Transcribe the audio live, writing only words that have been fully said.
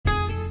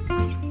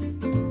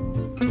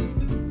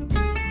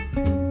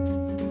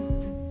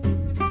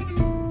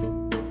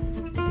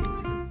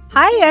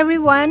Hi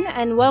everyone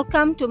and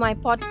welcome to my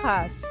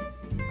podcast.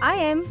 I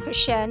am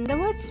Krishan the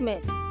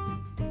Wordsmith.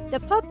 The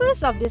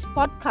purpose of this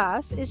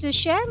podcast is to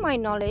share my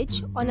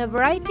knowledge on a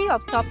variety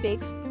of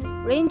topics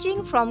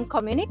ranging from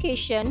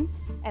communication,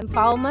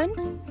 empowerment,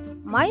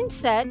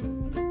 mindset,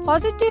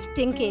 positive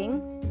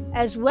thinking,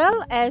 as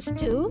well as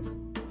to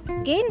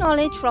gain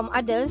knowledge from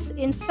others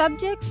in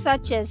subjects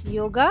such as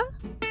yoga,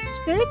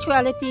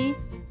 spirituality,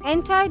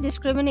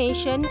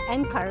 anti-discrimination,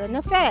 and current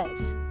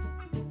affairs.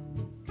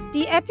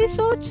 The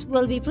episodes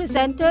will be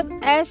presented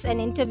as an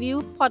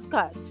interview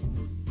podcast.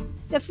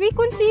 The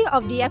frequency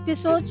of the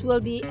episodes will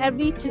be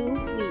every 2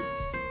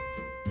 weeks.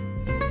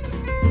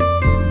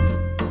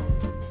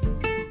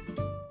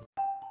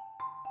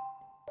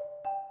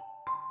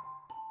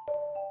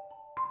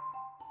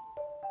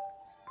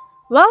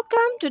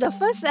 Welcome to the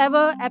first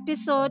ever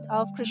episode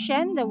of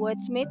Krishan the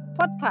Wordsmith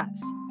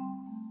podcast.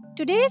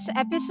 Today's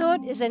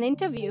episode is an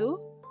interview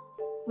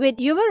with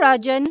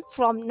Yuvarajan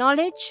from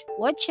Knowledge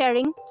Word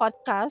Sharing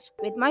podcast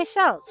with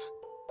myself.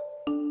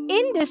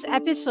 In this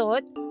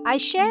episode, I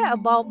share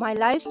about my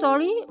life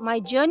story, my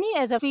journey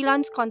as a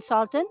freelance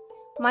consultant,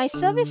 my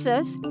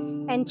services,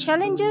 and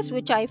challenges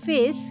which I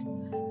face,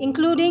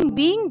 including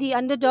being the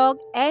underdog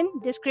and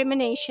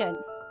discrimination.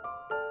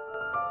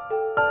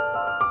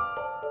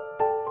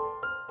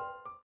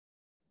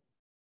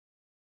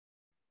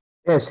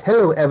 Yes,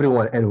 hello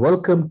everyone, and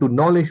welcome to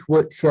Knowledge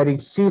Word Sharing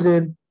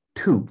Season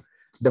 2.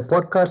 The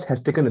podcast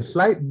has taken a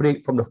slight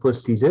break from the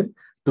first season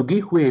to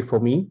give way for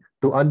me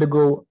to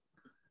undergo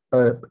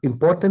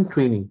important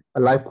training, a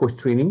life coach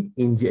training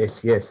in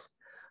GSCS.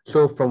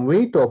 So from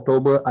May to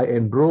October, I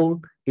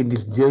enrolled in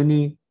this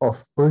journey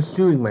of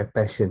pursuing my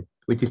passion,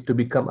 which is to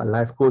become a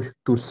life coach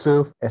to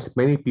serve as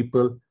many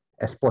people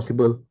as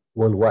possible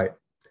worldwide.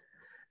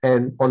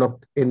 And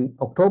in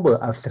October,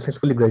 I've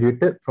successfully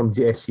graduated from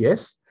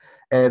GSCS.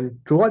 And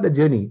throughout the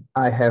journey,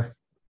 I have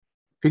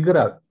figured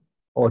out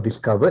or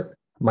discovered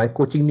my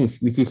coaching niche,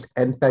 which is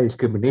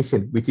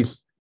anti-discrimination, which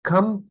is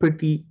come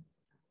pretty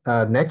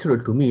natural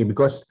to me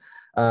because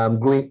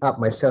growing up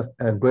myself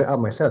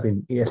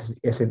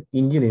as an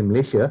Indian in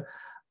Malaysia,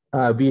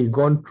 we've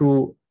gone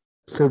through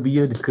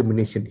severe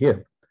discrimination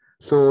here.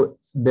 So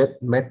that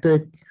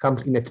matter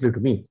comes in natural to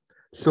me.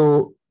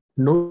 So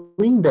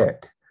knowing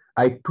that,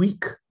 I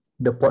tweak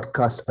the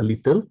podcast a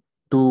little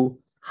to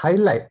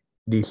highlight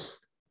this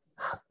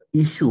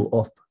issue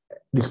of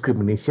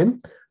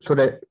discrimination so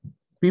that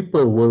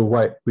people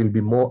worldwide will be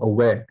more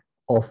aware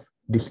of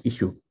this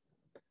issue.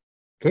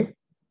 Okay,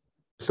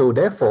 so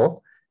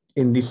therefore,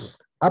 in these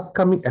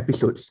upcoming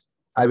episodes,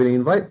 I will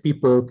invite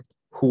people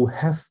who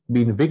have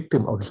been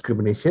victim of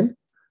discrimination,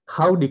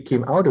 how they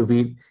came out of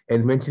it,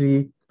 and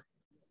eventually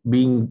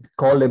being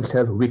called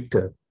themselves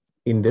victor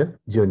in the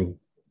journey.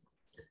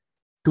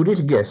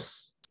 Today's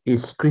guest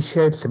is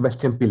Christian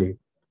Sebastian Pillay,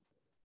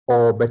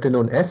 or better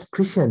known as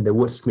Christian the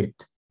Wordsmith,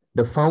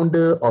 the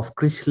founder of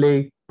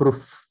Chrisley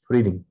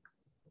Proofreading.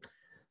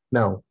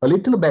 Now, a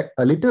little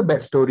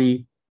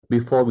backstory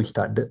before we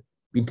start the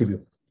interview.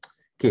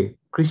 Okay,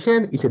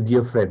 Christian is a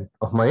dear friend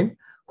of mine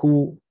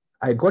who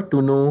I got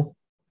to know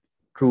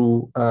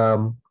through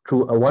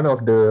one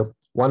of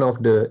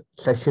the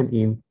session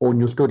in Own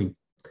New Story.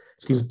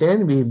 Since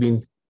then, we've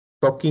been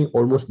talking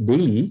almost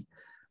daily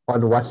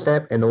on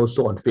WhatsApp and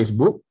also on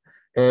Facebook,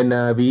 and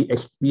we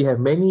have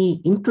many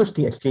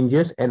interesting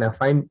exchanges, and I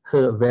find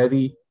her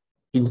truly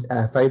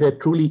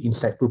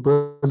insightful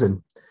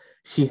person.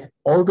 She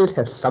always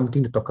has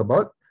something to talk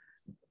about,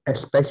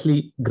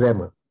 especially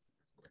grammar.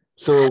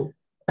 So,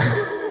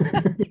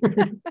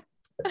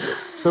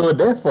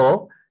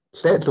 therefore,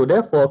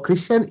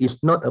 Christian is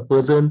not a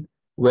person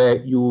where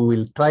you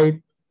will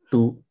try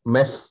to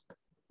mess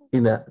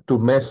in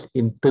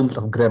terms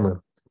of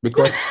grammar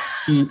because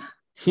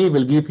she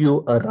will give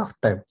you a rough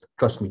time.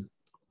 Trust me.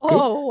 Okay?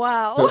 Oh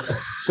wow!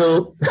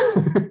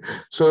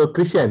 So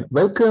Christian,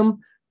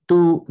 welcome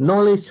to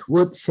Knowledge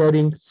Word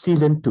Sharing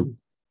Season 2.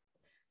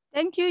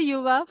 Thank you,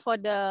 Yuva, for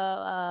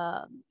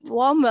the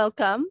warm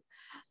welcome.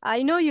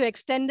 I know you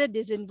extended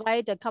this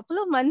invite a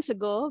couple of months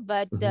ago,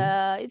 but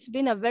it's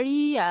been a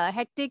very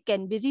hectic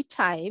and busy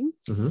time.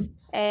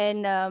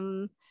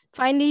 And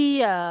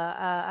finally,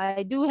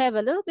 I do have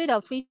a little bit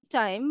of free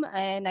time,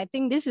 and I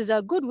think this is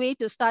a good way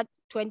to start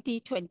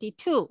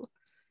 2022.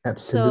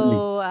 Absolutely.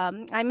 So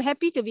I'm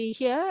happy to be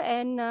here,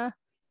 and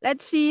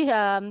let's see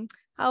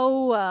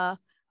how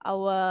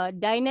our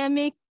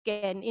dynamic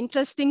and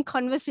interesting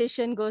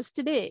conversation goes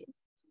today.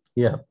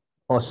 Yeah,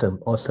 awesome.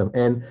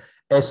 And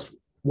as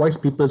wise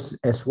people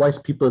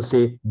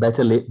say,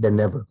 better late than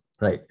never,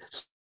 right?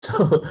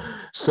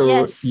 So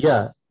yes.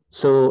 Yeah.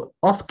 So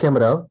off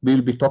camera,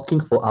 we'll be talking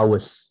for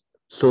hours.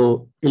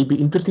 So it'll be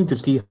interesting to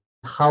see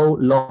how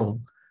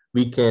long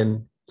we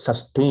can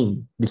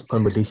sustain this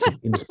conversation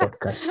in this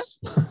podcast.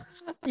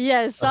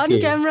 Yes, on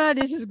camera,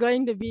 this is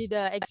going to be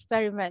the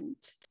experiment.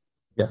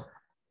 Yeah.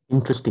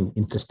 Interesting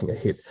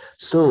ahead.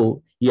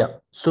 So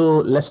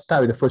let's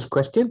start with the first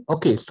question.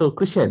 Okay, so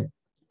Christian,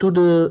 to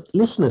the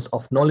listeners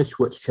of Knowledge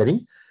Word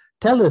Sharing,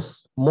 tell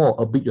us more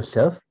about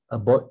yourself,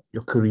 about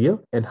your career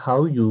and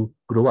how you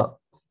grow up.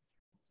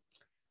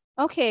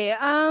 Okay.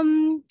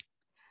 I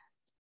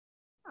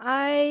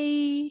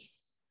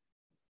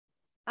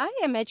I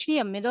am actually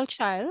a middle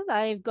child.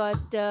 I've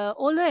got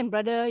older and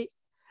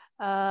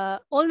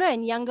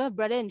younger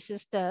brother and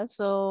sister.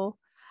 So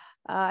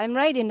I'm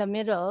right in the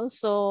middle.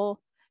 So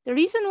the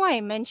reason why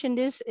I mention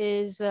this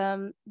is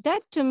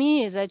that to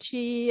me is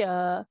actually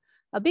a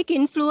big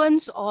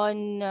influence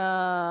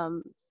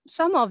on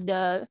some of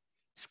the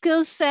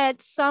skill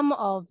sets, some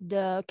of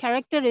the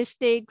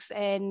characteristics,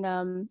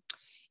 and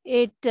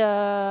it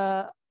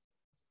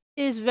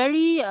is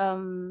very,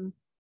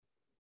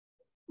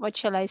 what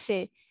shall I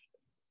say?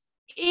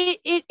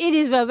 It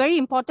is a very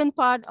important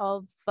part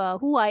of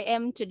who I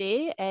am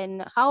today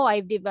and how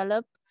I've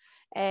developed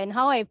and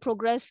how I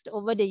progressed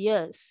over the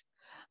years.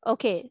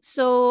 Okay,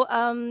 so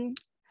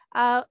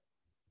uh,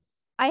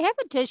 I have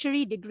a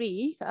tertiary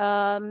degree,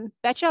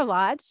 Bachelor of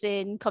Arts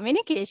in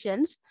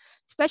Communications,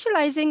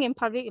 specializing in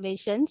public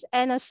relations,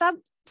 and a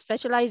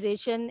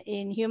sub-specialization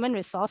in human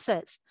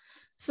resources.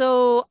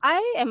 So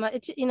I am,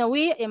 in a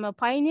way, am a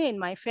pioneer in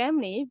my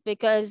family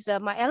because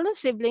my elder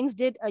siblings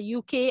did a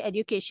UK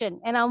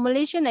education, and our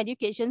Malaysian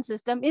education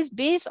system is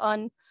based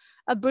on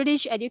a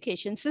British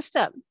education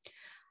system.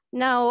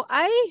 Now,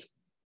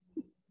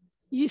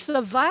 you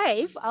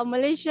survive our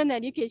Malaysian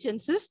education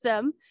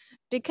system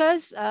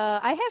because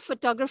I have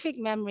photographic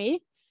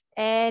memory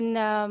and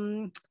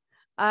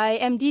I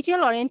am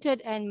detail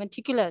oriented and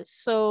meticulous.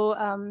 So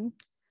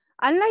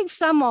unlike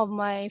some of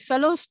my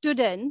fellow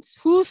students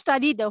who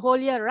studied the whole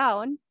year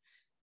round,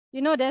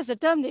 you know, there's a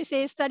term they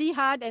say study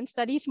hard and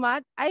study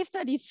smart. I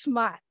studied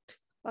smart.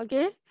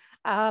 Okay.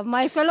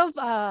 My fellow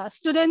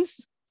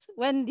students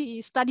went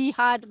the study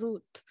hard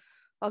route.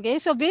 Okay.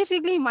 So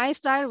basically, my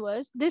style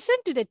was listen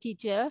to the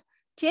teacher,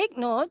 take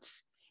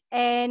notes,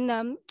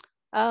 and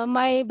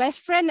my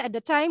best friend at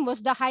the time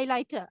was the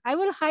highlighter. I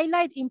will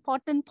highlight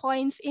important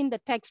points in the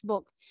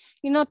textbook.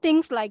 You know,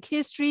 things like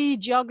history,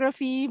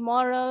 geography,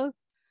 moral,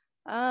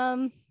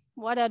 um,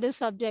 what other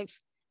subjects?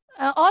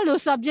 All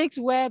those subjects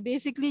where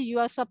basically you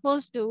are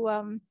supposed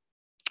to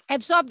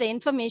absorb the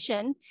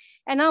information.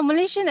 And our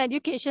Malaysian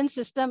education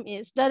system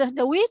is that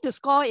the way to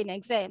score in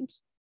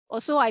exams,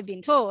 or so I've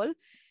been told,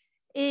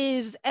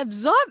 is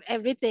absorb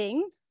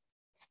everything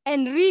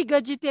and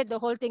regurgitate the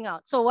whole thing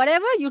out. So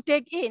whatever you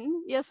take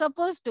in, you're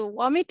supposed to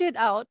vomit it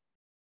out.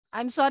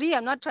 I'm sorry,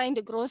 I'm not trying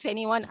to gross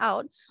anyone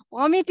out.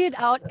 Vomit it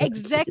out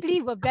exactly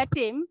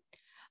verbatim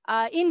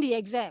in the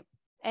exam.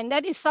 And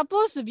that is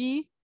supposed to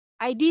be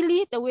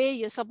ideally the way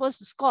you're supposed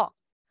to score.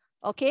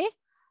 Okay.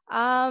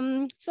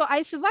 So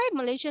I survived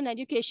Malaysian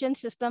education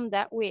system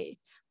that way.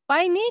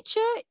 By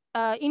nature,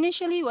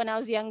 initially when I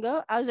was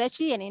younger, I was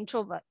actually an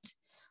introvert.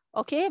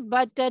 Okay,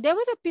 but there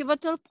was a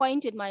pivotal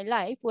point in my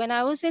life when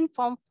I was in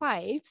Form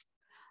 5.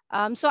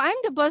 So I'm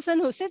the person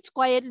who sits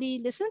quietly,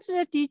 listens to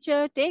the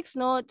teacher, takes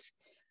notes.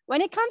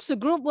 When it comes to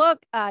group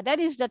work, that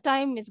is the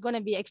time it's going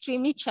to be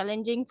extremely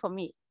challenging for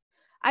me.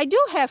 I do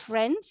have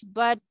friends,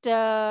 but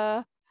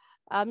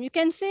you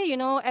can say, you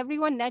know,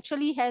 everyone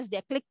naturally has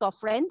their clique of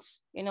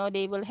friends. You know,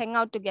 they will hang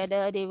out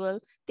together, they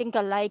will think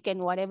alike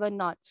and whatever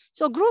not.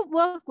 So group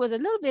work was a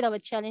little bit of a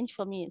challenge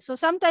for me. So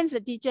sometimes the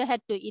teacher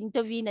had to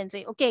intervene and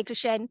say, okay,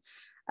 Krishan,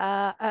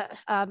 uh, uh,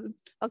 um,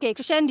 okay,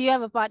 Krishan, do you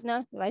have a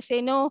partner? If I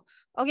say no,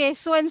 okay,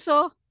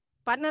 so-and-so,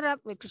 partner up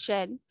with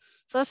Krishan.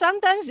 So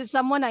sometimes it's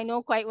someone I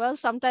know quite well.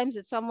 Sometimes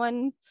it's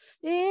someone,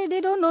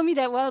 they don't know me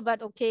that well,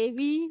 but okay,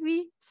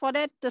 we for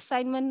that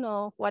assignment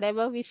or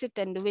whatever, we sit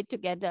and do it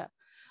together.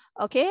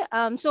 Okay,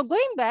 so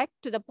going back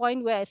to the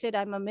point where I said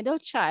I'm a middle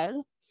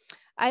child,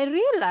 I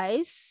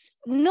realized,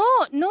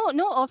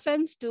 no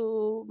offense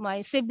to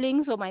my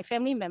siblings or my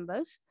family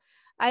members,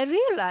 I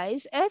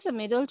realized as a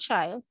middle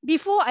child,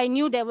 before I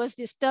knew there was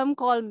this term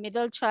called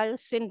middle child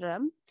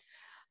syndrome,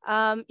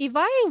 if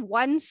I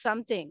want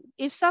something,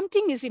 if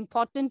something is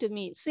important to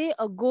me, say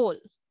a goal,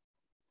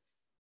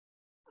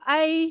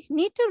 I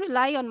need to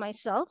rely on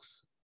myself,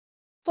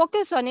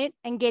 focus on it,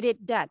 and get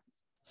it done.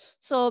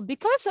 So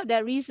because of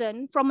that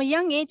reason, from a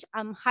young age,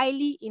 I'm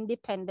highly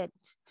independent.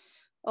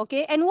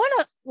 Okay, and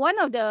one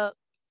of the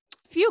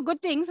few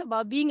good things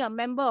about being a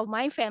member of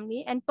my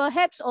family, and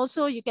perhaps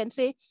also you can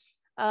say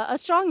a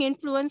strong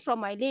influence from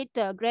my late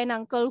grand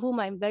uncle,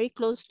 whom I'm very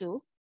close to.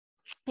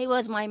 He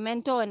was my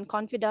mentor and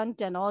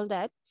confidant and all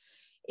that.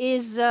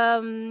 Is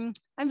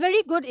I'm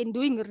very good in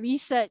doing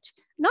research,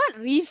 not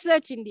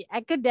research in the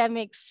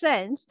academic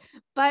sense,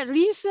 but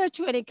research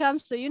when it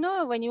comes to, you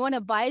know, when you want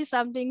to buy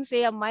something,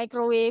 say a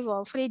microwave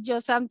or fridge or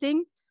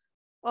something.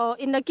 Or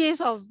in the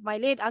case of my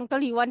late uncle,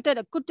 he wanted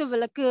a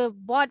kutuvalakku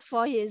bought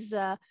for his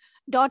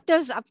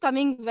daughter's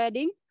upcoming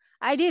wedding.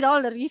 I did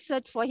all the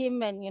research for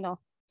him, and you know,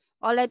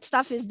 all that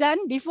stuff is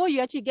done before you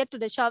actually get to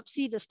the shop,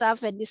 see the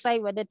stuff, and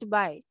decide whether to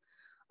buy.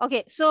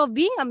 Okay, so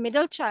being a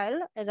middle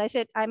child, as I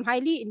said, I'm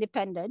highly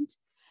independent,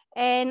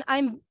 and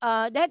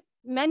that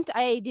meant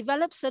I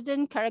developed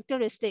certain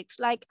characteristics.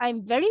 Like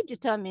I'm very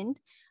determined,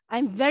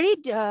 I'm very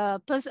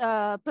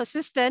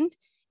persistent,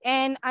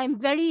 and I'm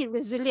very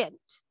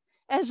resilient,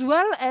 as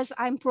well as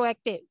I'm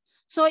proactive.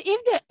 So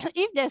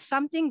if there's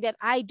something that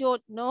I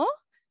don't know,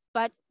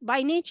 but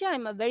by nature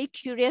I'm a very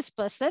curious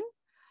person,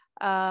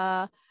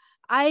 I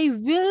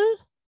will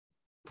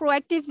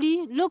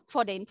proactively look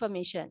for the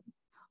information.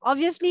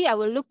 Obviously, I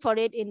will look for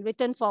it in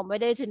written form,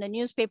 whether it's in the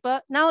newspaper.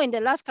 Now, in the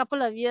last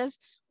couple of years,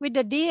 with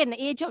the day and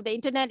age of the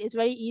internet, it's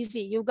very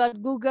easy. You've got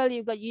Google,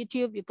 you've got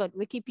YouTube, you've got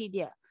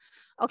Wikipedia.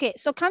 Okay,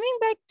 so coming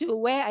back to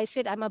where I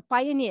said I'm a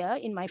pioneer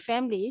in my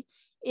family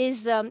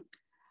is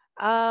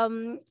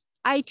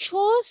I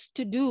chose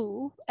to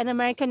do an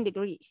American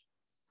degree.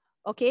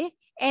 Okay,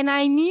 and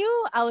I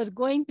knew I was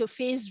going to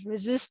face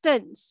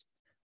resistance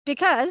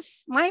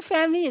because my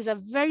family is a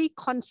very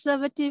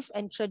conservative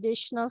and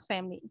traditional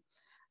family.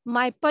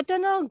 My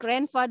paternal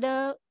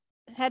grandfather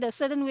had a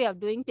certain way of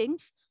doing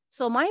things.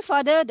 So my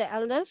father, the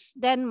eldest,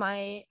 then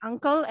my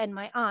uncle and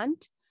my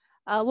aunt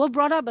were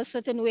brought up a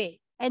certain way.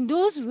 And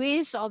those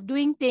ways of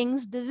doing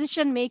things,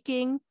 decision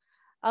making,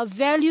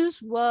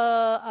 values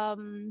were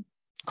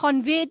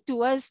conveyed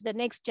towards the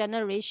next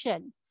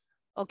generation.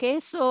 Okay,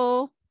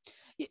 so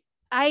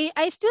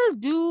I still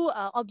do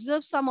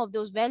observe some of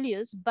those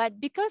values, but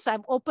because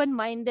I'm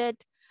open-minded,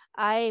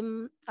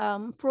 I'm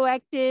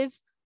proactive,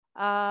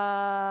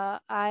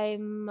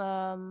 I'm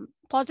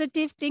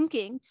positive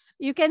thinking.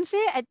 You can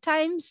say at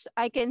times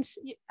I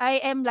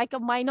am like a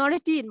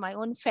minority in my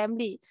own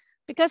family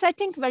because I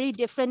think very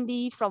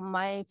differently from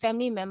my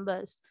family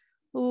members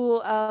who,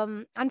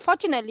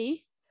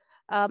 unfortunately,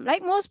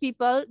 like most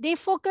people, they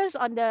focus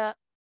on the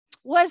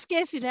worst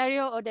case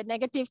scenario or the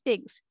negative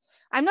things.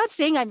 I'm not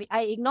saying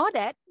I ignore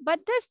that, but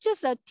that's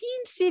just a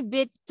teensy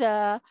bit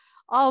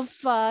of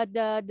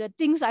the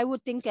things I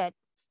would think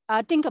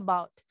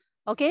about.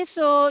 Okay,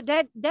 so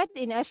that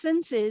in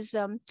essence is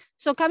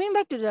so coming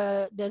back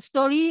to the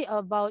story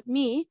about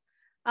me,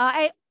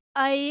 I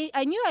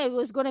knew I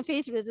was going to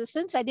face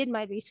resistance. I did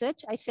my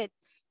research. I said,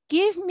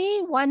 give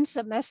me one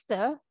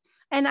semester,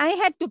 and I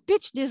had to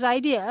pitch this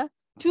idea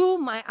to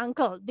my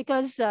uncle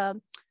because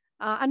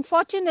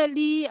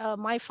unfortunately,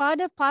 my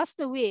father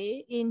passed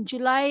away in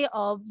July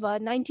of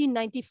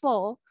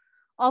 1994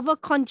 of a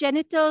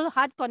congenital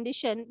heart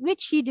condition,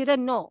 which he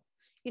didn't know.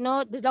 You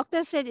know, the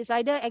doctor said it's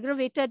either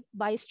aggravated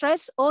by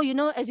stress or, you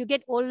know, as you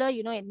get older,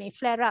 you know, it may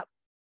flare up.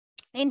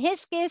 In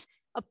his case,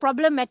 a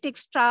problematic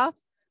staph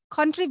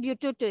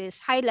contributed to his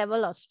high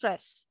level of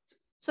stress.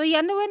 So he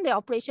underwent the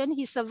operation,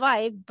 he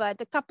survived, but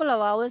a couple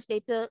of hours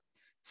later,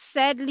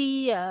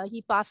 sadly,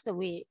 he passed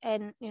away.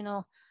 And, you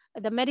know,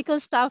 the medical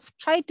staff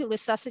tried to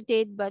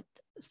resuscitate, but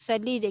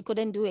sadly, they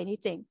couldn't do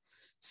anything.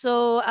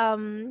 So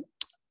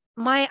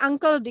my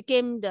uncle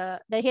became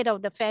the head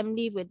of the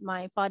family with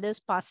my father's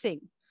passing.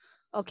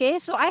 Okay,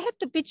 so I had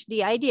to pitch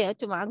the idea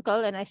to my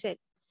uncle, and I said,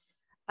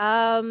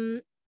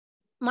 my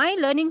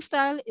learning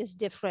style is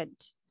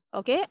different.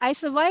 Okay, I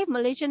survived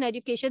Malaysian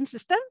education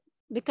system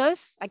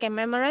because I can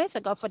memorize, I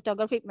got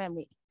photographic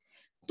memory.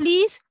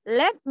 Please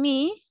let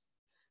me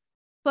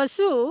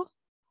pursue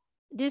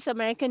this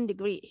American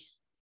degree.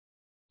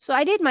 So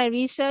I did my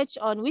research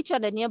on which are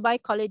the nearby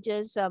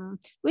colleges,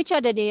 which are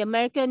the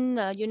American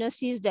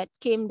universities that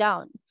came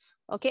down.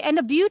 Okay, and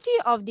the beauty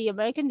of the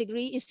American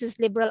degree is this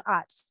liberal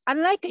arts.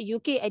 Unlike a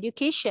UK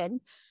education,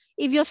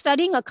 if you're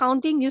studying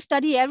accounting, you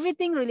study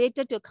everything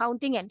related to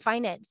accounting and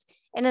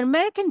finance. And an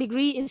American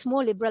degree is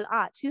more liberal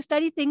arts. You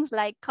study things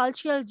like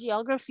cultural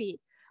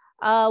geography,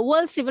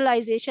 world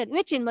civilization,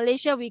 which in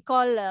Malaysia we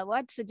call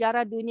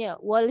Sejarah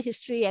Dunia, world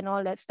history and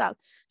all that stuff.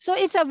 So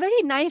it's a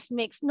very nice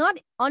mix. Not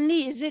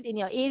only is it in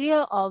your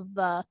area of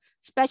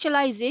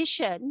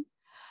specialization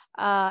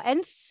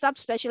and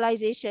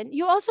subspecialization,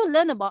 you also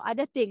learn about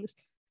other things.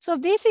 So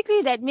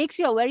basically that makes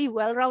you a very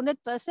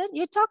well-rounded person.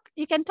 You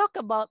can talk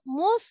about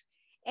most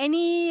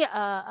any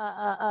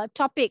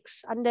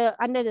topics under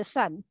the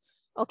sun.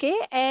 Okay,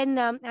 and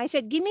I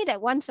said, give me that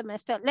one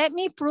semester. Let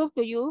me prove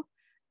to you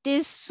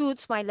this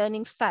suits my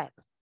learning style.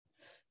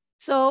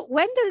 So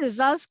when the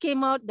results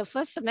came out the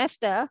first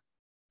semester,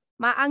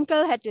 my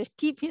uncle had to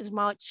keep his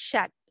mouth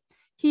shut.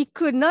 He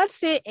could not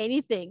say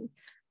anything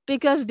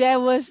because there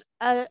was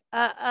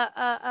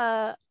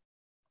a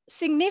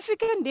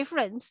significant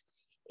difference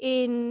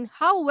in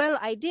how well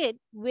I did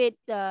with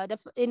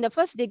in the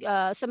first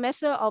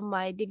semester of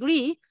my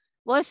degree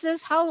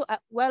versus how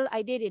well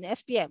I did in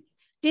SPM.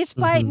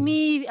 Despite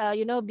me,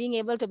 being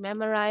able to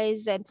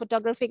memorize and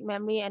photographic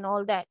memory and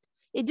all that,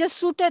 it just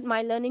suited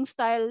my learning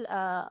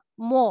style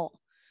more.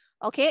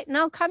 Okay,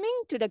 now coming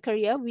to the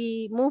career,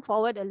 we move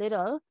forward a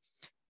little.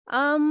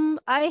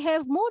 I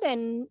have more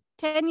than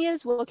 10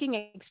 years working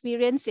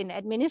experience in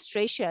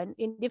administration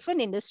in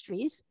different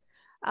industries,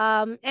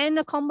 and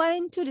a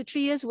combined 2 to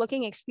 3 years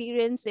working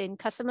experience in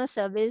customer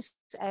service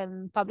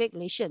and public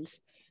relations.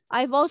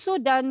 I've also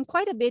done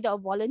quite a bit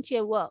of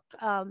volunteer work,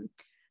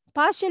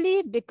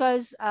 partially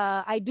because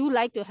I do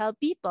like to help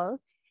people,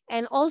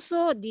 and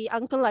also the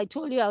uncle I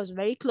told you I was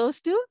very close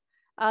to.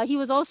 He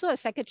was also a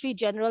Secretary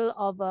General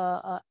of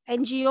a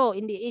NGO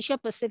in the Asia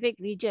Pacific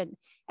region.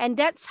 And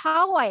that's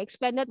how I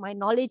expanded my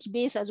knowledge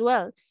base as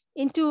well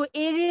into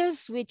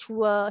areas which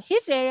were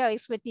his area of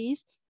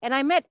expertise. And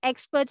I met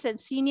experts and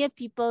senior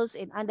peoples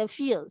in other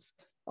fields.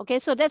 Okay,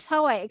 so that's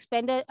how I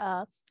expanded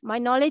my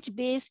knowledge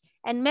base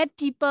and met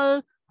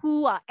people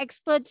who are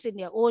experts in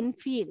their own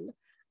field.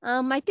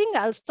 I think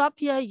I'll stop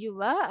here,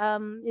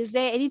 Yuva. Is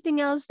there anything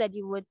else that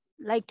you would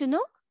like to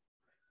know?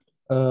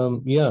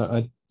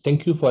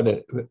 Thank you for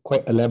the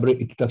quite elaborate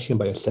introduction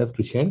by yourself,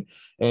 Krishan.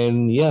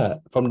 And yeah,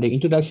 from the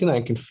introduction,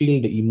 I can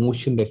feel the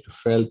emotion that you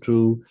felt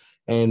through,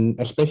 and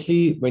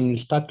especially when you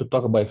start to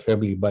talk about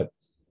family. But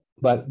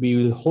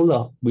we'll hold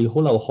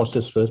our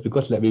horses first,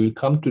 because like we will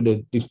come to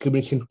the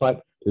discrimination part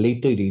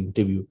later in the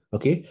interview.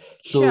 Okay,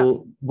 Sure.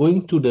 so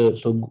going to the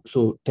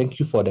thank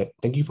you for that,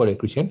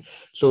 Christian.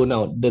 So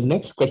now the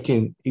next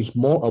question is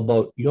more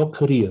about your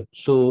career.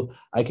 So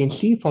I can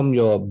see from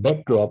your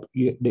backdrop,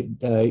 you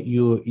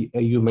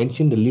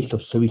mentioned the list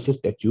of services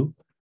that you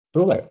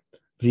provide: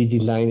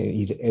 redesign and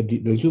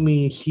edit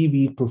resume,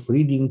 CV,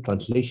 proofreading,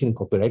 translation, and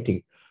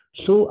copywriting.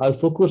 So I'll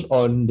focus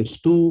on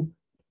these two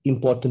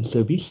important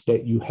service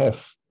that you have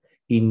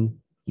in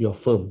your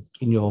firm,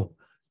 in your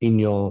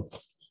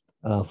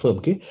firm.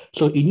 Okay,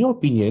 so in your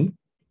opinion,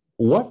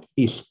 what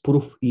is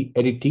proof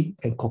editing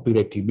and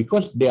copywriting?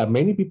 Because there are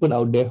many people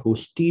out there who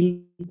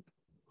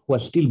are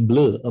still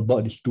blur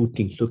about these two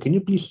things. So can you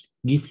please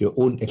give your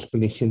own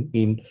explanation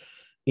in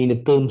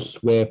the terms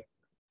where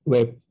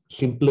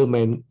simpler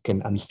men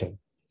can understand?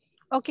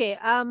 Okay,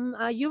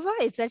 Yuva,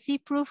 it's actually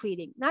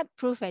proofreading, not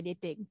proof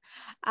editing.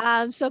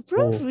 So Okay,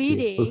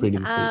 proofreading,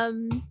 proofreading. Got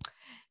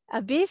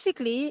it.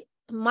 basically,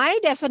 my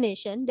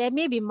definition, there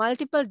may be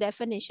multiple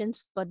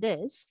definitions for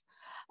this.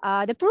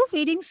 The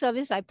proofreading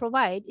service I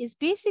provide is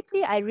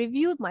basically I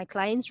review my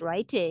client's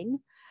writing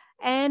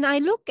and I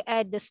look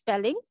at the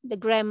spelling, the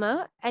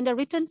grammar, and the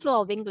written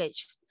flow of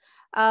English.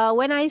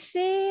 When I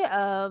say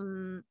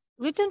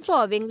written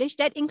flow of English,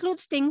 that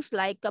includes things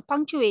like a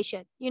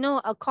punctuation,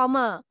 a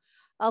comma,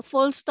 a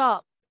full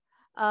stop,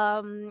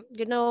 how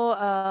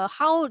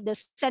the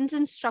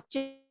sentence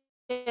structure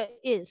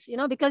is,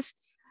 because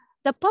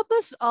the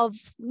purpose of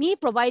me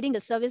providing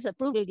the service of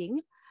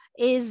proofreading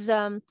is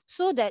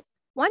so that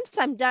once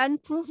I'm done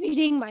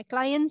proofreading my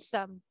client's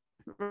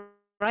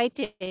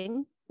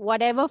writing,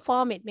 whatever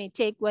form it may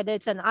take, whether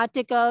it's an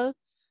article,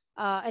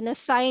 an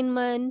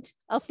assignment,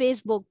 a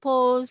Facebook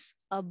post,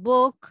 a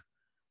book,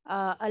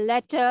 a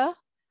letter,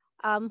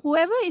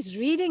 whoever is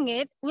reading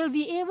it will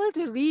be able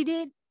to read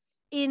it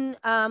in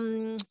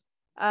and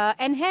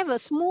have a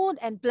smooth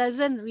and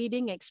pleasant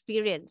reading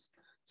experience.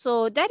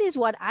 So that is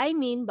what I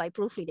mean by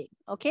proofreading.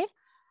 Okay.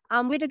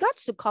 With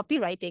regards to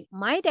copywriting,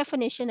 my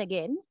definition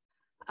again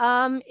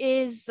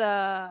is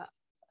I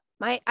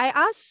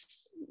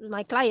ask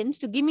my clients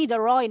to give me the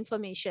raw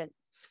information.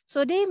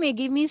 So they may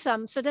give me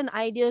some certain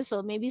ideas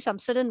or maybe some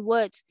certain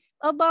words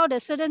about a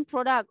certain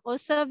product or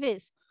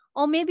service,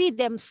 or maybe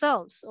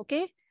themselves.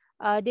 Okay.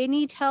 They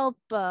need help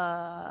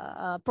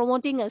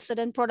promoting a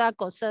certain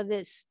product or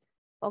service.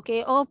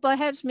 Okay. Or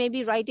perhaps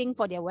maybe writing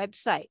for their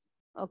website.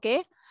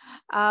 Okay.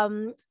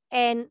 Um,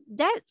 and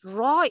that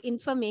raw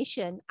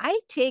information, I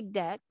take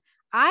that,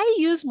 I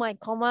use my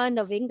command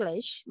of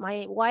English,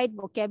 my wide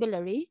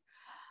vocabulary,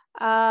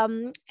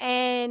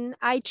 and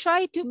I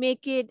try to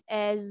make it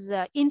as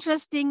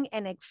interesting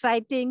and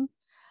exciting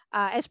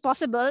as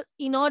possible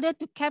in order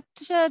to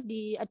capture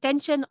the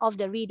attention of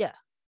the reader.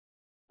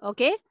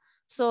 Okay,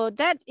 so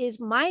that is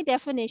my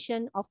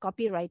definition of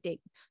copywriting.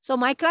 So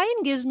my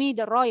client gives me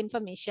the raw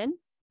information,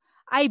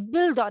 I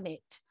build on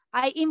it,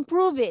 I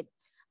improve it,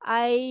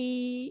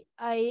 I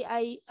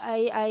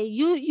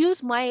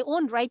use my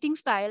own writing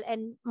style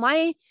and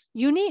my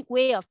unique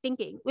way of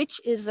thinking,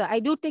 which is I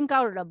do think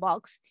out of the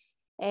box,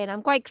 and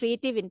I'm quite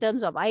creative in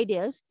terms of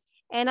ideas.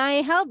 And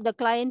I help the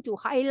client to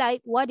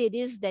highlight what it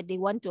is that they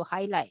want to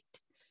highlight.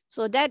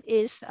 So that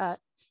is,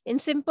 in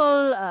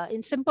simple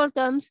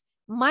terms,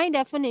 my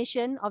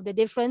definition of the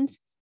difference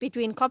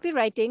between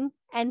copywriting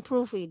and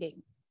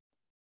proofreading.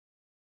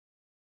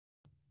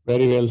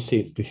 Very well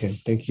said,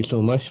 Krishan. Thank you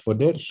so much for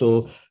that.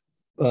 So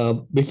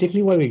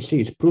basically what we say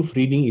is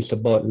proofreading is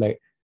about like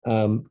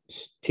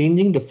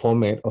changing the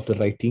format of the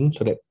writing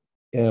so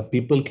that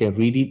people can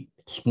read it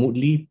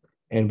smoothly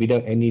and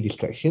without any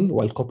distraction,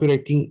 while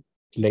copywriting,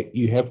 like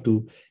you have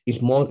to,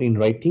 it's more in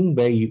writing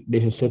where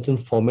there's a certain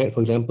format.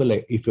 For example,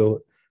 like if you're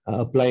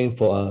applying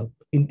for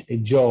a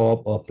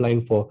job or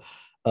applying for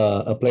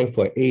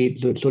aid,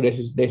 so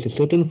there's a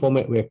certain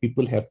format where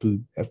people have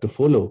to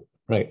follow,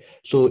 right?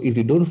 So if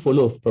they don't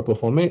follow proper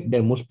format,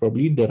 then most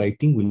probably the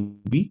writing will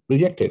be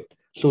rejected.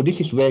 So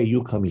this is where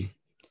you come in.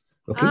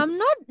 Okay.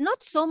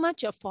 Not so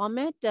much a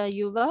format,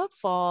 Yuva,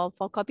 for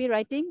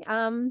copywriting.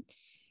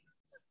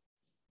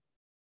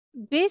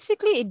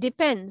 Basically, it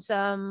depends.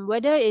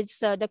 Whether it's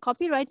the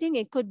copywriting,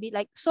 it could be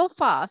like, so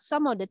far,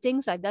 some of the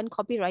things I've done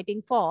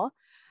copywriting for,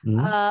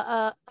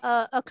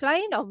 a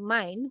client of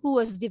mine who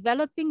was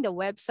developing the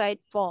website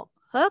for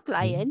her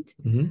client.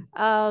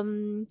 Mm-hmm.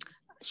 Um,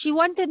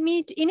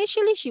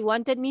 initially she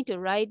wanted me to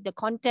write the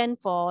content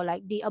for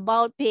like the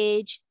about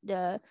page,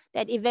 that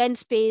event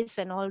space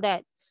and all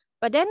that.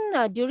 But then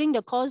during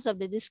the course of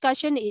the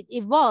discussion, it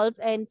evolved,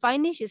 and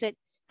finally she said,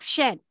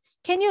 Shen,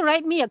 can you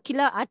write me a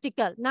killer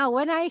article? Now,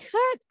 when I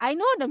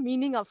know the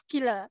meaning of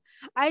killer,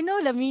 I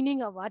know the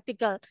meaning of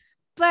article,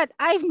 but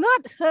I've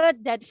not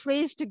heard that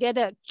phrase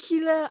together,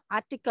 killer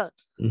article.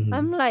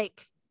 I'm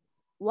like,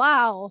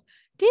 wow,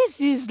 this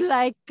is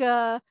like,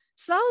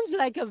 sounds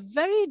like a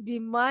very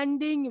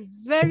demanding,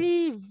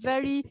 very,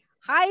 very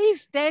high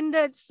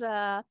standards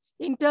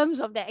in terms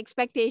of the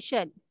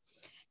expectation.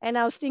 And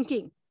I was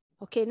thinking,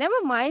 okay,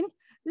 never mind.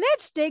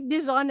 Let's take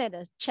this on as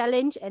a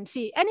challenge and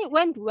see. And it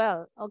went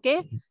well,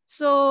 okay?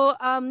 So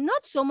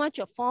not so much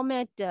a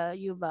format,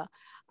 Yuva.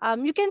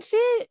 You can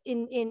say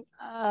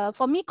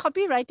for me,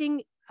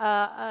 copywriting,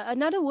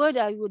 another word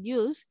I would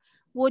use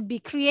would be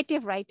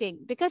creative writing,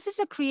 because it's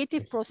a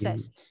creative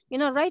process.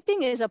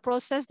 Writing is a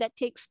process that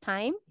takes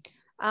time.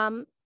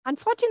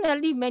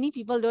 Unfortunately, many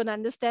people don't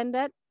understand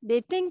that.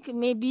 They think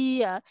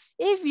maybe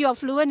if you're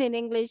fluent in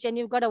English and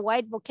you've got a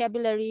wide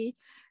vocabulary,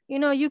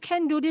 you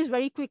can do this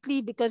very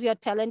quickly because you're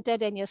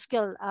talented and you're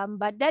skilled.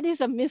 But that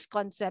is a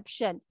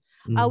misconception.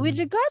 With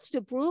regards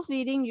to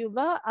proofreading,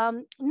 Yuva,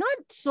 not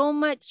so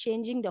much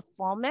changing the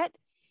format.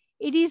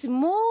 It is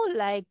more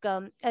like,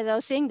 as I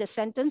was saying, the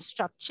sentence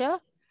structure,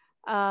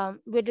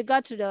 with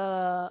regard to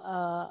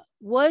the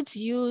words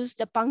used,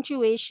 the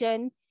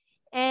punctuation,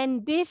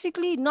 and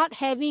basically not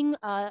having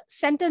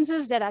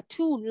sentences that are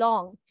too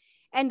long.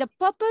 And the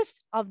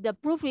purpose of the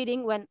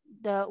proofreading when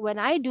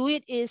I do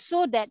it is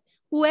so that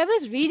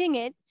whoever's reading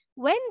it,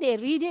 when they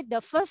read it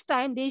the first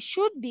time, they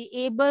should be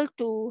able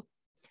to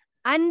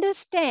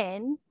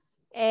understand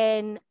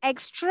and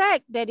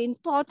extract that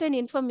important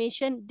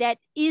information that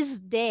is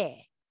there.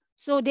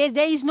 So there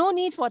is no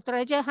need for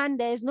treasure hunt.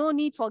 There is no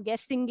need for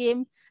guessing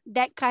game,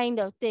 that kind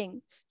of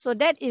thing. So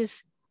that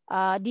is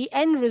the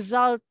end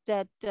result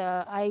that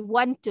I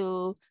want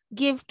to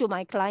give to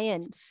my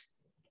clients.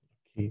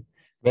 Okay.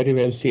 Very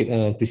well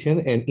said, Christian.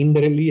 And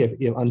indirectly,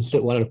 you have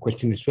answered one of the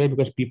questions as well,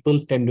 because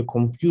people tend to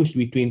confuse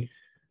between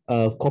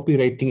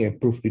copywriting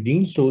and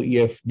proofreading. So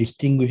you have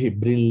distinguished it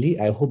brilliantly.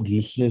 I hope the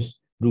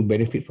listeners do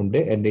benefit from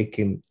that and they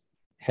can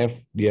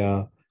have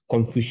their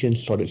confusion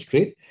sorted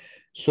straight.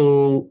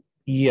 So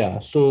yeah,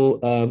 so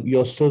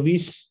your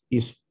service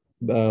is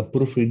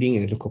proofreading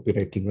and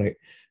copywriting, right?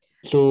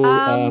 So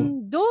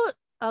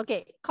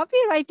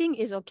copywriting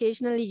is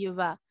occasionally,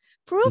 Yuva.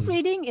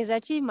 Proofreading is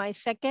actually my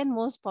second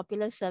most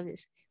popular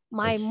service.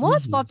 My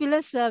most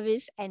popular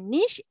service and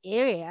niche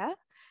area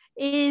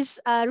is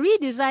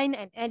redesign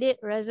and edit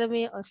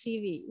resume or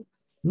CV.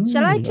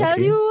 Shall I tell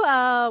you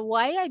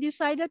why I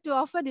decided to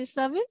offer this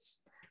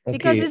service?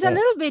 Because it's a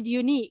little bit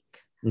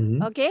unique.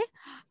 Okay.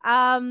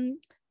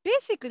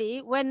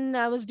 Basically, when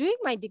I was doing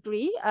my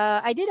degree,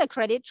 I did a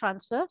credit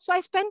transfer. So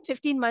I spent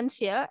 15 months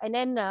here, and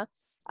then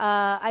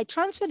I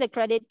transferred the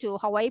credit to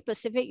Hawaii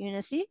Pacific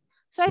University.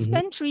 So I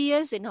spent 3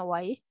 years in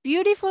Hawaii.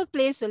 Beautiful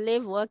place to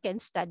live, work, and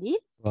study.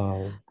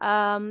 Wow.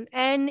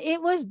 And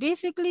it was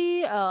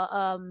basically,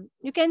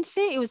 you can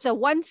say it was a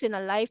once in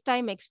a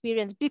lifetime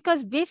experience,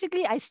 because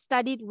basically I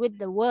studied with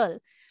the world,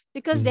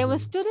 because there were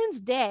students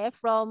there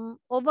from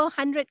over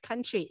 100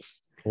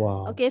 countries.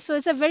 Wow. Okay, so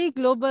it's a very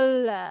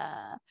global,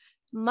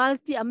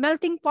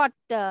 melting pot,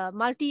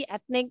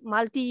 multi-ethnic,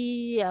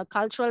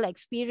 multi-cultural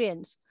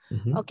experience.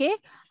 Okay,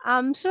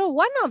 so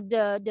one of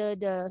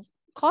the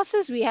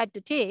courses we had to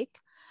take,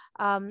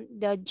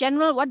 the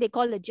general, what they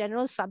call the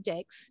general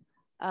subjects.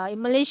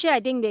 In Malaysia, I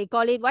think they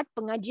call it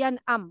pengajian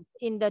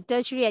in the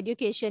tertiary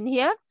education.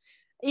 Here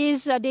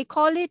is they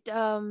call it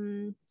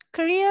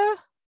career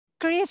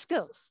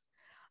skills.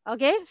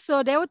 Okay,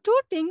 so there were two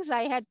things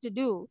I had to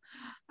do.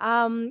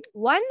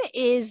 One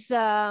is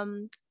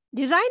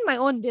design my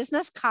own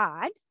business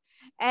card,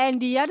 and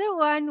the other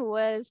one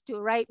was to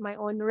write my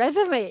own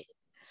resume.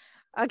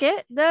 Okay,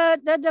 the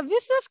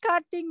business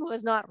card thing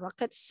was not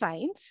rocket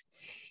science.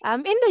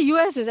 In the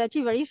US, it's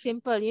actually very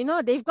simple.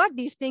 They've got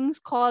these things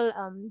called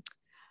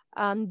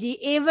the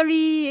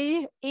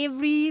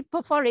Avery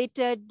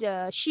perforated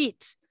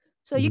sheets.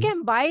 So you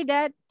can buy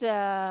that,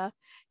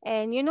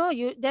 and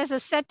there's a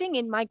setting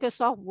in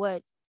Microsoft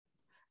Word.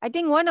 I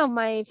think one of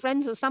my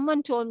friends or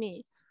someone told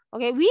me,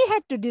 okay, we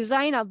had to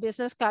design our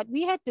business card.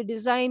 We had to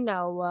design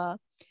our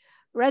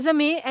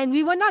resume, and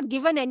we were not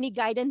given any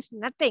guidance,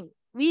 nothing.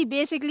 We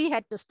basically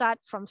had to start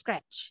from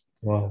scratch.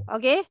 Wow.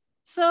 Okay,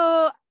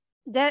 so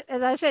that,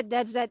 as I said,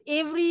 that's that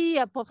every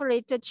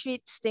perforated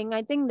sheets thing.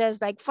 I think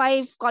there's like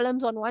 5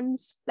 columns on one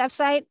left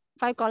side,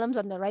 5 columns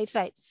on the right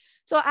side.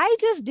 So I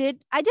just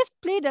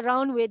played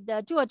around with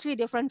 2 or 3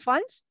 different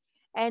fonts.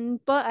 And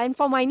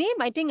for my name,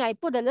 I think I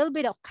put a little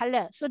bit of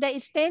color so that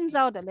it stands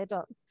out a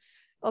little.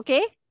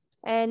 Okay.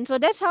 And so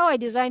that's how I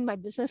designed my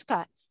business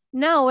card.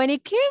 Now, when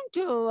it came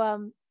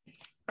to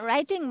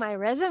writing my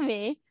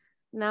resume,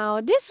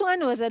 now this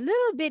one was a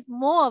little bit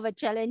more of a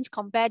challenge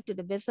compared to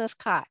the business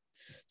card.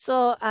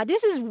 So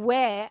this is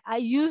where I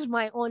use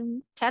my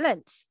own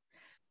talents.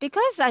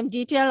 because I'm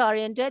detail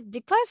oriented,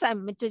 because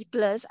I'm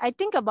meticulous, I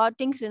think about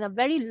things in a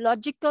very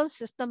logical,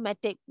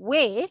 systematic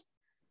way.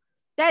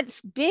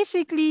 That's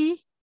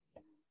basically,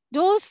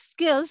 those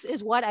skills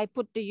is what I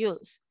put to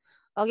use.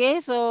 Okay,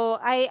 so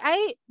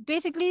I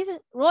basically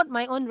wrote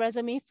my own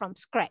resume from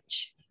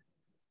scratch.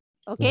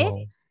 Okay,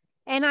 Wow.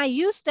 and I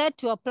used that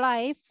to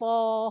apply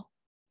for,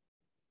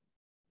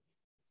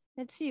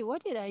 let's see,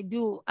 what did I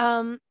do?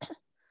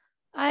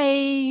 I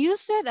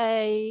used it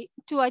I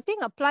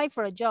think apply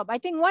for a job. I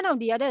think one of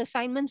the other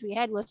assignments we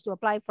had was to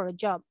apply for a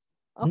job.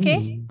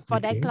 Okay, for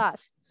that Okay.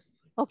 class.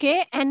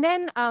 Okay, and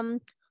then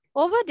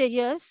over the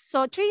years,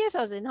 so 3 years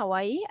I was in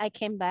Hawaii. I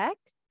came back.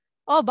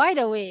 Oh, by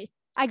the way,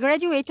 I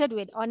graduated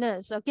with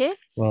honors. Okay,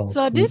 Wow.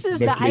 so this is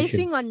the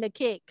icing Congratulations. on the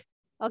cake.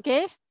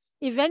 Okay,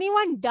 if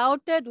anyone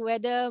doubted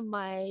whether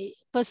my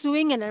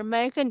pursuing an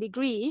American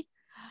degree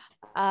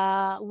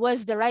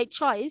was the right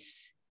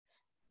choice,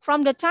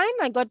 from the time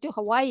I got to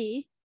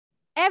Hawaii,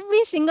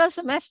 every single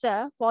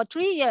semester for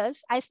 3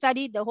 years, I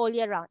studied the whole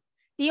year round.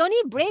 The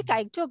only break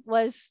I took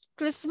was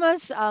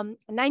Christmas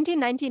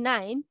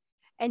 1999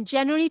 and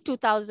January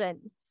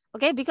 2000.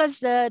 Okay, because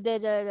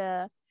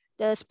the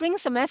spring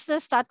semester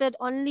started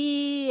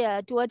only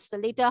towards the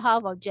later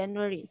half of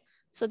January.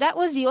 So that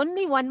was the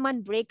only 1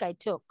 month break I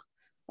took.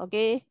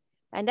 Okay,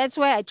 and that's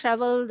why I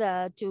traveled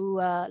to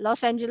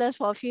Los Angeles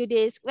for a few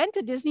days, went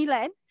to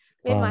Disneyland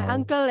with my Wow.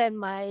 uncle and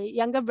my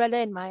younger brother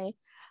and my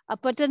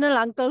paternal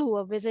uncle who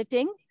were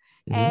visiting,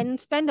 Mm-hmm. and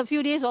spent a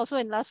few days also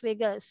in Las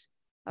Vegas.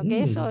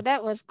 Okay, so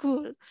that was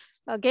cool.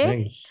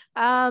 Okay, Nice.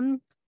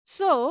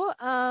 so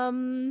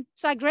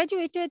I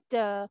graduated.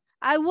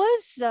 I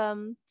was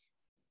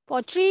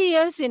for 3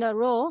 years in a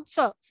row.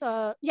 So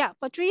yeah,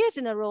 for 3 years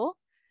in a row,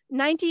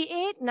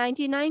 98,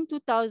 99,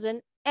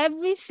 2000.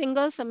 Every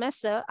single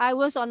semester, I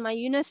was on my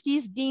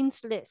university's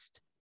dean's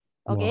list.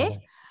 Okay.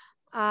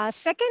 Wow.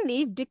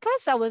 Secondly,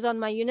 because I was on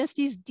my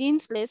university's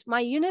dean's list, my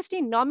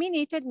university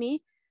nominated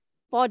me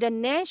for the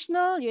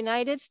National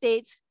United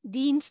States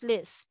Dean's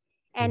List.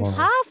 And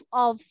Wow. half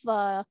of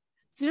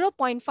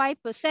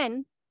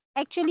 0.5%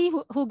 actually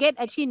who get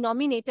actually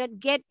nominated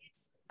get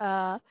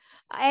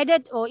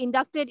added or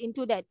inducted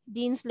into that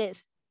Dean's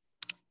List.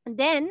 And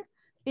then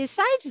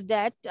besides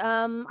that,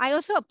 I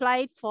also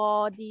applied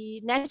for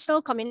the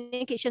National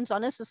Communications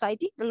Honor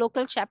Society, the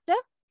local chapter,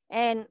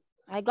 and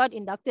I got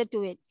inducted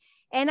to it.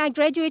 And I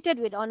graduated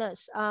with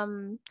honors,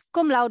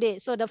 cum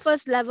laude, so the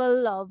first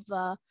level of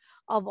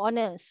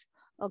honors.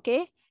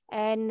 Okay,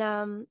 and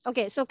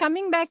okay, so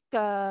coming back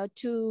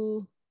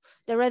to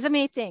the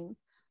resume thing.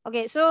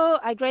 Okay, so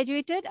I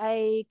graduated.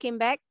 I came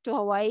back to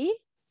Hawaii.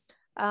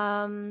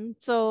 When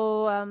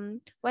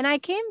I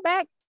came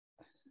back,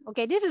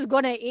 okay, this is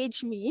gonna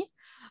age me.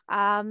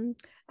 Um,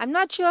 I'm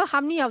not sure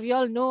how many of you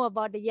all know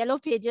about the yellow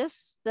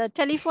pages, the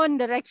telephone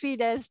directory.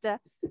 There's the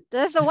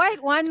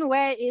white one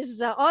where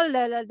is all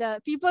the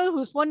people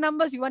whose phone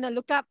numbers you want to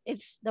look up.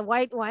 It's the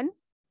white one,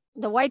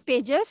 the white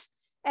pages,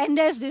 and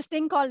there's this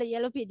thing called the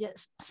yellow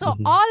pages. So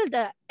Mm-hmm. all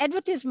the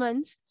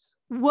advertisements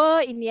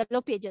were in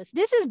yellow pages.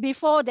 This is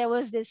before there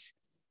was this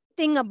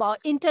thing about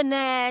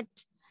internet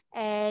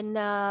and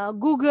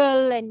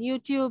Google and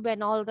YouTube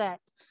and all that.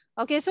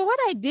 Okay, so what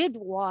I did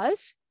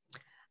was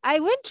I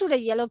went through the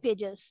yellow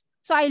pages.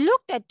 So I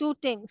looked at two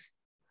things.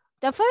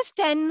 The first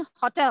 10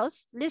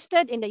 hotels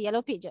listed in the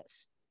yellow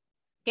pages.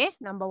 Okay,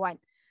 number one.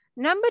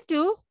 Number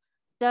two,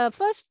 the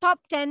first top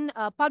 10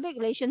 public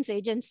relations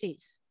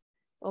agencies.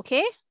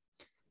 Okay,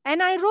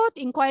 and I wrote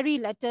inquiry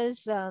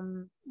letters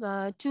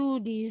to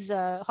these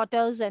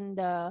hotels and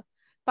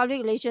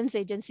public relations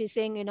agencies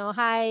saying,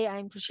 hi,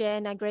 I'm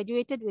Prashan. I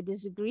graduated with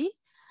this degree.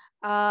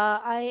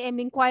 I am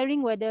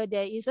inquiring whether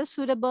there is a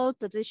suitable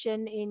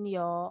position in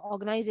your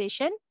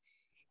organization.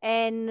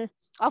 And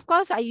of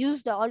course, I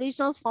used the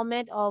original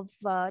format of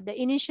the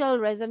initial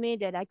resume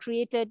that I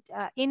created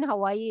in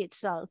Hawaii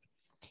itself.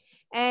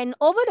 And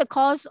over the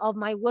course of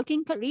my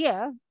working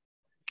career,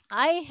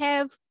 I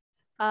have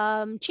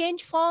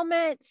changed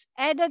formats,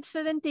 added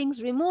certain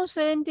things, removed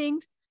certain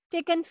things,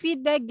 taken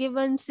feedback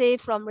given, say,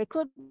 from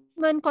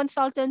recruitment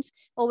consultants,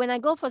 or when I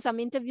go for some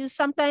interviews,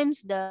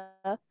 sometimes the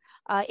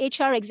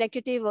HR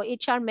executive or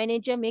HR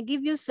manager may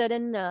give you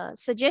certain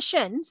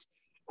suggestions.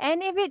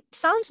 And if it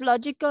sounds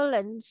logical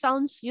and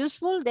sounds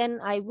useful, then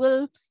I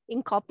will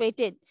incorporate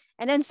it.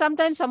 And then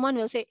sometimes someone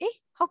will say, hey,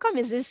 how come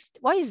is this?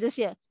 Why is this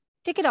here?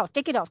 Take it out,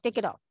 take it out, take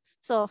it out.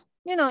 So,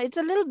 it's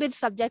a little bit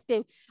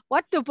subjective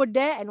what to put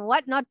there and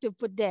what not to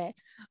put there.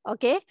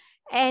 Okay.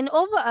 And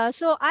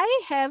so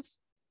I have,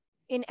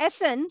 in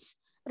essence,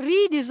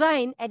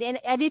 redesigned and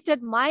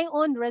edited my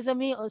own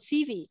resume or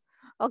CV.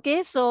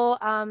 Okay. So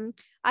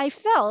I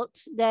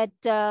felt that,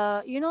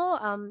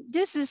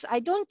 I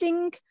don't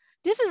think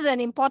this is an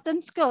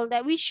important skill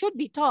that we should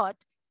be taught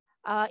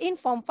in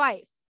Form 5,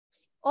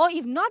 or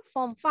if not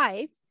Form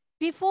 5,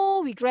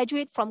 before we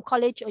graduate from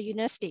college or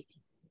university.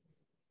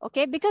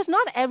 Okay, because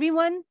not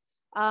everyone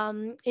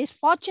is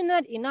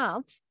fortunate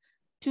enough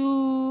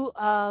to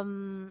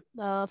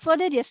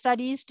further their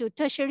studies to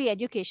tertiary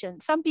education.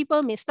 Some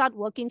people may start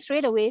working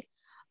straight away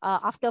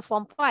after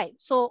Form 5.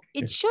 So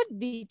it should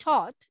be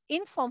taught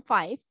in Form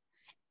 5.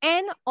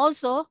 And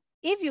also,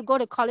 if you go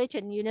to college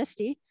and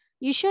university,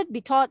 you should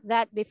be taught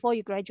that before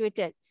you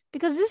graduated,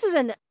 because this is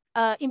an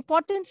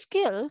important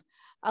skill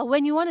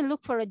when you want to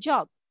look for a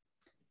job.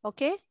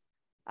 Okay.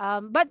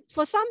 But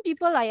for some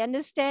people, I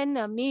understand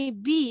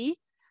maybe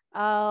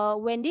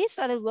when they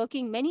started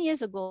working many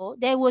years ago,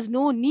 there was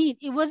no need.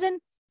 It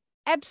wasn't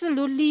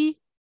absolutely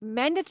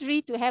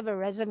mandatory to have a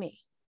resume.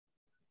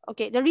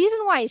 Okay, the reason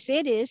why I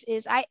say this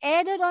is I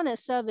added on a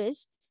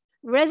service,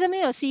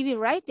 resume or CV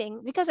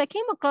writing, because I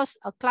came across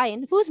a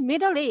client who's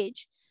middle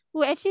age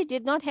who actually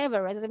did not have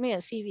a resume or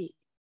CV.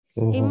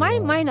 In my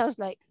mind, I was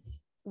like,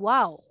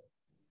 wow,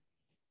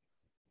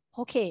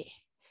 okay,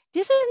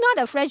 this is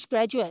not a fresh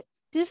graduate.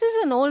 This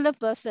is an older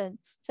person.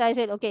 So I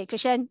said, okay,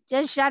 Krishan,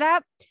 just shut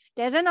up.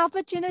 There's an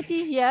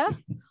opportunity here.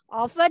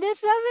 Offer the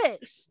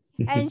service.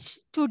 And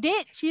to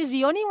date, she's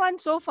the only one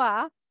so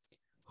far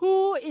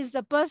who is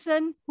the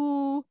person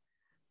who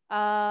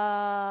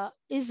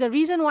is the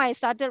reason why I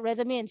started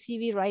resume and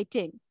CV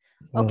writing.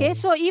 Okay,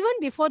 so even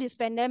before this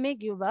pandemic,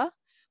 Yuva,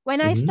 when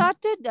I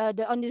started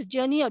on this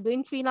journey of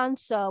doing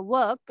freelance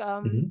work,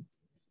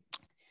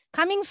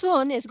 coming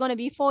soon is going to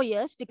be 4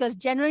 years, because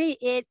January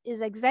 8th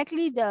is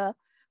exactly the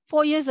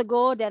 4 years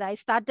ago that I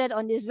started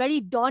on this very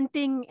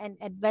daunting and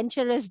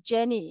adventurous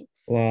journey.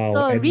 Wow,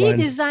 so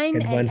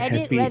redesign and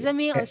edit happy.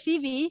 resume or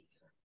CV,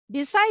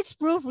 besides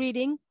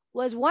proofreading,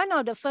 was one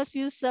of the first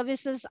few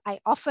services I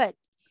offered.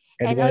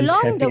 And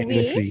along the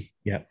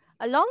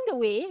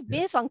way,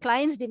 based on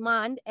clients'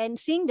 demand and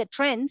seeing the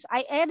trends,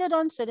 I added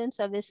on certain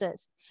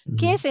services.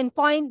 Case in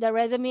point, the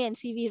resume and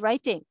CV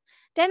writing.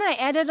 Then I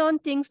added on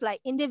things like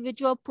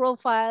individual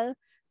profile,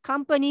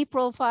 company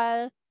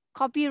profile,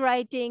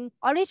 copywriting.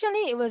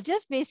 Originally, it was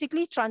just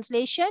basically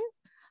translation,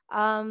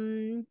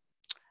 subtitling,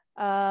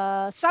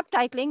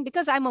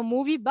 because I'm a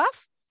movie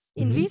buff.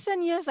 In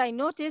recent years, I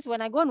noticed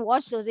when I go and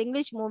watch those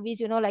English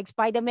movies, like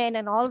Spider-Man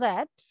and all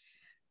that,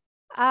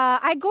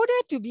 I go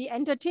there to be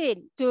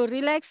entertained, to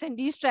relax and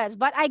de-stress,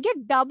 but I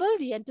get double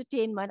the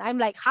entertainment. I'm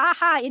like, ha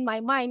ha in my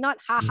mind, not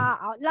ha ha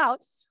out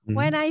loud.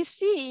 When I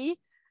see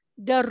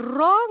the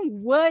wrong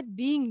word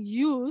being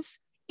used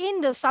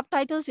in the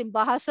subtitles in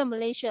Bahasa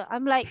Malaysia,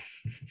 I'm like,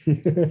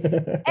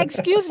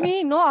 excuse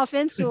me, no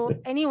offense to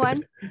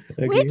anyone,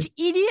 which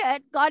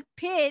idiot got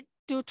paid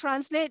to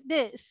translate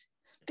this?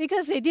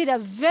 Because they did a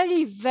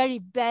very, very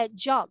bad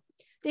job.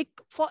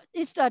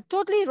 It's a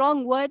totally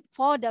wrong word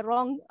for the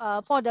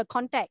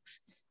context.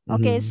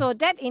 Okay, so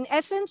that in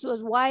essence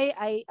was why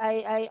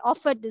I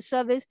offered the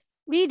service,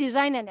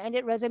 redesign and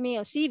edit resume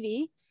or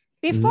CV.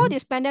 Before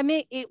this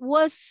pandemic, it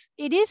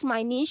is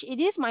my niche, it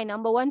is my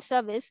number one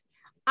service.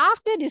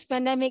 After this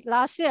pandemic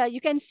last year,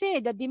 you can say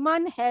the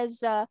demand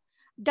has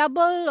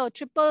double or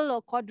triple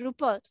or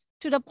quadruple,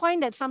 to the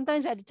point that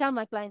sometimes I had to tell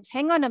my clients,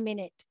 hang on a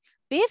minute,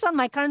 based on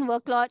my current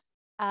workload,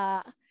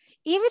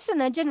 if it's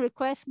an urgent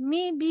request,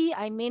 maybe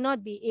I may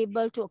not be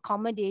able to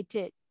accommodate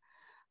it.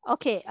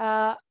 Okay,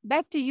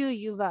 back to you,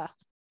 Yuva.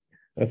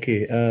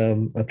 Okay,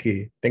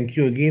 Thank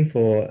you again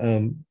for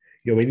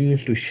your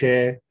willingness to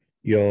share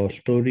your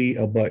story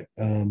about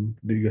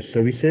your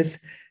services.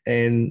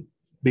 And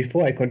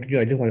before I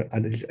continue, I just want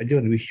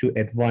to wish you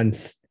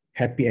advance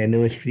happy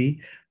anniversary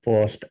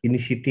for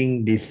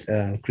initiating this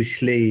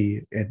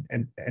Chrisley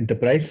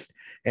enterprise.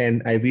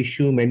 And I wish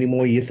you many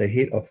more years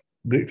ahead of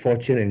great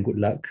fortune and good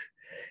luck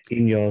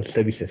in your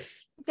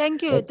services.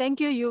 Thank you.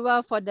 Thank you,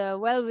 Yuva, for the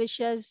well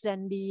wishes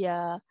and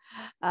the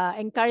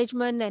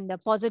encouragement and the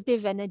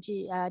positive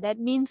energy. That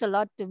means a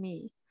lot to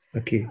me.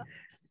 Okay,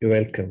 you're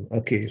welcome.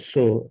 Okay,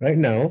 so right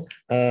now,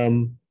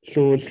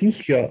 so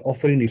since you're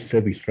offering this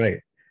service,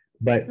 right?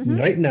 But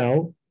right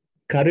now,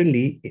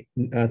 currently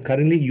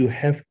you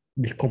have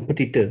this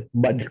competitor,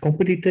 but this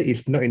competitor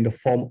is not in the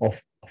form of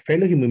a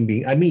fellow human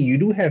being. I mean, you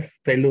do have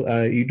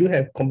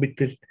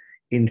competitors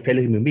in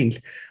fellow human beings,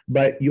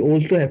 but you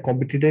also have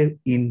competitor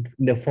in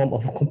the form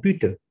of a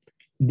computer,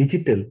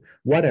 digital.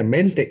 What I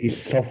meant that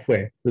is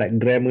software like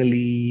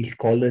Grammarly,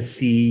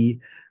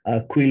 Scholarly,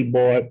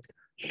 Quillboard.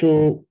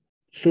 So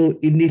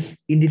in this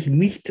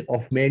midst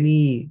of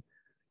many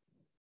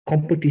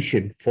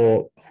competition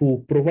for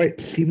who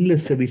provide similar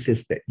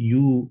services that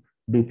you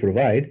do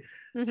provide,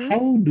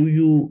 how do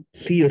you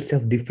see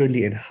yourself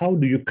differently, and how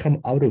do you come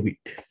out of it?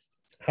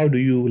 How do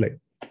you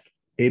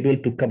able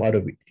to come out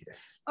of it?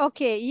 Yes.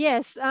 Okay.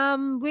 Yes.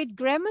 With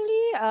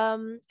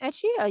Grammarly,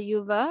 actually,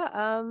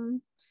 Yuva,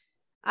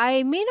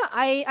 I may not.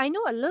 I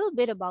know a little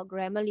bit about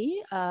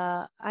Grammarly.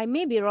 I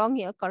may be wrong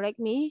here. Correct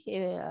me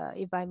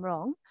if I'm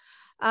wrong.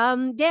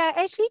 There are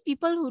actually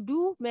people who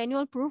do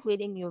manual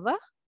proofreading, Yuva.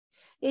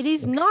 It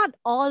is not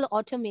all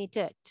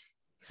automated.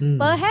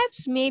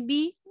 Perhaps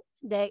maybe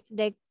there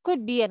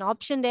could be an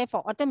option there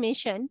for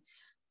automation.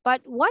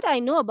 But what I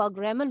know about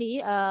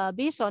Grammarly,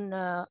 based on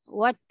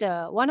what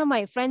one of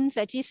my friends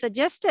actually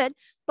suggested,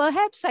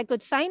 perhaps I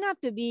could sign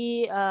up to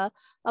be a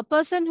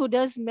person who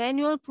does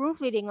manual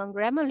proofreading on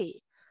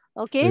Grammarly.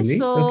 Okay, Really?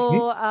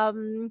 so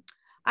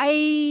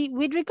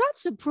with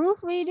regards to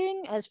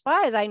proofreading, as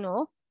far as I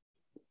know,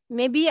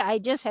 maybe I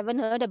just haven't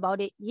heard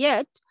about it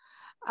yet.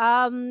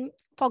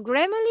 For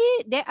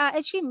Grammarly, there are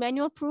actually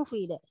manual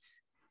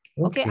proofreaders.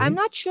 Okay, I'm Okay.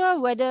 not sure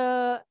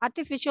whether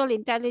artificial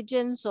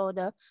intelligence or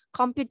the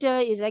computer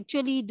is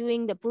actually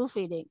doing the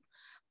proofreading.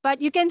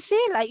 But you can say,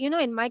 like, in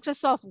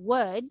Microsoft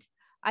Word,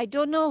 I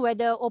don't know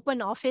whether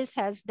Open Office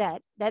has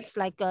that. That's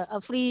like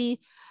a free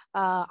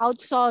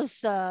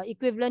outsource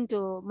equivalent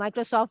to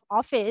Microsoft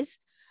Office.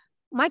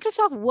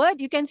 Microsoft Word,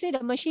 you can say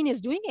the machine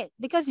is doing it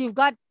because you've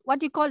got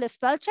what you call the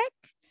spell check,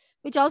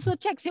 which also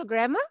checks your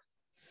grammar.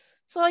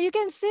 So you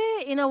can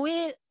say, in a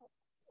way,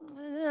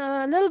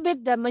 a little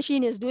bit the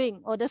machine is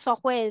doing, or the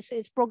software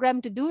is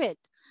programmed to do it.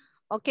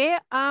 Okay.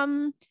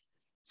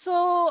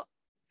 So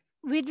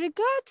with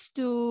regards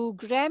to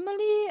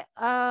Grammarly,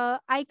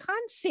 I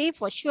can't say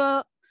for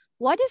sure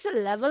what is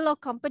the level of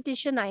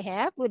competition I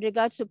have with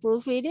regards to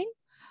proofreading.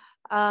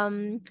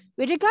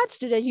 With regards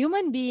to the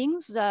human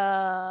beings who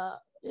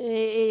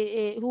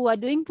are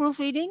doing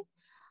proofreading,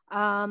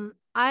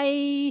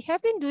 I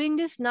have been doing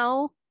this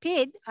now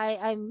paid.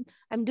 I'm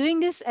doing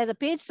this as a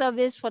paid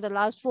service for the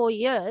last 4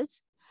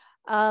 years.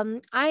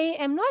 I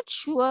am not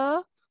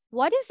sure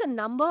what is the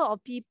number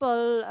of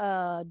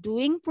people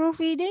doing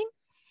proofreading,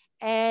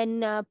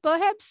 and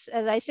perhaps,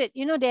 as I said,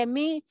 there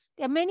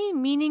are many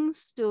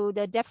meanings to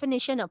the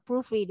definition of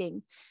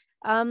proofreading.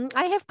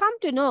 I have come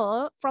to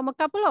know from a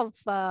couple of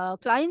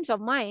clients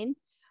of mine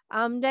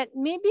that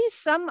maybe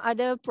some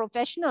other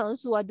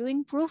professionals who are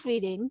doing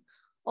proofreading,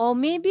 or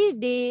maybe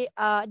they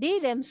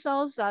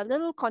themselves are a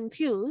little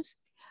confused.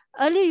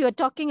 Earlier, you were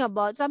talking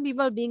about some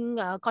people being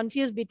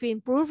confused between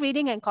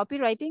proofreading and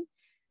copywriting.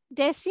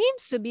 There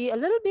seems to be a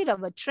little bit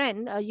of a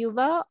trend,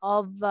 Yuva,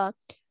 of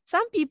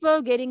some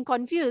people getting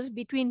confused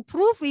between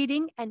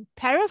proofreading and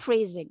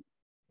paraphrasing.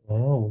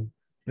 Oh,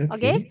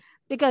 Okay, okay.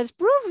 because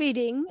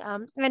proofreading,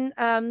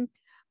 and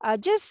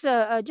just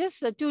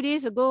 2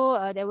 days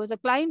ago, there was a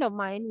client of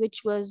mine,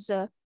 which was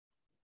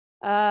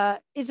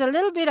it's a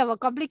little bit of a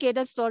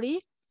complicated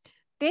story.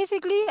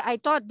 Basically, I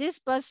thought this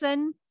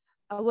person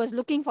was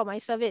looking for my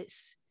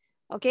service.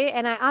 Okay,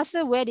 and I asked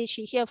her, where did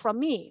she hear from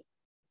me?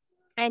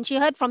 And she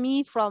heard from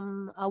me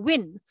from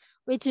WIN,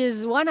 which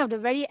is one of the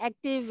very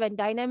active and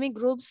dynamic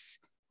groups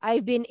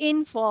I've been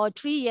in for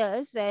 3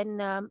 years.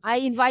 And I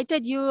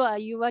invited you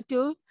were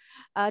to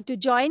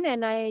join.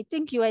 And I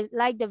think you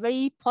like the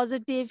very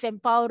positive,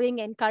 empowering,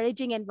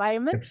 encouraging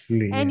environment.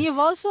 Absolutely, And you've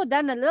yes. also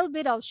done a little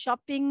bit of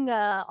shopping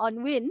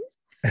on WIN,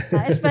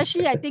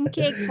 especially, I think,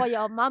 cake for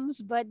your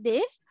mom's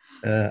birthday.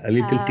 A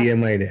little Uh,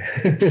 TMI there.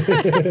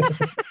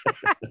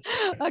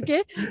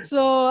 okay,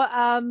 so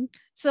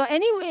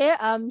anyway,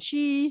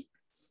 she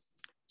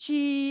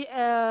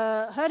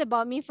heard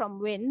about me from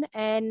WIN,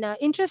 and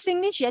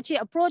interestingly, she actually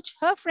approached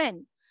her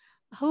friend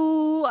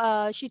who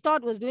she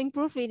thought was doing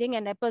proofreading,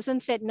 and that person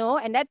said no,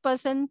 and that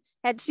person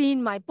had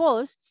seen my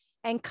post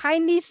and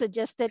kindly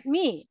suggested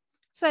me.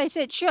 So I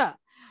said sure,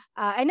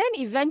 and then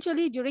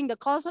eventually, during the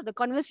course of the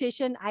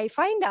conversation, I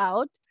find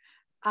out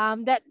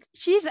that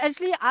she's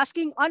actually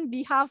asking on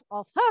behalf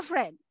of her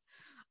friend.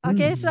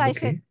 Okay, so I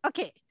said Okay.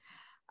 okay.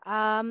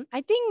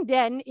 I think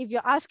then if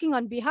you're asking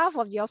on behalf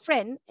of your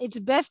friend, it's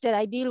best that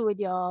I deal with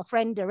your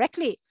friend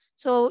directly.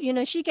 So,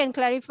 she can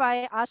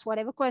clarify, ask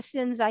whatever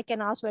questions, I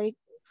can ask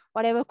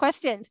whatever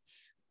questions.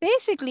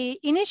 Basically,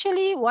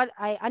 initially what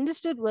I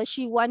understood was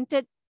she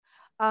wanted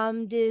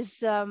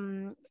this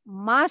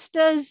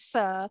master's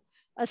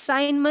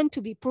assignment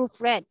to be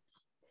proofread.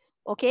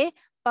 Okay.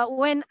 But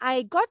when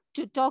I got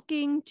to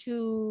talking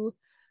to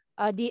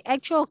the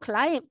actual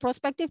client,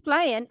 prospective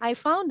client, I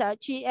found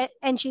out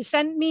and she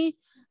sent me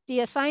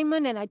the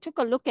assignment, and I took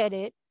a look at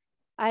it.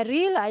 I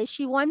realized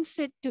she wants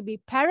it to be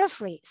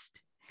paraphrased.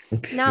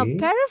 Now, Okay.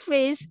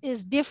 paraphrase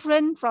is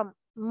different from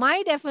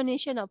my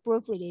definition of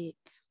proofreading.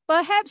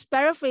 Perhaps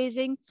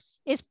paraphrasing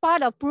is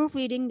part of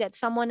proofreading that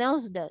someone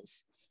else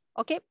does.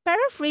 Okay,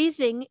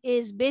 paraphrasing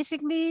is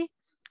basically,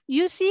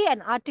 you see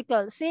an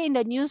article, say in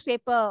the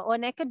newspaper or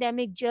an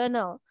academic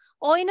journal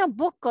or in a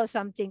book or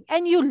something,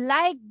 and you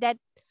like that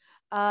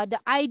the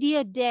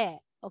idea there,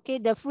 okay,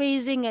 the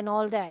phrasing and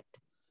all that,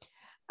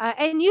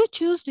 and you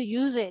choose to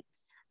use it.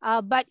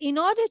 But in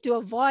order to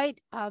avoid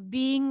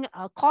being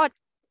caught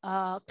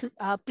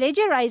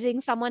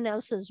plagiarizing someone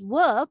else's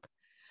work,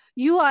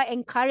 you are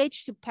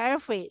encouraged to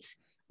paraphrase.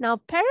 Now,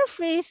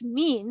 paraphrase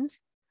means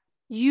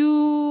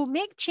you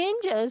make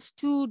changes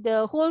to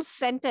the whole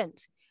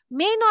sentence.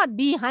 May not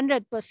be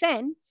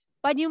 100%,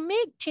 but you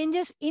make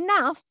changes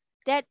enough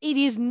that it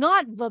is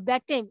not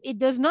verbatim. It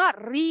does not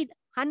read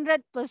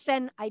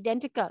 100%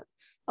 identical.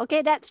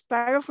 Okay, that's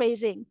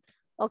paraphrasing.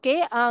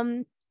 Okay,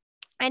 and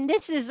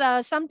this is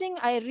something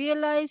I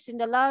realized in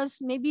the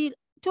last maybe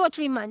 2 or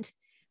 3 months.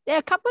 There are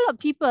a couple of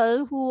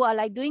people who are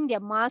like doing their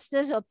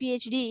masters or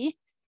PhD,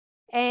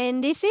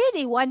 and they say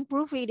they want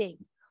proofreading.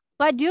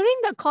 But during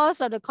the course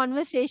of the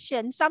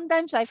conversation,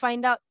 sometimes I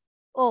find out,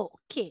 oh,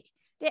 okay,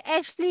 they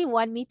actually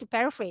want me to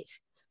paraphrase.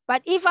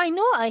 But if I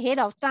know ahead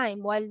of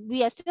time, while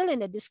we are still in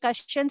the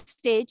discussion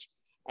stage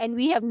and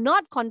we have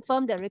not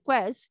confirmed the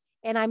request,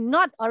 and I'm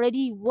not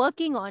already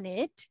working on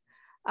it,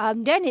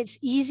 then it's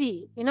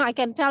easy. I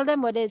can tell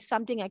them whether it's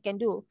something I can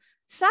do.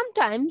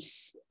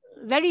 Sometimes,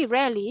 very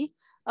rarely,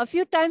 a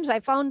few times I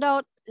found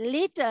out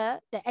later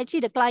that actually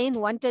the client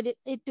wanted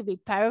it to be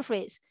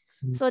paraphrased.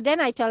 So then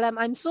I tell them,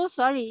 I'm so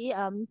sorry,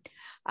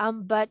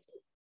 but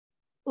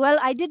well,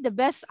 I did the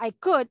best I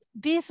could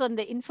based on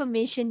the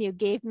information you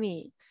gave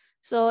me.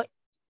 So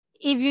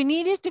if you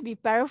needed to be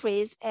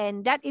paraphrased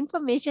and that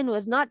information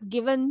was not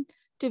given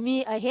to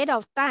me ahead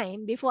of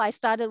time before I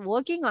started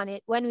working on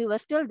it when we were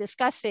still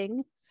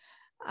discussing,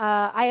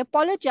 I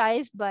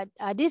apologize, but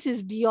this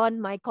is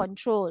beyond my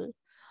control.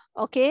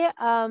 Okay.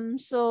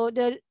 So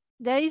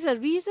there is a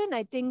reason,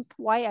 I think,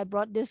 why I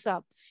brought this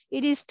up.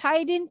 It is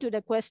tied into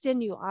the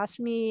question you asked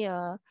me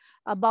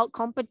about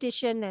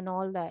competition and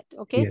all that.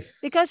 Okay. Yes.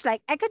 Because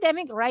like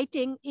academic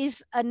writing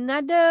is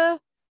another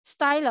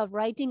style of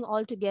writing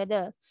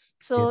altogether.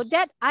 So Yes.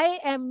 that I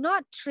am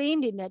not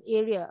trained in that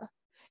area.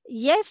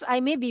 Yes,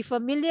 I may be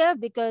familiar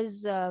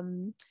because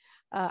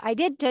I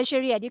did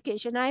tertiary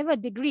education. I have a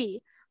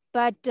degree,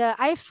 but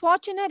I'm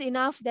fortunate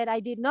enough that I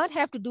did not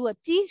have to do a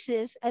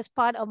thesis as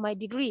part of my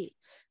degree.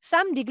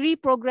 Some degree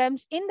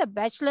programs in the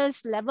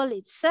bachelor's level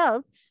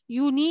itself,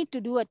 you need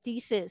to do a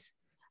thesis.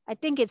 I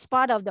think it's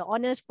part of the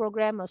honors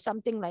program or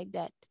something like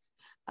that.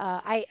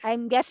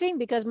 I'm guessing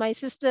because my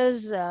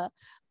sister's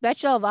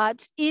Bachelor of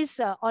Arts is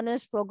an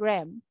honors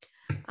program.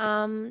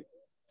 Um,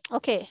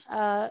 okay,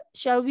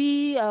 shall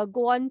we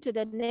go on to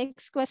the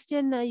next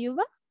question,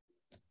 Yuva?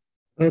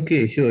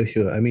 Okay, sure,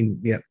 sure. I mean,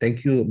 yeah,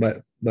 thank you.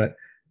 But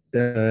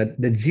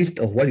the gist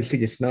of what you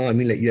said just now, I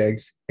mean, like you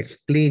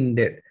explained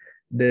that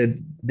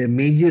the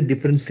major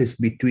differences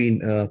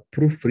between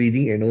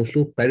proofreading and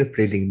also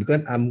paraphrasing.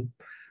 Because I'm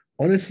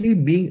honestly,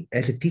 being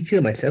as a teacher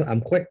myself,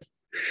 I'm quite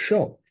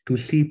shocked to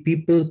see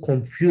people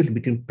confused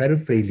between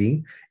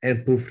paraphrasing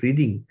and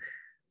proofreading.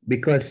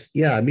 Because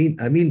yeah, I mean,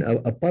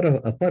 a part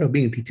of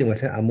being a teacher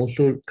myself, I'm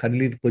also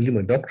currently pursuing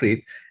my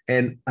doctorate,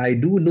 and I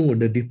do know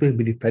the difference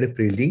between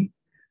paraphrasing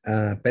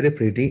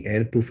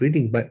and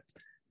proofreading. But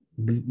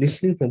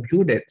listening from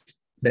you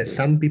that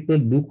some people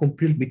do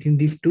confuse between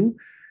these two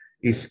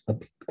is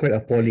quite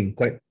appalling,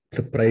 quite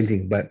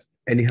surprising. But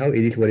anyhow,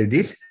 it is what it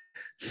is.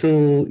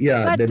 So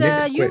yeah, the But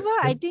next Yuva,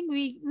 question. I think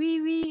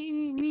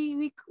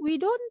we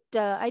don't.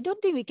 I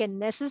don't think we can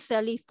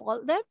necessarily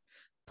fault them.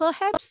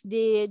 Perhaps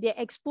their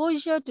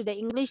exposure to the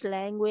English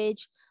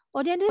language,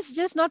 or they're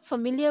just not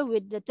familiar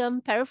with the term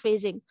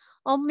paraphrasing,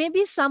 or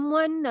maybe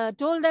someone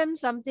told them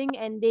something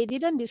and they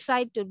didn't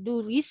decide to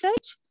do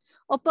research,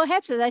 or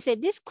perhaps, as I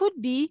said, this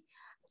could be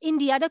in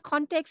the other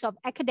context of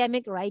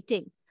academic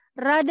writing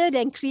rather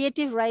than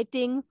creative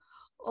writing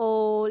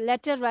or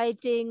letter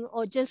writing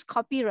or just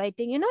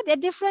copywriting. There are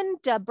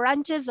different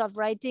branches of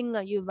writing,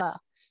 Yuva.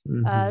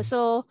 Mhm.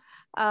 So,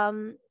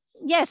 um,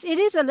 yes, it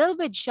is a little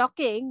bit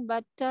shocking,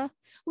 but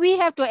we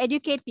have to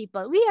educate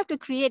people. We have to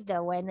create the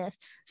awareness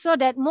so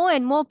that more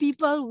and more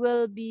people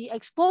will be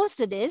exposed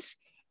to this,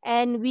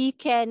 and we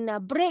can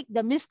break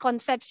the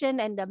misconception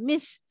and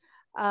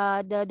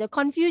the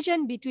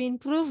confusion between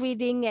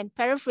proofreading and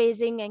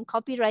paraphrasing and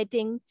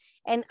copywriting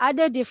and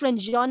other different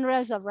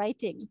genres of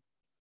writing.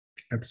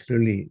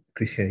 Absolutely,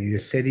 Christian. You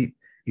said it.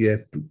 You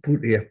have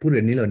put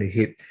a nail on the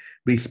head,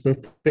 which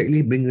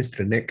perfectly brings us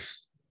to the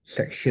next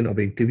section of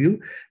the interview.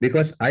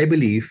 Because I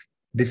believe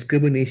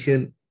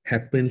discrimination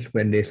happens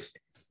when there's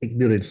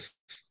ignorance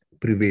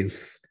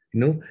prevails.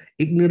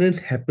 Ignorance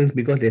happens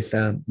because there's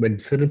when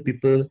certain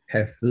people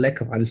have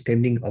lack of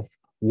understanding of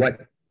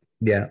what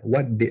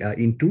what they are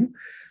into.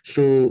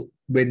 So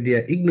when they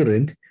are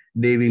ignorant,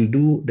 they will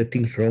do the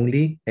things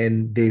wrongly,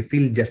 and they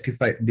feel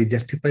justified. They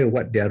justify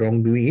what their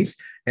wrongdoing is,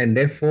 and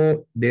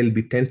therefore there'll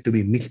be tends to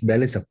be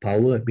misbalance of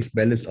power,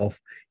 misbalance of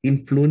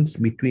influence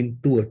between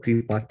two or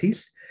three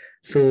parties.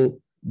 So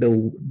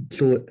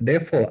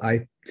therefore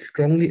I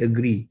strongly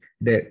agree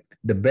that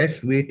the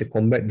best way to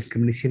combat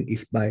discrimination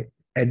is by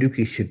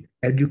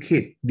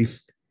educate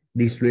these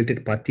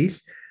related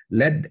parties.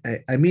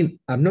 I mean,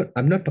 I'm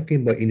not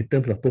talking about in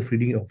terms of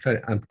proofreading or sorry,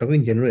 I'm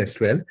talking in general as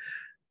well.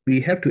 We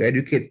have to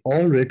educate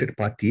all related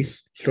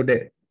parties so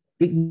that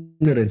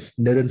ignorance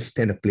doesn't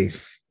stand a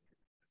place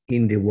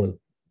in the world.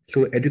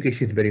 So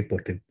education is very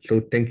important.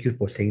 So thank you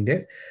for saying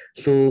that.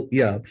 So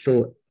yeah,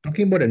 so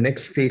talking about the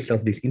next phase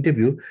of this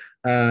interview,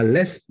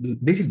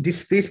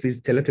 this phase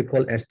is to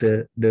call as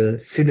the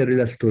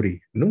Cinderella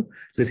story.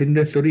 The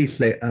Cinderella story is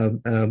like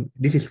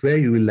this is where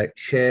you will like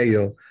share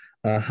your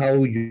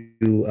how you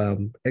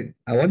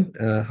I want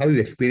how you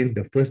experience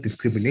the first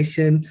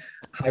discrimination,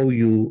 how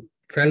you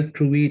felt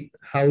through it,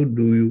 how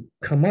do you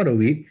come out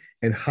of it,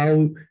 and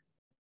how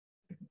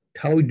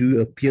do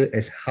you appear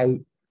as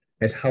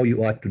how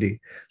you are today.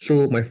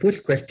 So my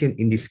first question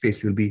in this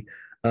space will be,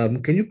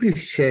 can you please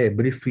share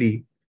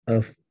briefly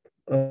a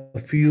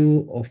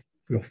few of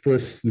your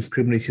first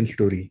discrimination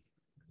story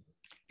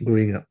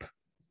growing up?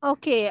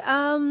 Okay.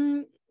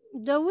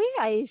 The way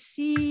I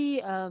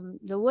see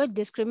the word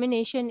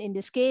discrimination in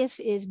this case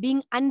is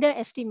being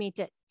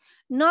underestimated,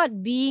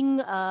 not being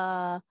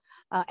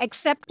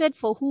accepted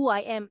for who I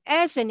am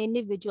as an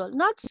individual,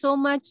 not so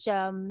much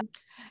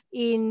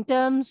in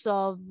terms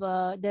of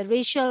the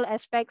racial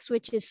aspects,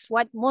 which is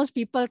what most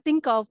people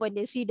think of when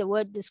they see the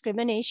word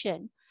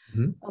discrimination.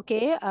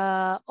 Okay,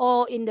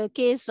 or in the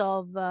case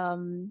of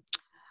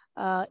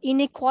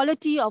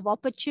inequality of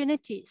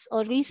opportunities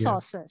or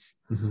resources.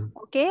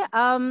 Okay,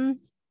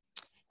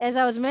 as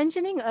I was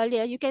mentioning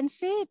earlier, you can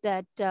say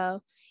that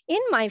in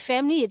my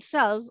family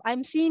itself,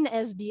 I'm seen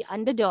as the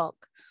underdog.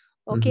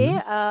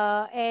 Okay,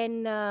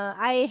 and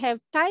I have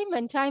time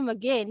and time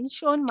again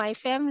shown my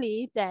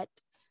family that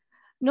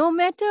no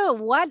matter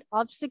what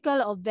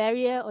obstacle or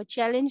barrier or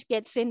challenge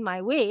gets in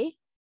my way,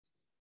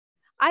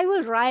 I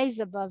will rise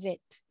above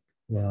it.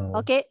 Wow.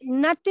 Okay,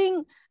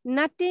 nothing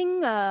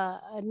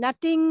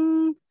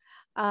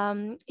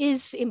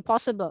is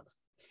impossible.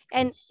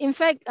 And in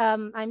fact,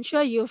 I'm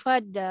sure you've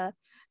heard the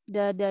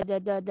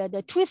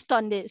twist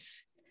on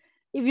this.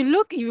 If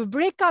you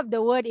break up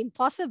the word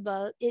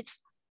impossible, it's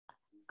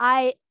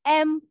I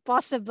am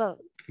possible.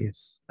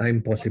 Yes,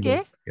 I'm possible.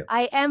 Okay, Yeah.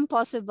 I am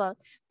possible.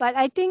 But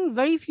I think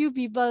very few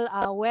people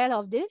are aware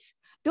of this.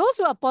 Those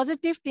who are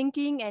positive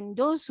thinking and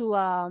those who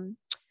are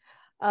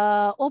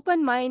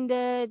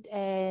open-minded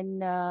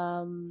and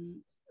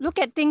look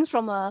at things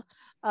from a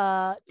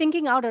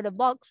thinking out of the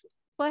box,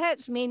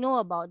 perhaps may know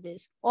about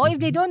this. Or if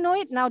they don't know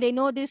it, now they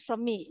know this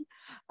from me.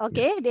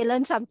 Okay, they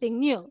learn something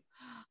new.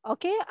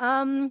 Okay,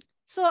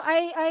 so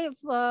I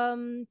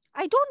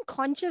don't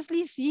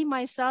consciously see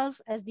myself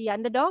as the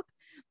underdog,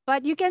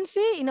 but you can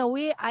say in a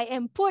way I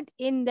am put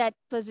in that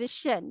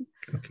position.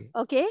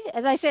 Okay,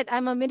 as I said,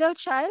 I'm a middle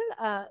child.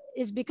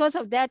 It's because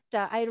of that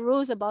I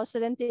rose above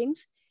certain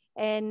things.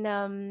 And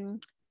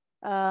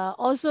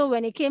also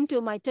when it came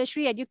to my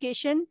tertiary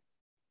education,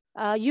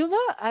 Yuva,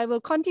 I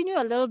will continue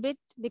a little bit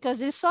because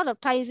this sort of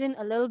ties in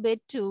a little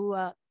bit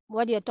to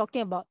what you're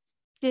talking about,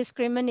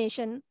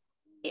 discrimination,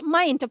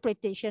 my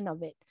interpretation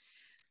of it.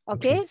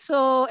 Okay,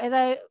 so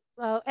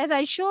as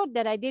I showed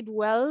that I did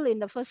well in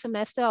the first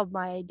semester of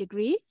my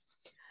degree,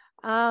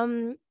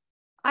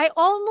 I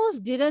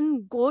almost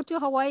didn't go to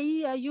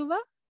Hawaii, Yuva.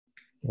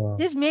 Wow.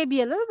 This may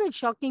be a little bit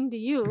shocking to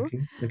you,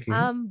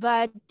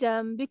 but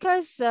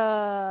because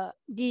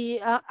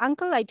the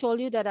uncle I told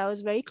you that I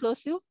was very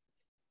close to,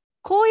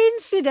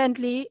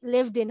 coincidentally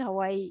lived in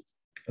Hawaii.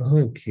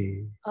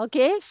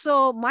 Okay,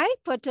 so my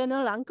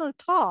paternal uncle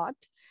thought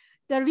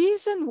the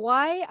reason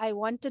why I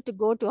wanted to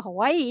go to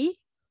Hawaii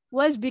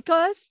was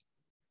because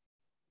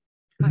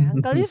my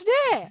uncle is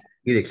there.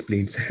 It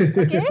explains.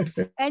 Okay,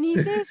 and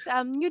he says,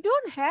 you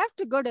don't have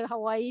to go to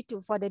Hawaii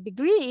for the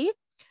degree.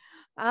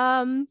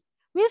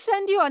 We'll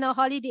send you on a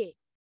holiday.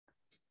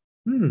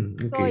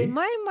 So in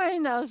my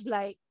mind, I was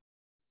like,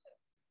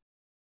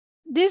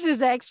 this is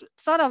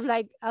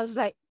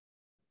the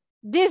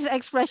this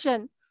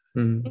expression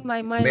in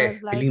my mind. I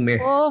was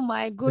like, oh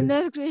my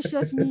goodness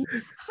gracious me,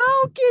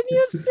 how can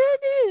you say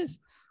this?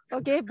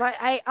 Okay, but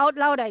out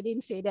loud, I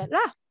didn't say that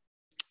lah.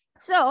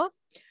 So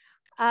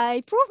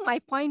I proved my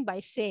point by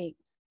saying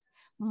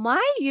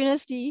my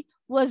university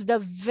was the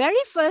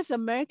very first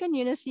American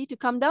university to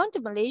come down to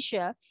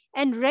Malaysia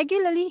and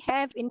regularly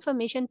have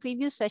information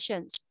preview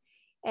sessions.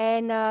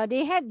 And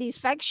they had these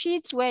fact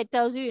sheets where it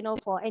tells you,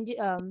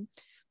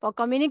 for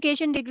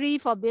communication degree,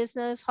 for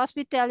business,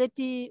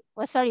 hospitality,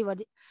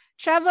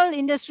 travel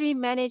industry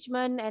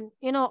management, and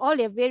all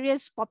your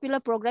various popular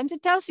programs.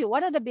 It tells you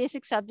what are the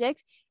basic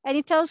subjects, and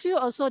it tells you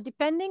also,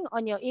 depending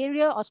on your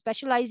area or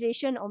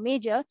specialization or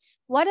major,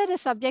 what are the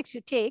subjects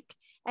you take.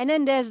 And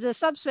then there's the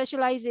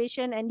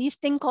subspecialization and these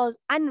thing called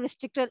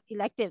unrestricted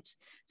electives.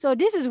 So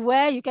this is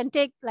where you can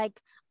take like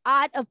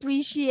art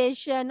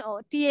appreciation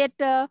or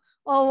theater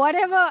or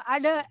whatever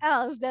other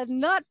else that's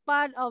not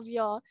part of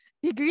your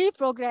degree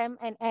program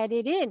and add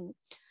it in.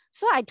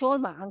 So I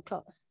told my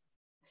uncle,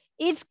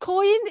 it's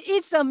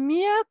a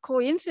mere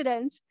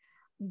coincidence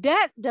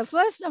that the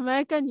first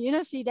American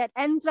university that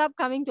ends up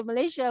coming to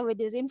Malaysia with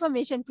these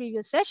information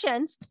preview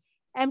sessions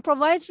and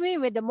provides me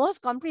with the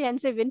most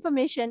comprehensive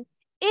information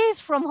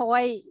is from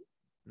Hawaii.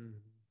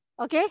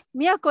 Okay,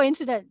 mere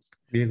coincidence.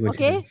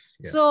 Okay,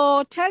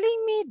 so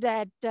telling me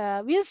that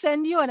we'll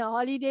send you on a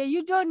holiday,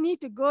 you don't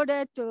need to go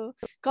there to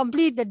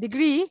complete the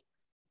degree,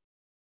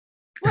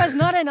 was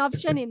not an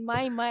option in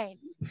my mind.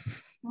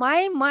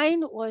 My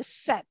mind was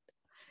set.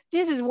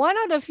 This is one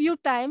of the few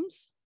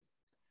times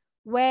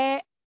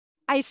where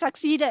I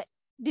succeeded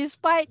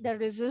despite the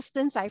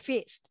resistance I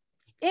faced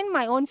in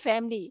my own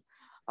family.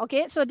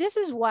 Okay, so this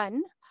is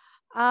one.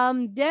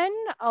 Then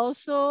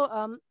also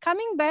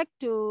coming back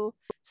to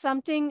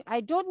something,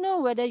 I don't know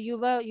whether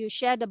you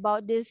shared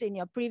about this in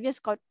your previous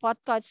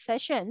podcast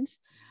sessions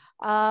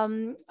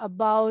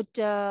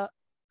about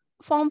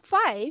Form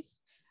 5,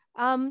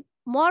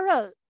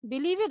 moral.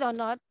 Believe it or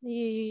not,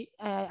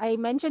 I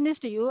mentioned this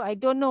to you. I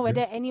don't know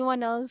whether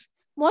anyone else,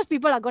 most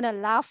people are going to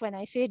laugh when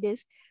I say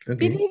this.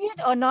 Believe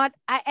it or not,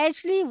 I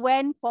actually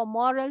went for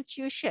moral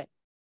tuition.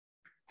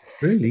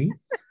 Really?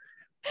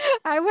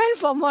 I went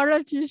for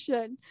moral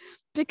tuition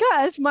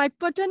because my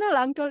paternal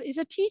uncle is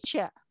a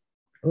teacher.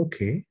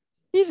 Okay.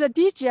 He's a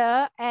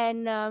teacher,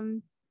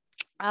 and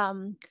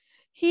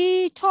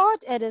he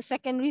taught at a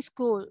secondary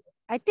school.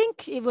 I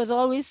think it was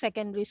always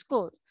secondary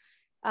school.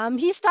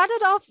 He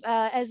started off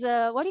as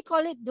a, what do you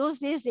call it? Those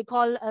days they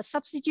call a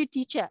substitute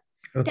teacher.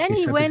 Then Okay,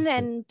 he went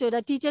substitute. and to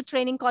the teacher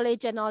training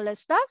college and all that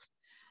stuff.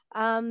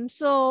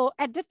 So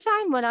at the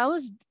time when I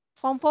was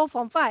Form 4,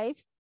 Form 5,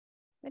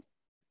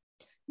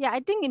 I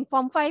think in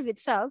Form 5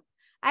 itself,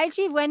 I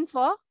actually went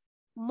for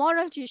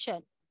moral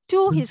tuition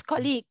to his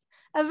colleague,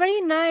 a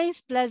very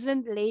nice,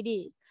 pleasant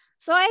lady.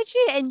 So I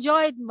actually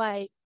enjoyed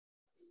my,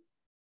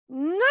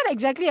 not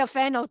exactly a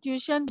fan of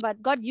tuition,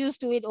 but got used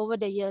to it over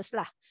the years.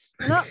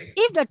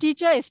 If the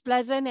teacher is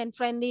pleasant and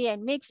friendly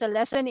and makes the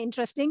lesson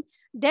interesting,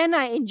 then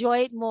I enjoy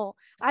it more.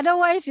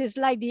 Otherwise, it's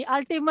like the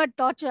ultimate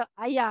torture.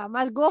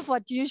 Must go for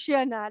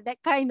tuition, that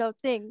kind of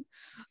thing.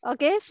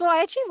 Okay, so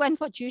I actually went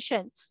for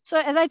tuition. So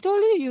as I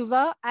told you,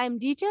 Yuva, I'm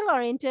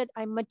detail-oriented,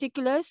 I'm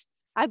meticulous,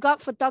 I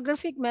got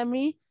photographic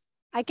memory,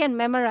 I can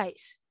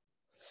memorize.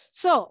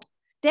 So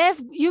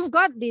you've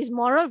got these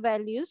moral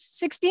values,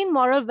 16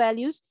 moral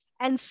values,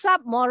 and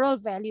sub-moral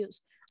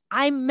values.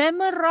 I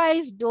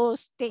memorized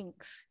those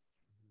things.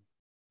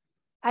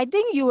 I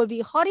think you will be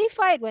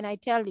horrified when I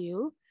tell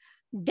you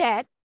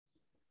that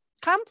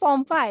come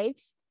Form 5,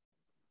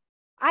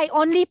 I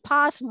only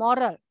passed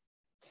moral.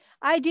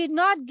 I did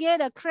not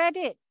get a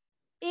credit.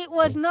 It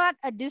was not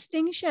a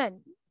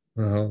distinction.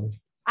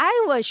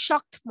 I was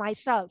shocked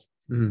myself.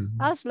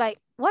 I was like,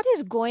 what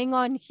is going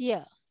on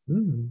here?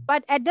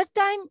 But at that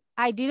time,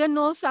 I didn't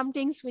know some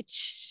things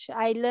which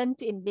I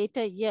learned in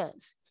later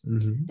years.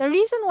 The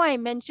reason why I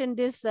mentioned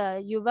this,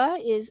 Yuva,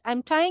 is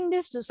I'm tying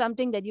this to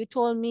something that you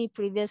told me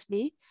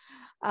previously.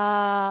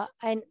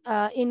 And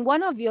in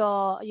one of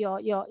your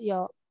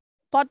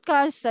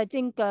podcasts, I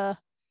think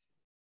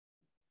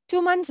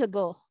 2 months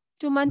ago,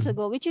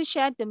 which you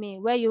shared to me,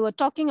 where you were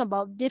talking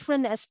about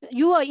different aspects.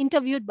 You were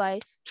interviewed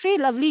by three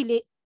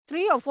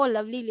or four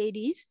lovely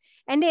ladies,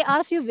 and they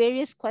asked you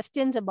various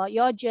questions about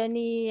your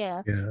journey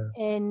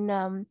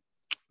in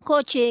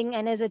coaching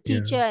and as a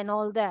teacher and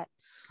all that.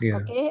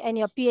 Okay, and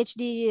your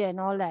PhD and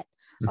all that.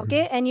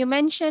 Okay, and you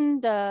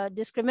mentioned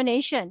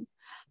discrimination.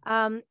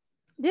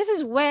 This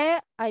is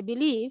where I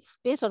believe,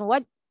 based on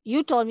what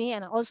you told me,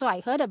 and also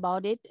I heard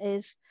about it,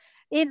 is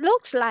it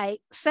looks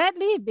like,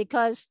 sadly,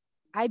 because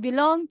I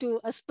belong to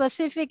a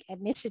specific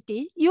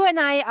ethnicity. You and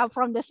I are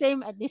from the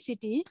same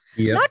ethnicity.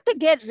 Not to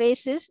get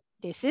racist.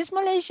 This is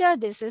Malaysia.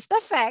 This is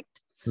the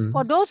fact.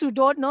 For those who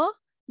don't know,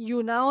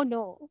 you now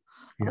know.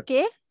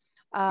 Okay.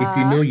 If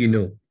you know, you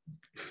know.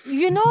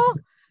 You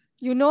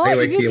know.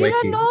 If you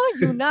didn't know,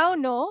 you now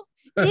know.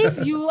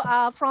 If you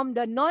are from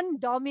the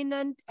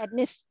non-dominant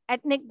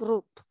ethnic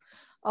group,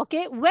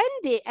 okay, when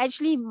they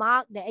actually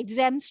mark the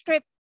exam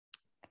strip,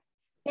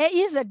 there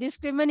is a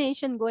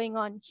discrimination going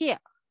on here.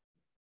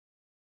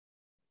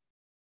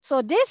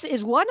 So this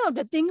is one of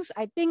the things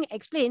I think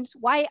explains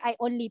why I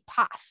only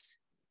pass,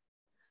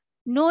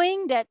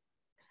 knowing that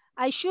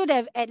I should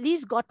have at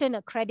least gotten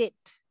a credit,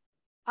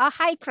 a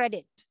high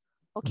credit,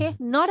 okay,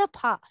 not a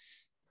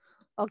pass,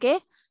 okay.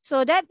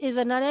 So that is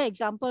another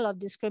example of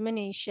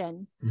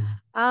discrimination.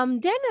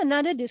 Then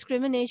another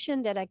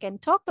discrimination that I can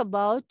talk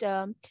about,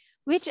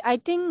 which I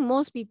think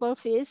most people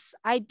face.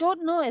 I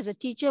don't know as a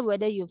teacher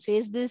whether you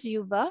face this,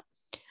 Yuva.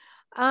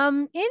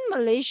 In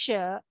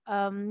Malaysia,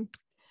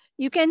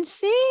 you can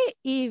say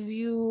if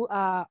you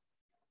are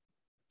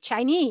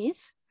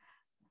Chinese,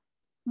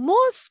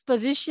 most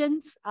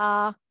positions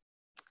are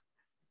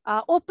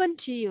open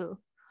to you.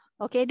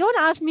 Okay, don't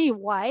ask me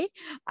why.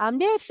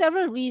 There are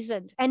several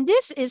reasons. And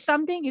this is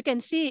something you can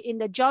see in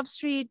the Job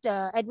Street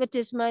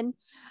advertisement,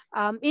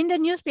 in the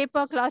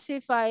newspaper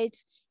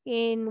classifieds,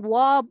 in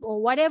WOB or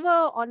whatever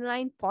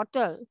online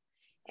portal.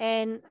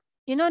 And,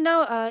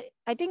 now,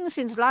 I think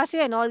since last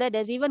year and all that,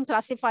 there's even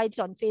classifieds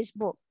on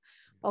Facebook.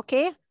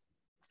 Okay.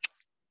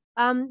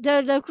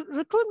 The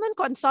recruitment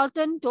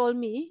consultant told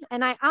me,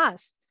 and I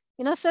asked,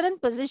 certain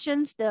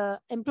positions, the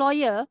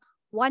employer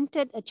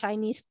wanted a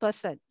Chinese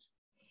person.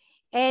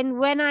 And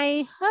when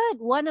I heard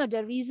one of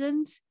the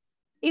reasons,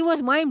 it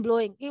was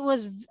mind-blowing. I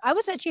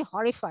was actually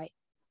horrified.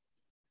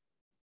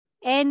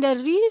 And the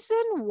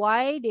reason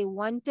why they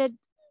wanted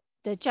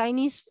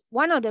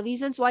one of the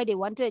reasons why they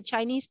wanted a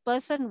Chinese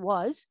person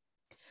was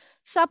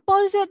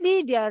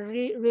supposedly they are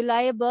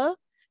reliable,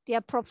 they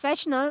are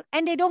professional,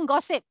 and they don't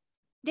gossip.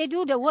 They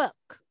do the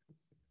work.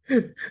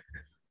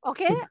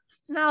 Okay?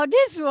 Now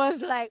this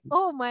was like,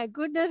 oh my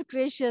goodness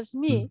gracious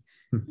me.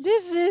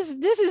 This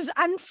is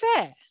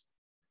unfair.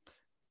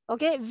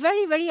 Okay,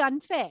 very, very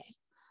unfair.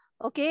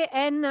 Okay,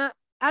 and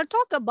I'll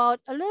talk about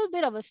a little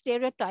bit of a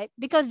stereotype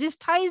because this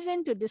ties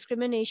into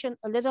discrimination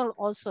a little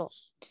also.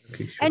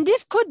 Okay, sure. And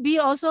this could be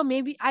also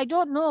maybe, I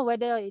don't know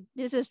whether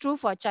this is true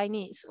for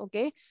Chinese,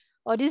 okay,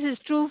 or this is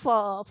true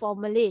for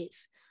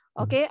Malays.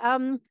 Okay,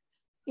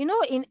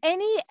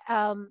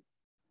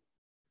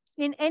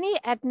 in any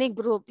ethnic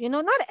group,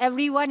 not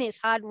everyone is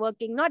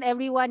hardworking, not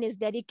everyone is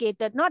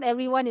dedicated, not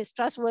everyone is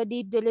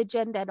trustworthy,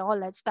 diligent, and all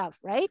that stuff,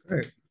 right?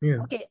 Right.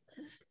 Yeah. Okay.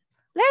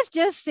 Let's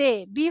just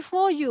say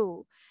before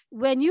you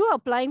when you are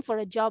applying for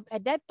a job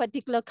at that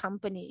particular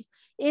company,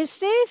 if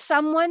say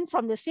someone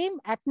from the same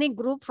ethnic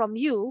group from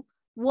you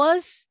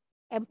was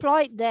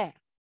employed there,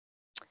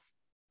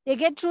 they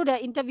get through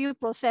the interview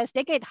process,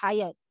 they get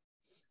hired,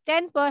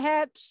 then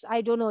perhaps,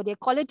 I don't know, their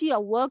quality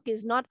of work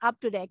is not up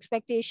to the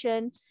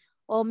expectation,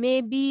 or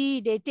maybe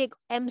they take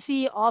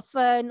MC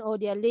often, or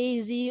they're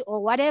lazy,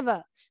 or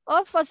whatever.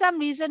 Or for some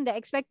reason, the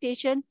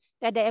expectation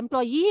that the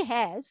employee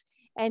has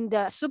and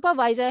the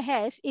supervisor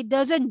has, it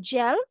doesn't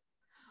gel,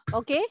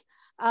 okay?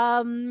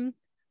 Um,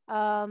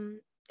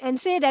 and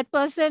say that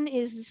person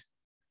is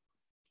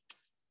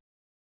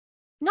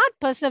not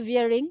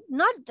persevering,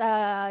 not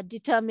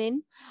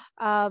determined,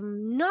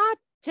 not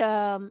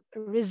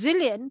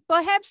resilient,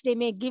 perhaps they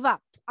may give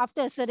up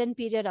after a certain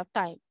period of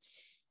time.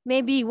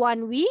 Maybe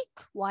 1 week,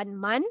 1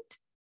 month,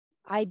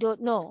 I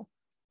don't know,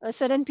 a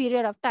certain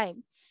period of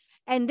time.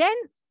 And then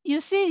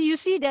you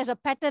see there's a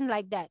pattern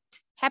like that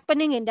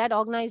happening in that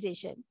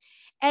organization.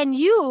 And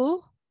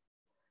you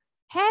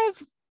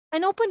have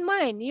an open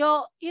mind.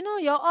 You're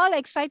all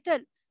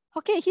excited.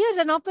 Okay, here's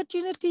an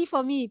opportunity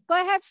for me.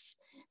 Perhaps,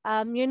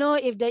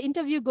 if the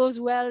interview goes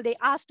well, they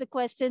ask the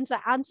questions,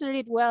 I answer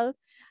it well.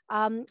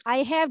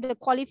 I have the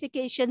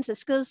qualifications, the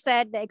skill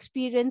set, the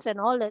experience, and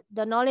all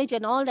the knowledge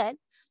and all that.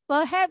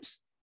 Perhaps,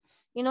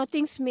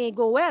 things may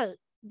go well.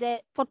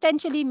 There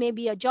potentially may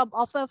be a job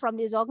offer from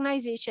this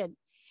organization.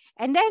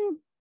 And then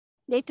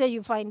later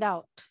you find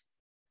out.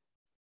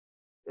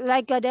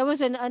 Like there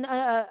was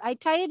I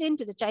tie it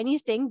into the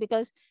Chinese thing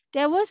because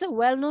there was a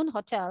well-known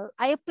hotel.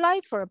 I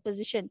applied for a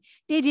position.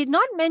 They did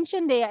not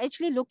mention they are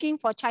actually looking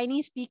for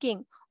Chinese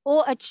speaking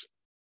or a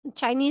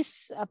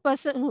Chinese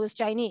person who is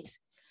Chinese.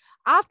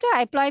 After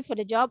I applied for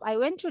the job, I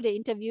went through the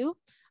interview.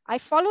 I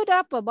followed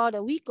up about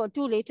a week or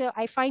two later.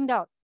 I find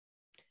out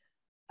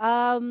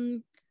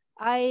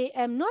I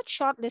am not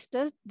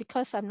shortlisted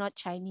because I'm not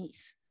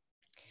Chinese.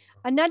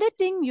 Another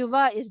thing,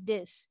 Yuva, is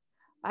this.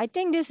 I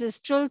think this is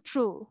still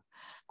true.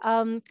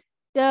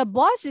 The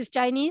boss is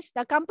Chinese,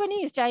 the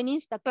company is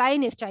Chinese, the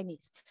client is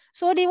Chinese.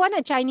 So they want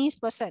a Chinese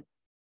person.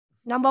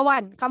 Number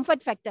one,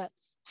 comfort factor.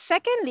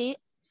 Secondly,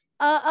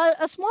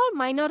 a small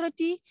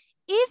minority,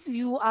 if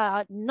you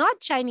are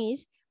not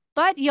Chinese,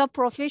 but you're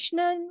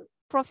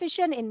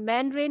proficient in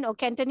Mandarin or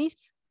Cantonese,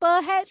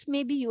 perhaps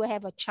maybe you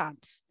have a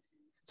chance.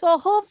 So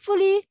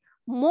hopefully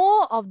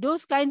more of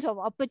those kinds of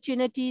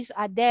opportunities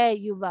are there,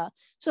 Yuva.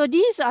 So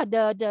these are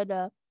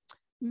the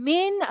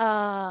main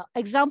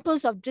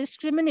examples of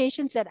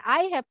discriminations that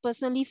I have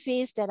personally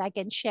faced that I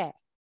can share.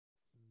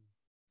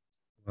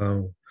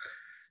 Wow.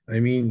 I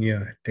mean,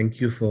 yeah, thank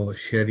you for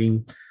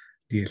sharing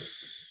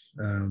this,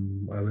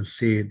 I would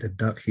say, the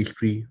dark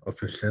history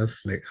of yourself,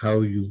 like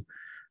how you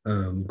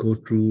go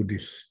through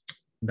this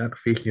dark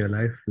phase in your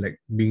life, like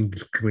being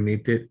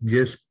discriminated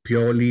just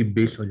purely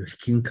based on your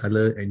skin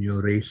color and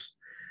your race.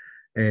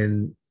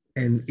 And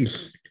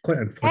it's quite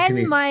unfortunate.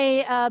 And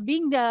my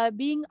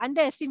being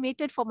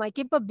underestimated for my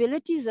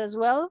capabilities as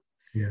well.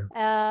 Yeah.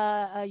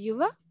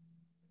 Yuva?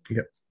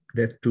 Yep,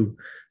 that too.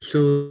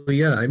 So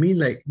yeah, I mean,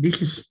 like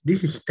this is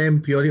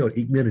stem purely on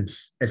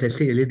ignorance. As I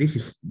said earlier,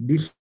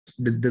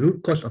 the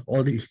root cause of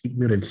all this is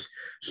ignorance.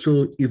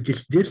 So if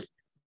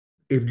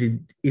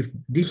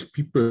these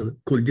people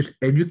could just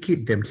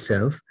educate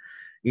themselves,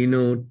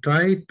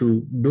 try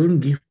to don't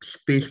give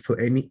space for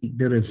any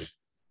ignorance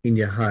in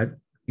their heart,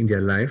 in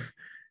their life.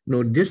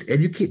 Just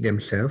educate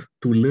themselves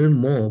to learn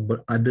more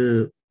about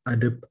other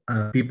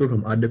people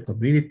from other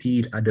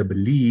communities, other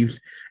beliefs,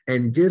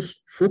 and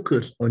just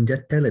focus on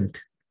their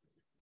talent.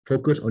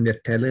 Focus on their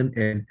talent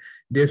and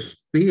just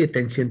pay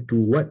attention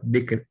to what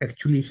they can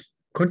actually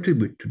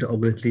contribute to the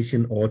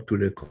organization or to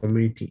the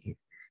community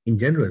in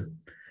general.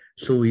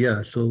 So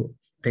yeah, so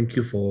thank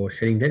you for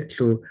sharing that.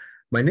 So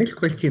my next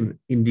question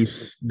in the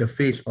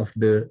phase of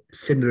the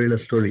Cinderella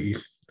story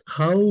is,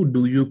 how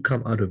do you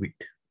come out of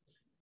it?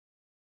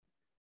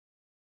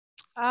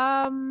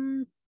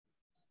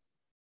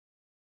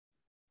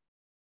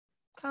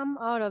 Come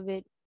out of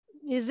it.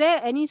 Is there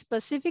any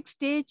specific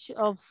stage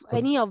of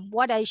any of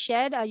what I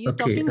shared? Are you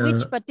talking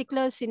which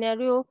particular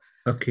scenario?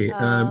 Okay.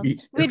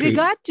 With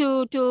regard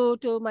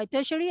to my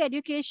tertiary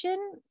education,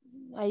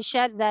 I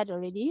shared that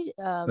already.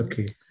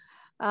 Okay.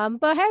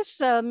 Perhaps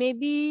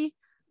maybe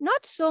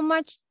not so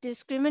much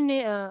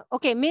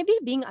okay, maybe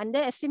being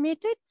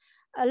underestimated.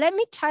 Let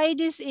me tie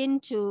this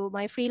into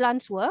my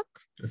freelance work.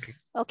 Okay.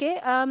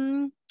 Okay.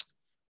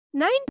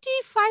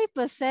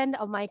 95%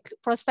 of my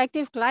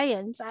prospective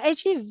clients are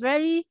actually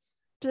very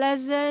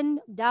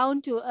pleasant, down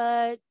to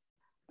earth,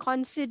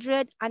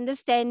 considerate,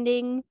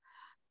 understanding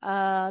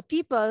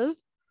people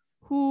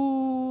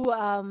who,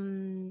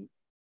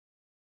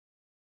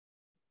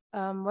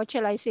 what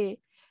shall I say?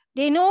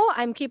 They know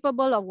I'm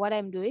capable of what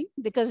I'm doing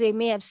because they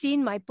may have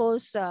seen my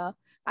posts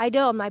either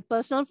on my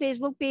personal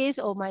Facebook page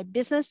or my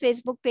business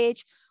Facebook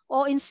page,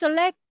 or in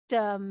select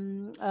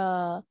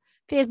Facebook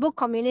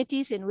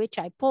communities in which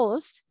I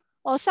post.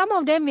 Or some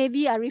of them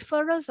maybe are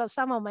referrals of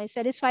some of my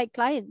satisfied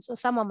clients or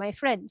some of my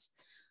friends.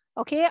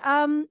 Okay.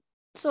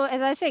 So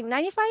as I said,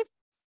 95%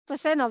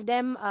 90% of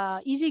them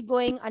are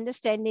easygoing,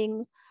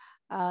 understanding,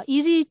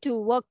 easy to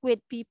work with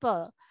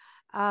people.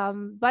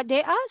 But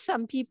there are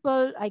some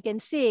people, I can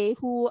say,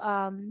 who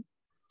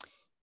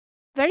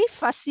very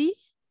fussy,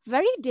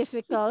 very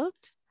difficult.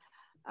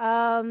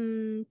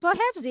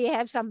 Perhaps they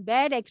have some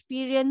bad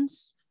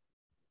experience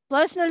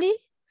personally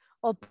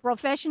or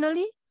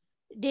professionally.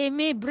 They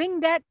may bring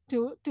that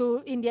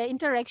to in their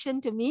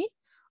interaction to me,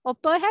 or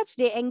perhaps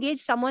they engage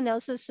someone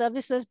else's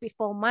services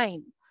before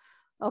mine.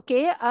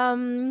 Okay.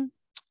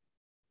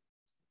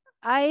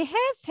 I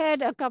have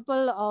had a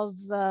couple of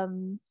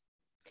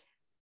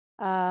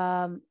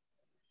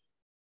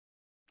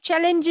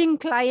challenging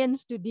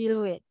clients to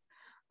deal with.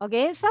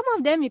 Okay, some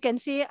of them you can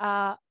say,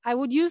 I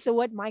would use the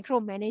word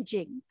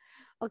micromanaging.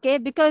 Okay,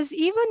 because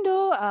even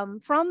though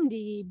from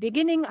the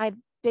beginning, I've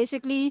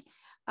basically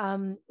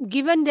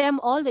given them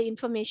all the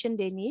information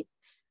they need.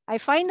 I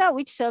find out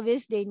which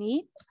service they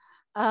need.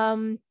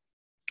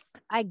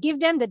 I give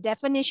them the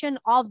definition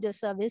of the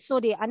service so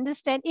they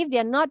understand. If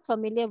they're not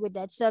familiar with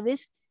that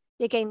service,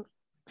 they can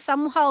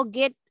somehow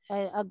get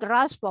a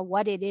grasp of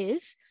what it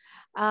is.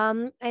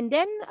 And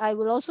then I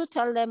will also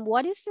tell them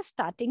what is the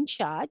starting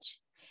charge.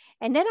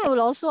 And then I will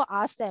also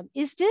ask them,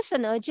 is this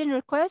an urgent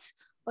request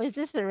or is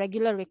this a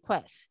regular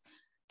request?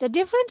 The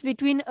difference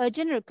between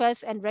urgent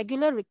request and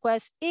regular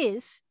request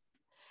is,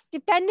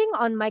 depending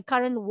on my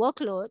current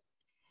workload,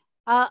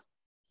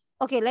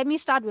 okay, let me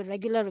start with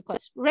regular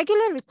requests.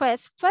 Regular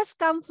requests, first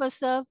come, first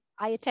serve,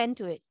 I attend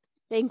to it,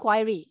 the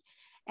inquiry.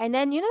 And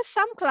then,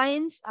 some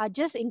clients are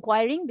just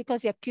inquiring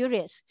because they're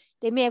curious.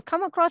 They may have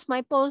come across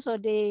my post, or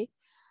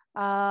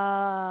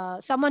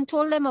someone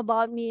told them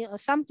about me or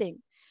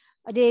something.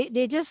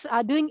 They just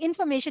are doing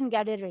information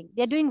gathering.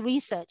 They're doing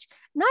research.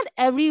 Not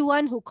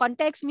everyone who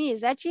contacts me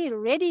is actually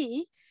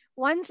ready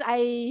once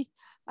to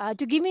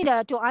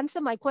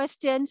answer my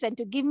questions and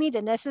to give me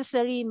the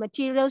necessary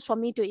materials for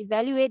me to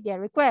evaluate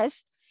their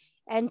requests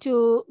and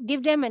to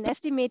give them an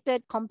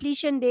estimated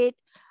completion date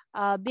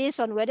based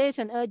on whether it's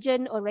an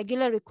urgent or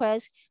regular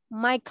request,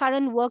 my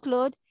current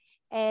workload,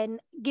 and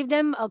give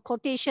them a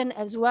quotation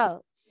as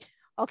well.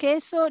 Okay,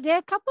 so there are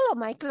a couple of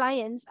my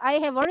clients, I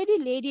have already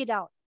laid it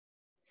out.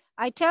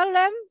 I tell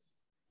them,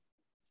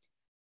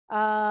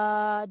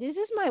 this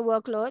is my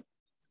workload.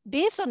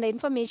 Based on the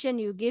information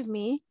you give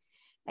me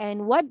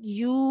and what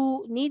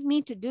you need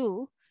me to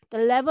do, the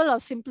level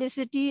of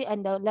simplicity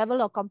and the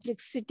level of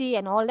complexity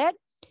and all that,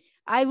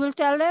 I will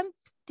tell them,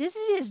 this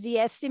is the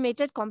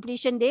estimated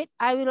completion date.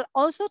 I will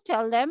also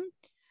tell them,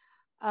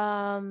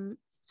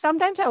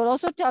 sometimes I will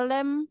also tell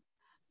them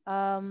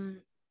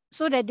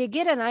so that they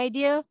get an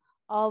idea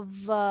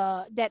of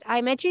that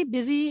I'm actually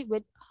busy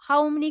with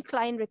how many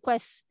client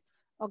requests.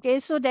 Okay,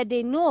 so that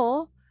they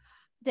know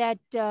that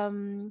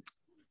that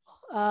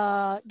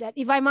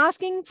if I'm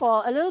asking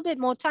for a little bit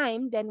more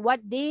time than what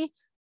they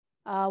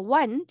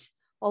want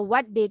or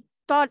what they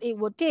thought it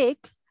would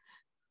take,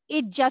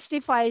 it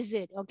justifies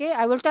it. Okay,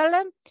 I will tell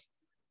them,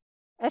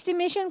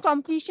 estimation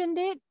completion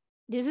date,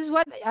 this is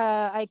what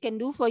I can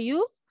do for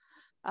you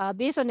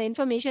based on the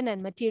information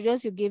and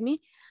materials you give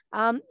me.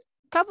 Some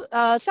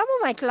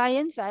of my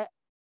clients are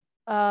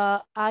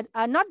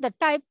not the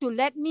type to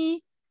let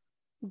me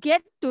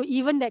get to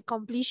even that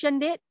completion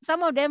date.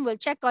 Some of them will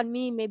check on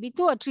me maybe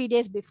 2 or 3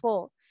 days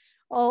before.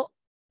 And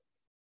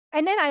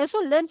then I also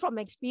learn from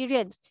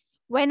experience.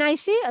 When I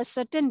say a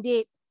certain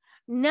date,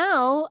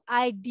 now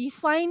I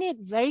define it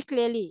very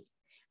clearly.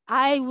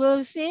 I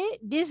will say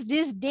this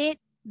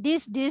date,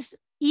 this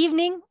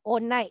evening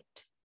or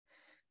night.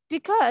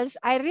 Because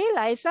I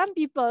realize some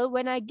people,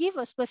 when I give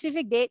a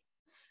specific date,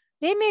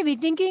 they may be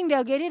thinking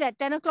they'll get it at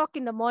 10 o'clock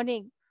in the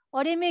morning,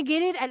 or they may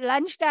get it at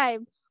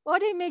lunchtime, or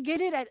they may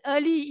get it at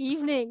early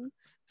evening.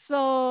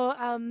 So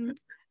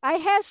I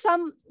have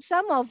some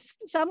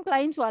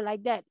clients who are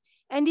like that.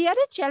 And the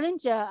other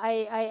challenge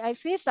I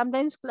face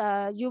sometimes,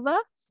 Yuva,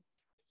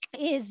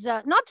 is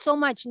not so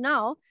much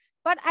now,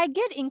 but I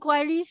get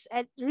inquiries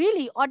at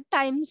really odd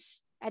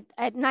times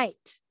at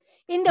night,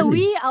 in the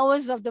wee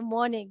hours of the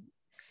morning,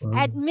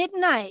 at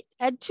midnight,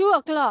 at 2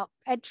 o'clock,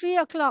 at 3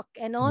 o'clock,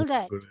 and all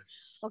that.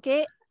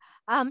 Okay.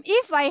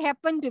 If I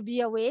happen to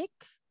be awake,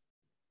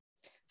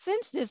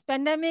 since this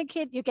pandemic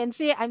hit, you can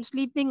say I'm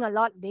sleeping a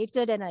lot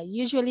later than I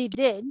usually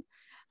did.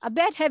 A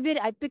bad habit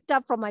I picked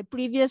up from my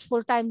previous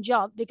full-time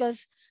job,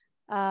 because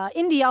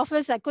in the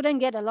office, I couldn't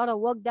get a lot of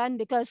work done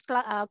because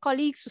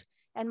colleagues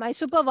and my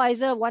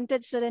supervisor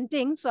wanted certain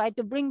things. So I had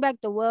to bring back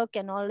the work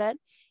and all that.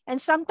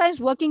 And sometimes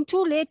working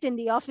too late in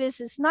the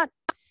office is not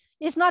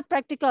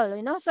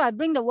practical, So I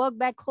bring the work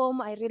back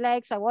home, I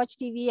relax, I watch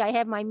TV, I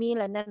have my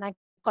meal, and then I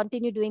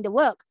continue doing the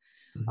work.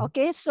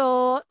 Okay,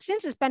 so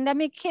since this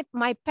pandemic hit,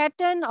 my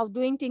pattern of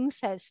doing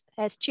things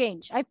has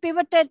changed. I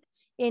pivoted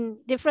in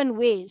different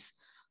ways.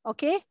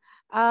 Okay,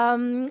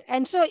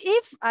 and so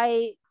if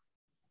I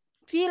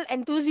feel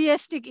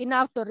enthusiastic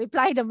enough to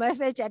reply the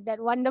message at that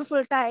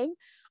wonderful time,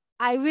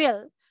 I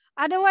will.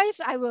 Otherwise,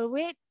 I will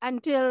wait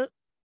until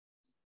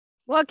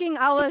working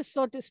hours,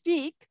 so to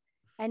speak,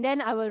 and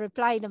then I will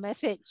reply the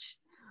message.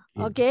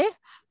 Okay.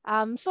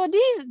 So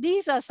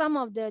these are some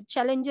of the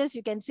challenges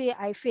you can say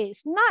I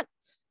face. Not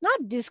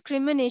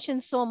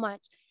discrimination so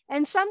much.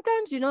 And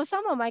sometimes,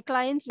 some of my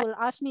clients will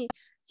ask me,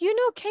 can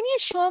you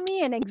show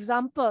me an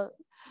example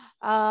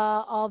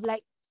of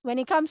like when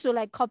it comes to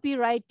like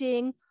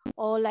copywriting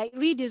or like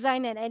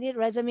redesign and edit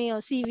resume or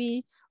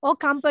CV or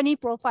company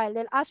profile?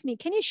 They'll ask me,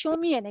 can you show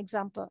me an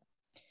example?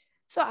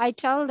 So I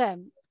tell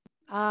them,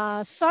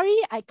 sorry,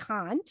 I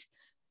can't.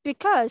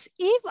 Because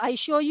if I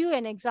show you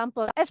an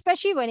example,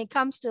 especially when it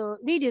comes to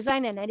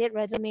redesign and edit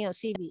resume or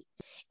CV,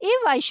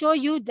 if I show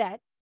you that,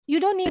 you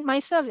don't need my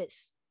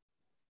service.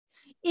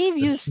 If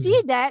you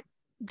see that,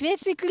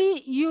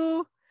 basically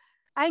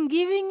I'm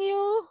giving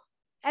you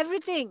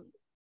everything.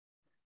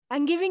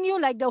 I'm giving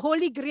you like the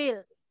Holy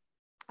Grail.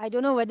 I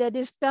don't know whether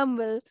this term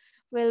will.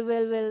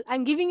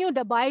 I'm giving you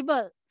the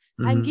Bible.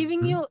 I'm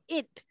giving you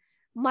it.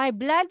 My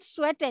blood,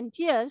 sweat, and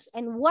tears,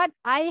 and what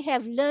I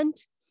have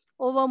learned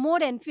over more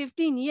than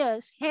 15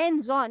 years,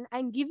 hands-on,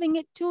 I'm giving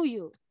it to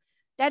you.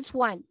 That's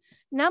one.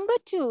 Number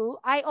two,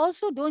 I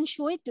also don't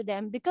show it to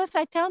them because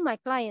I tell my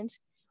clients,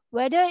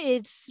 whether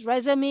it's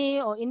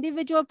resume or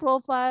individual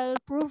profile,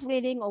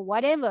 proofreading, or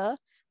whatever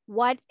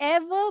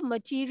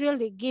material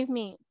they give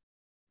me,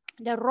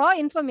 the raw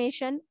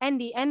information and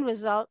the end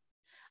result,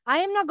 I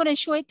am not going to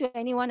show it to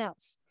anyone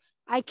else.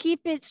 I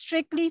keep it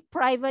strictly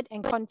private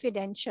and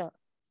confidential.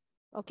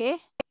 Okay.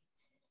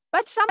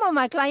 But some of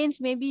my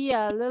clients may be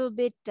a little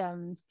bit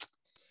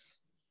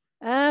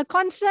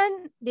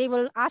concerned. They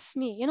will ask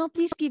me,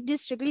 please keep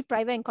this strictly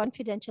private and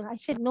confidential. I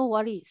said, no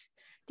worries.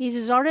 This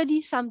is already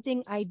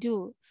something I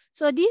do.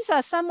 So these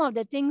are some of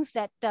the things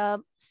that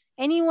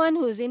anyone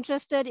who is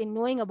interested in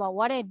knowing about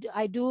what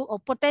I do or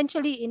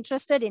potentially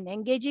interested in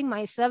engaging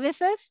my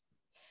services,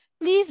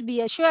 please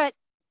be assured,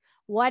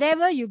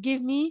 whatever you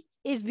give me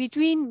is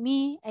between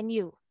me and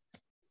you.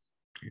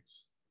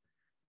 Yes.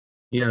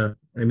 Yeah,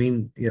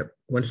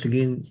 once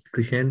again,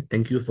 Krishan,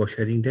 thank you for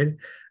sharing that.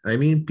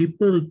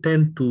 People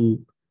tend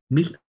to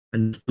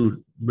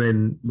misunderstood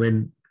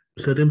when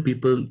certain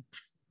people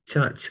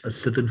charge a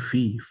certain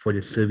fee for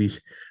the service,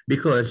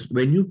 because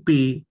when you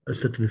pay a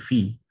certain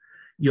fee,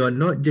 you are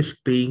not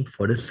just paying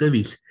for the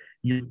service,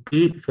 you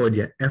paid for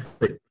their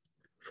effort,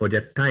 for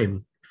their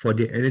time, for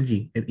their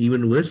energy, and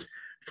even worse,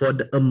 for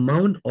the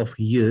amount of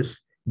years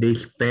they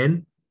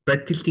spend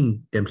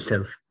practicing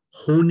themselves,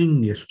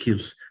 honing their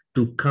skills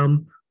to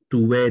come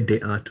to where they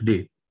are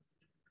today.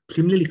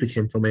 Similarly,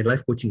 Christian, for my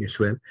life coaching as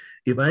well,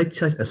 if I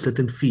charge a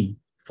certain fee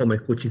for my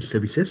coaching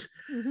services,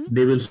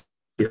 they will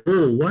say,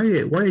 "Oh, why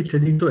are you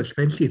charging so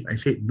expensive?" I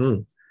said,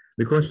 "No,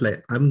 because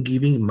like I'm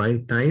giving my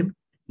time,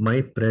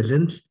 my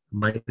presence,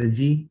 my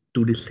energy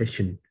to this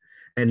session,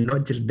 and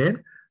not just that,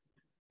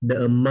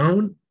 the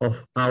amount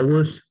of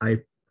hours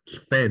I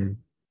spend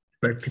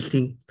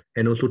practicing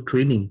and also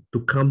training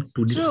to come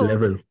to this True.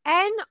 level."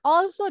 And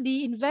also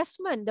the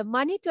investment, the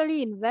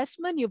monetary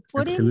investment you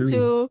put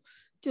Absolutely.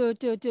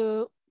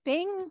 to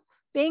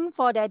paying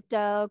for that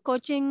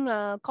coaching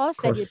course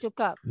that you Course. took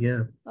up.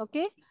 Yeah.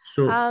 Okay.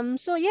 So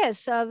So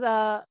yes,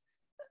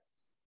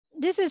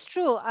 this is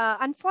true.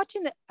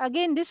 Unfortunately,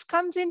 again, this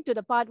comes into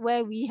the part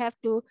where we have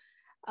to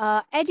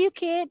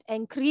educate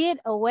and create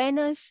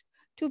awareness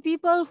to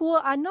people who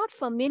are not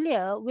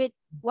familiar with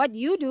what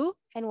you do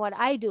and what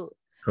I do.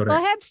 correct.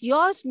 Perhaps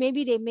yours,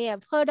 maybe they may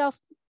have heard of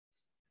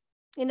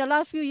in the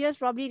last few years,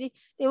 probably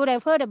they would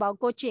have heard about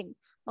coaching.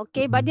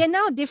 Okay. But there are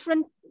now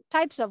different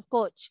types of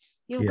coach.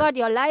 You've got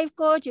your life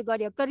coach, you've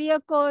got your career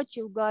coach,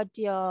 you've got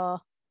your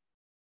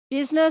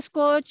business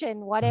coach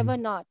and whatever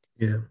not.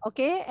 Yeah.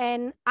 Okay.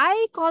 And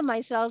I call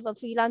myself a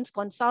freelance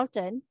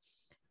consultant.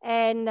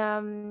 And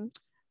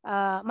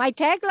my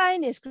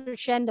tagline is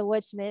Christian the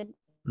Wordsmith.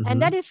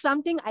 And that is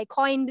something I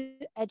coined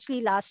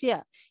actually last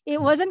year.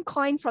 It wasn't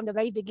coined from the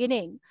very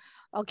beginning.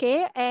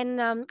 Okay. And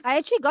I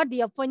actually got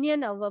the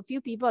opinion of a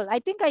few people. I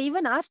think I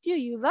even asked you,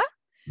 Yuva.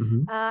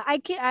 I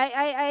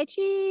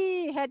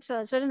actually had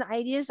certain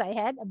ideas I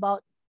had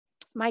about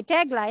my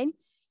tagline,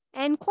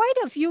 and quite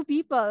a few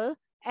people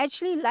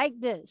actually like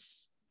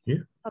this.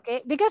 Yeah.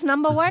 Okay. Because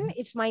number one,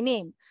 it's my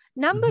name.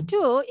 Number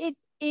two,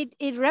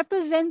 it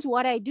represents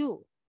what I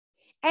do.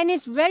 And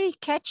it's very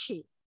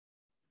catchy.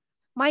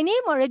 My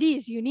name already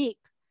is unique.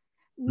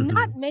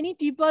 Not many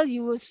people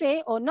you will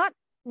say, or not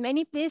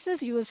many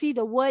places you will see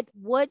the word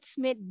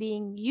wordsmith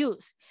being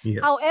used. Yeah.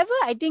 However,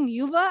 I think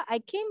Yuva, I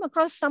came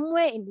across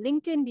somewhere in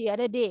LinkedIn the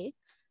other day,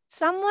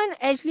 someone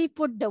actually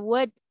put the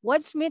word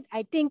wordsmith,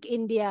 I think,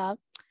 in their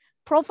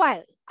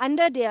profile.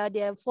 Under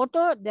their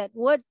photo, that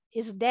word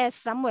is there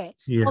somewhere.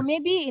 Yeah. Or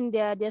maybe in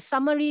their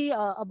summary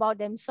about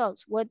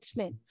themselves,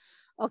 wordsmith.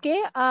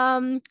 Okay.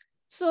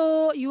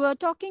 So you were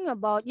talking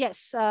about,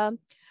 yes,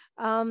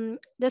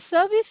 the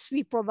service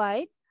we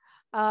provide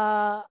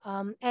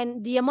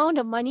and the amount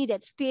of money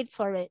that's paid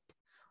for it.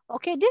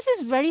 Okay, this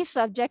is very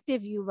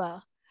subjective,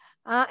 Yuva.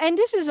 And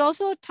this is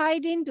also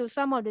tied into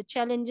some of the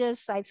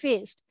challenges I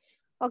faced.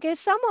 Okay,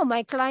 some of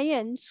my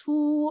clients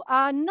who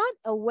are not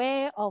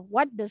aware of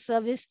what the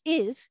service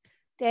is,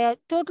 they're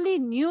totally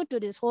new to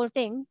this whole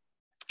thing.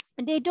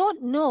 They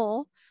don't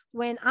know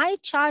when I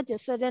charge a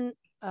certain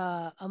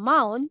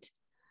amount,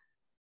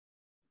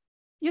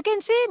 you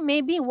can say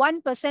maybe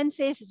 1%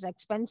 says it's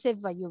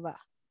expensive for Yuva.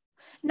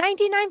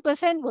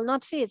 99% will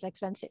not say it's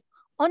expensive.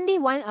 Only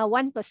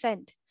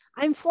 1%.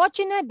 I'm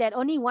fortunate that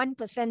only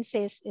 1%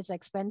 says it's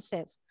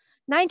expensive.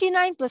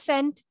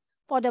 99%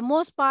 for the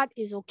most part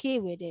is okay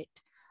with it.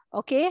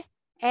 Okay.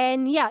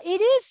 And yeah,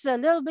 it is a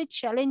little bit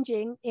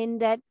challenging in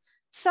that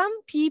some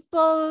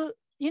people,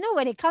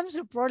 when it comes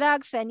to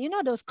products and,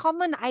 those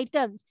common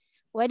items,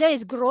 whether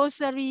it's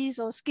groceries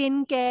or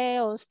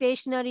skincare or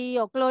stationery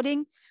or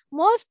clothing,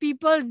 most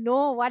people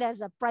know what are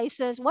the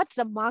prices, what's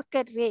the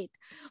market rate.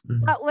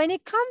 But when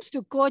it comes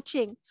to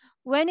coaching,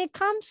 when it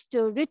comes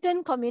to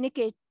written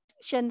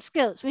communication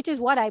skills, which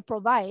is what I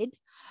provide,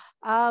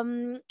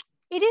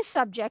 it is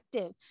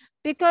subjective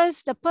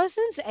because the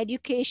person's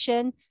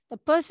education, the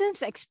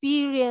person's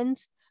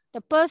experience,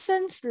 the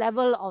person's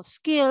level of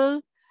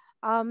skill,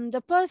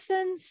 the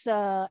person's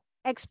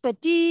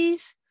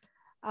expertise,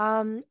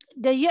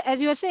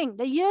 as you were saying,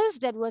 the years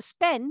that were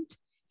spent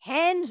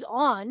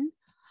hands-on,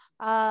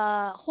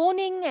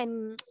 honing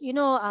and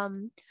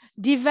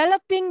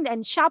developing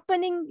and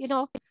sharpening.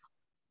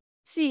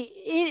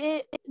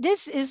 See,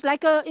 this is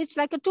like it's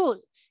like a tool.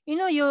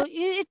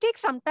 It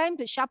takes some time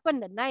to sharpen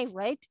the knife,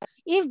 right?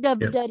 If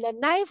the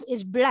knife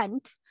is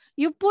blunt,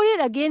 you put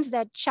it against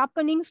that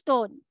sharpening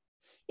stone.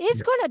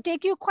 It's going to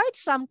take you quite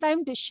some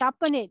time to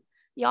sharpen it.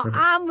 Your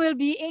arm will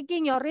be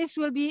aching, your wrist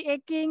will be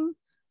aching,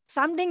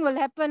 something will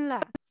happen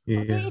lah.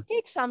 Okay, it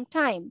takes some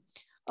time.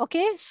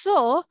 Okay,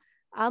 so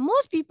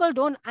most people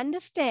don't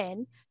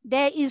understand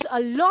there is a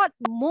lot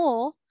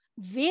more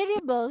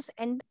variables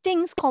and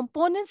things,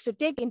 components to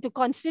take into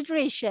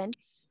consideration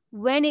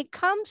when it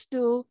comes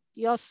to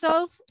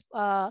yourself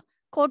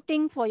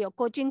quoting for your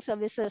coaching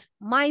services,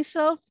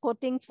 myself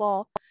quoting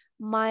for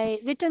my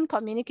written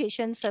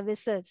communication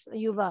services,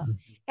 Yuva.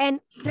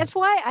 And that's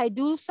why I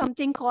do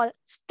something called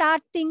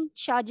starting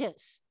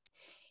charges.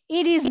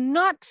 It is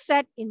not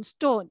set in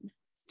stone.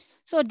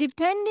 So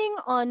depending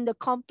on the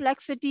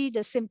complexity,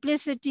 the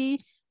simplicity,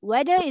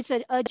 whether it's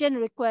an urgent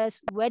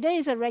request, whether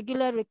it's a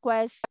regular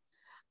request,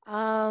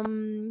 how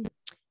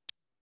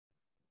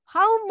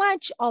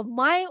much of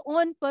my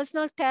own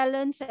personal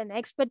talents and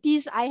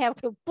expertise I have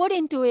to put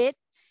into it,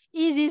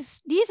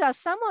 these are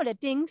some of the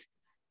things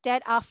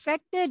that are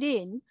factored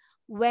in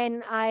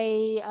when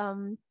I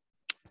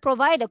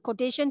provide a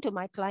quotation to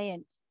my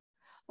client.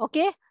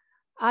 Okay.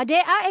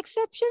 There are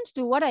exceptions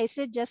to what I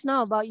said just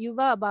now about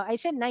Yuva. I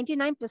said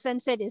 99%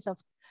 said it's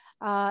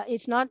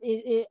not,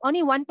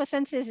 only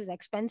 1% says it's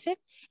expensive,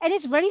 and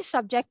it's very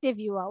subjective,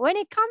 Yuva. When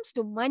it comes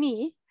to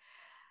money,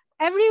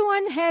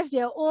 everyone has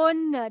their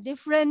own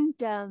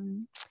different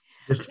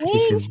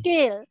weighing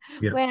scale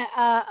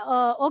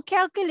or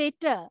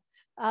calculator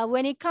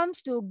when it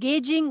comes to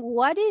gauging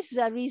what is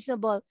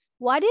reasonable,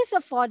 what is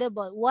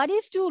affordable, what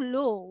is too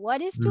low, what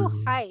is too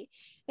high.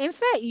 In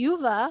fact,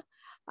 Yuva,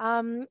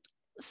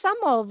 some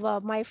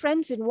of my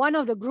friends in one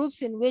of the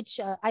groups in which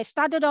I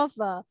started off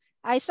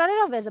as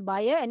a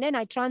buyer, and then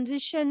I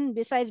transitioned,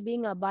 besides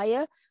being a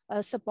buyer,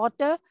 a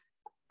supporter,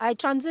 I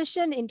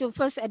transitioned into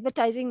first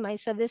advertising my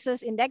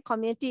services in that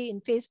community in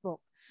Facebook.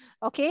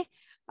 Okay.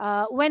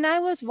 When I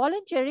was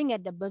volunteering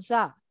at the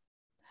bazaar,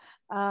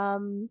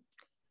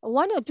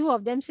 one or two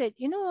of them said,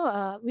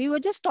 we were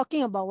just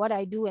talking about what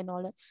I do and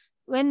all that.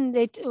 When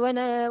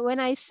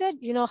I said,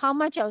 how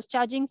much I was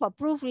charging for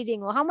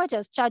proofreading or how much I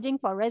was charging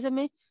for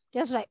resume, they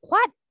was like,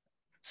 what?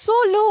 So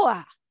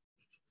low?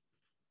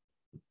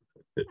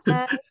 So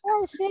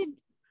I said,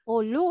 oh,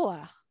 low?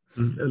 I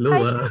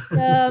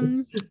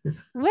said,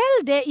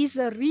 well, there is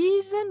a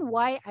reason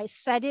why I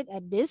said it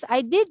at this.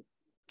 I did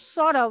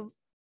sort of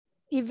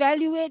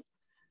evaluate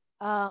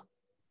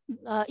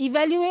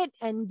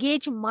and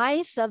gauge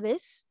my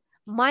service,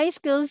 my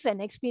skills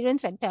and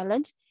experience and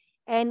talents.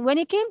 And when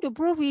it came to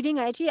proofreading,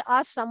 I actually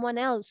asked someone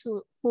else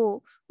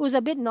who's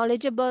a bit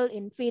knowledgeable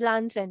in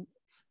freelance and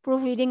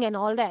proofreading and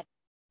all that.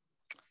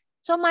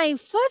 So my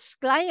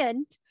first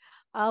client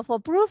for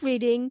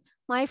proofreading,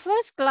 my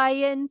first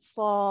client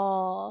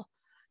for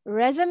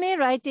resume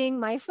writing,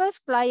 my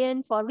first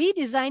client for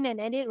redesign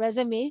and edit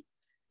resume,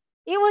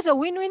 it was a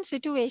win-win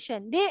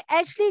situation. They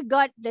actually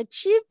got the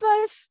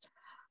cheapest,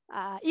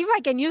 if I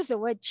can use the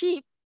word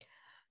cheap,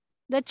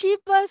 the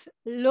cheapest,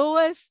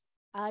 lowest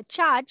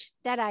charge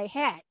that I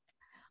had.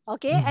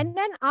 Okay. And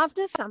then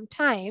after some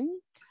time,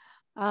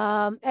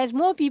 as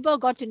more people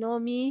got to know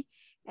me,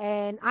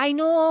 and I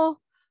know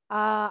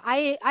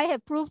I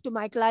have proved to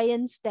my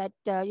clients that,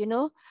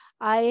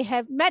 I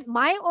have met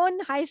my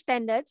own high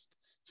standards.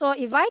 So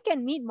if I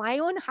can meet my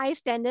own high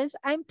standards,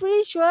 I'm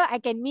pretty sure I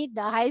can meet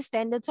the high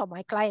standards of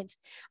my clients,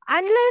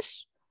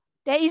 unless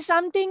there is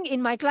something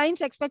in my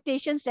clients'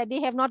 expectations that they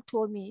have not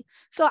told me.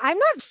 So I'm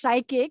not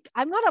psychic.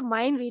 I'm not a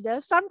mind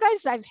reader.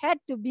 Sometimes I've had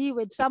to be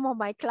with some of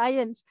my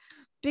clients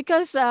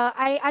because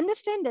I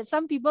understand that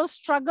some people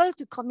struggle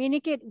to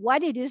communicate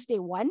what it is they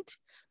want,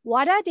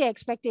 what are their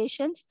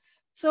expectations.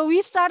 So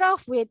we start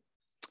off with,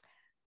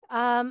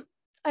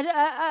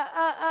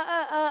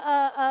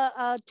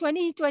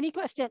 20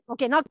 questions.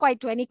 Okay, not quite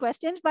 20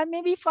 questions, but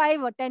maybe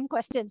 5 or 10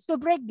 questions to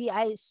break the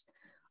ice.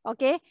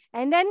 Okay,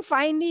 and then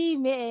finally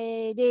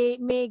they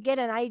may get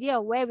an idea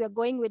of where we're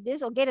going with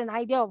this, or get an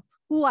idea of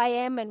who I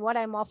am and what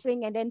I'm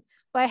offering, and then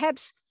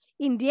perhaps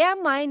in their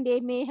mind they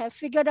may have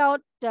figured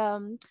out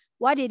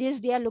what it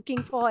is they are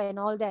looking for and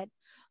all that.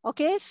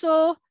 Okay,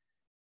 so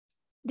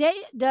the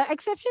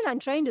exception I'm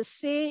trying to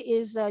say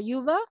is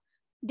Yuva.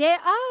 There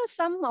are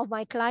some of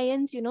my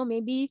clients,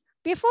 maybe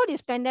before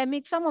this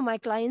pandemic, some of my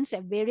clients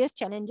have various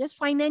challenges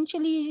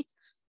financially.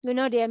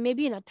 They are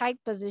maybe in a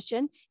tight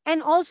position.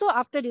 And also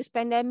after this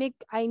pandemic,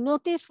 I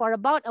noticed for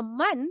about a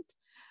month,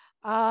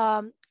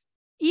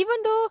 even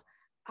though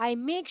I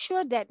make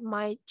sure that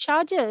my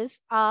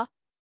charges are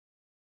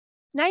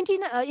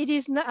 19, it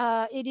is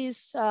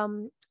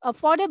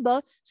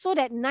affordable, so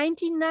that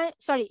 99,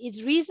 sorry,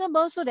 it's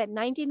reasonable so that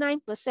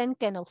 99%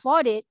 can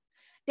afford it.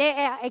 There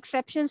are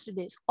exceptions to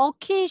this.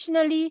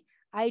 Occasionally,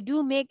 I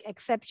do make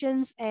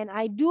exceptions and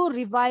I do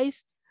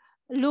revise,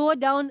 lower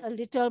down a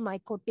little my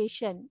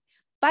quotation.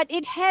 But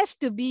it has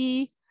to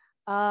be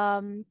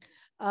by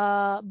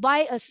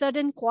a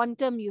certain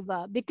quantum,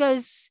 Yuva,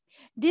 because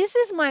this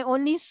is my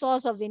only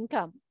source of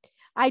income.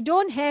 I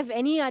don't have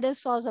any other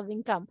source of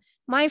income.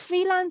 My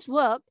freelance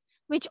work,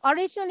 which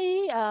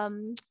originally,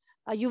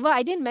 Yuva,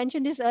 I didn't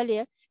mention this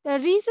earlier, the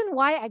reason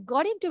why I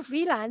got into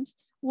freelance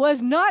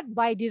was not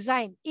by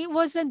design. It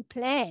wasn't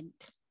planned.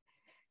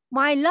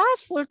 My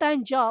last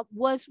full-time job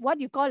was what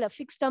you call a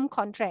fixed-term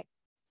contract.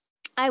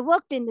 I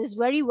worked in this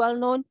very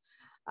well-known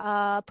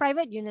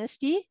private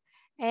university,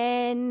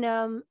 and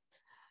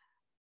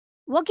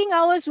working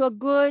hours were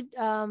good.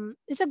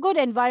 It's a good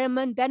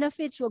environment.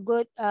 Benefits were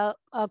good. A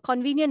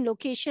convenient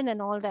location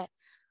and all that.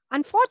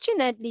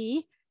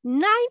 Unfortunately,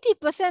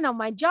 90% of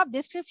my job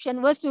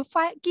description was to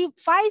keep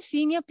 5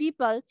 senior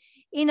people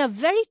in a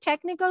very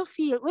technical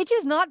field, which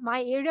is not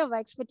my area of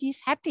expertise,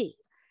 happy.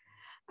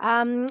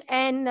 I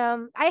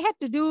had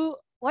to do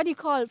what you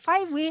call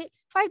 5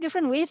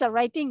 different ways of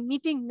writing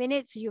meeting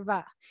minutes,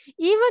 Yuva.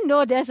 Even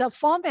though there's a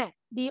format,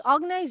 the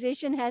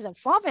organization has a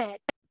format,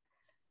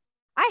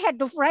 I had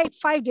to write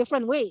 5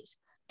 different ways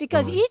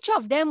because each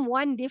of them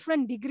want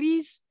different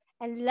degrees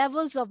and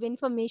levels of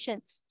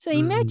information. So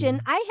imagine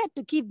I had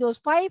to keep those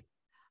 5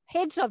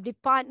 heads of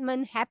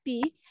department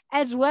happy,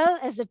 as well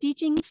as the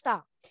teaching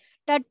staff.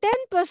 The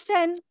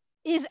 10%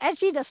 is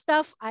actually the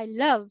stuff I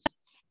love,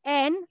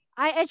 and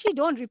I actually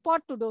don't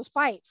report to those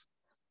 5.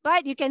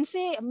 But you can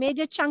say a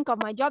major chunk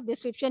of my job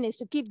description is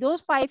to keep those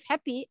 5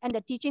 happy and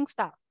the teaching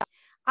staff.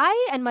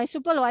 I and my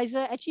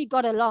supervisor actually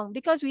got along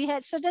because we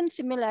had certain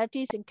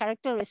similarities in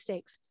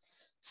characteristics.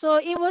 So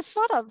it was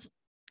sort of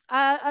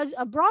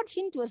a broad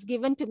hint was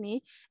given to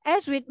me.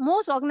 As with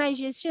most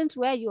organizations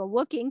where you are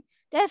working,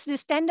 there's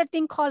this standard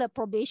thing called a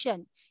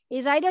probation.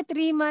 It's either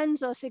 3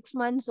 months or 6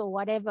 months or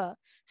whatever.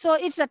 So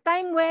it's a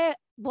time where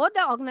both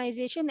the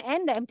organization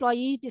and the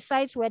employee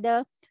decides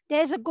whether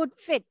there's a good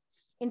fit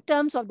in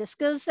terms of the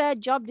skill set,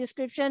 job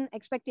description,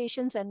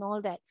 expectations, and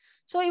all that.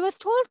 So it was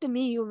told to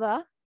me,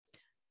 Yuva,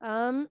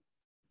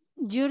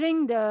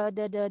 during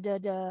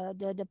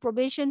the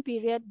probation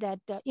period,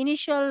 that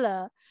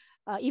initial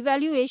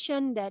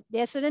evaluation, that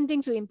there are certain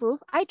things to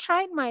improve. I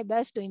tried my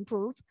best to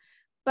improve,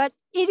 but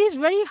it is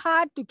very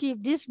hard to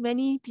keep this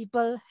many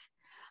people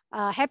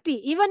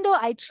happy, even though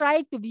I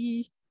tried to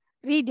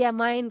read their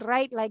mind,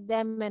 write like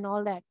them and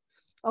all that.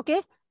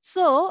 Okay.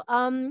 So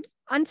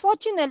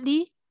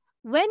unfortunately,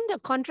 when the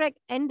contract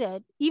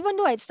ended, even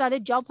though I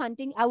started job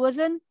hunting, I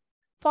wasn't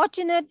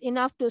fortunate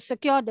enough to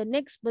secure the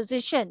next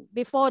position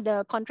before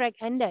the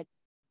contract ended.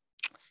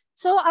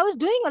 So I was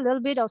doing a little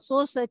bit of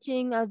soul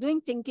searching. I was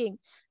doing thinking.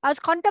 I was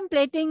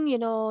contemplating,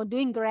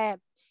 doing Grab,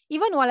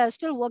 even while I was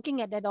still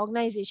working at that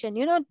organization,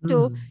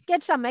 to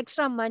get some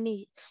extra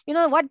money,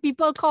 what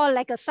people call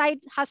like a side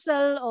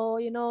hustle, or,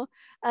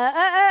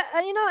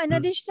 an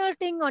additional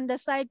thing on the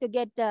side to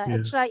get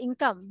extra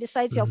income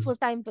besides your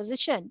full-time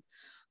position.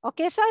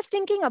 Okay, so I was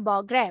thinking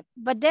about Grab.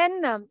 But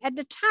then at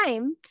the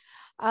time,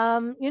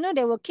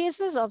 there were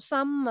cases of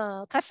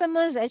some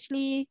customers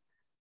actually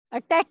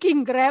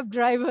attacking Grab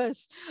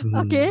drivers.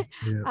 Okay.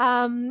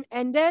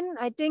 And then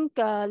I think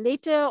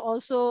later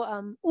also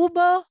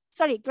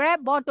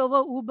Grab bought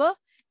over Uber.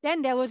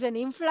 Then there was an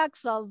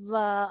influx of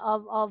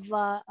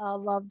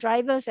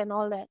drivers and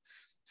all that.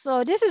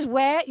 So this is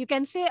where you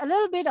can say a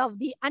little bit of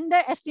the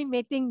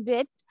underestimating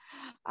bit.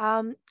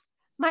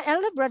 My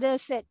elder brother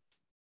said,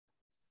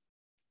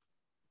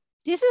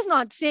 this is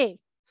not safe.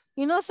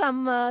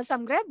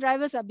 Some Grab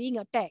drivers are being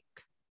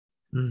attacked.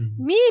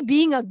 Me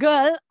being a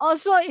girl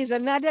also is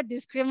another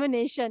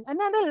discrimination,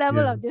 another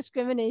level of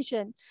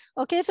discrimination.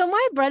 Okay, so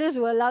my brothers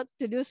were allowed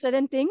to do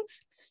certain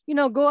things,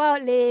 go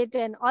out late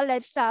and all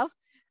that stuff.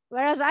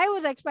 Whereas I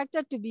was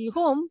expected to be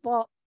home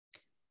for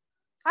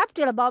up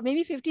till about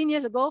maybe 15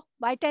 years ago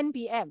by 10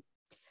 p.m.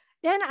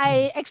 Then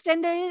I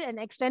extended it and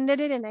extended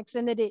it and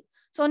extended it.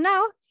 So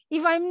now,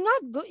 if I'm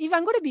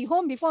going to be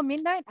home before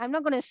midnight, I'm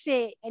not going to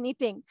say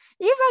anything.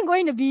 If I'm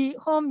going to be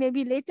home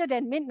maybe later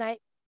than midnight,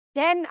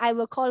 then I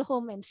will call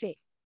home and say.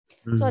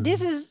 So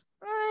this is,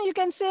 you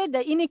can say,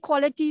 the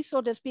inequality,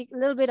 so to speak, a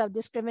little bit of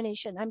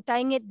discrimination. I'm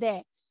tying it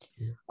there.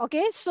 Yeah.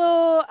 Okay,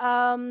 so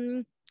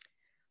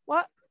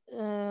what?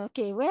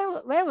 Okay,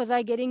 where was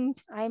I getting?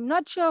 I'm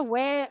not sure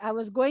where I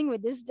was going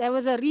with this. There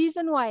was a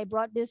reason why I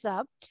brought this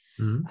up.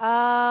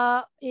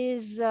 Yuva,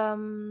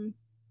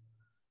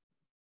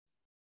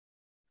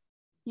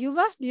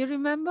 do you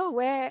remember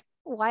what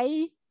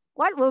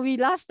were we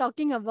last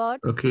talking about?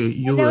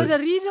 Okay, and there was a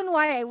reason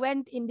why I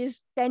went in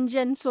this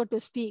tangent, so to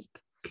speak.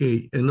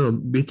 Okay, no,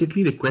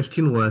 basically the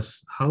question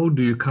was, how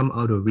do you come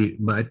out of it?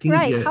 But I think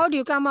right, how do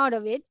you come out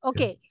of it?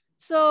 Okay,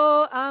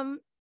 so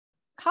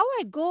how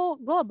I go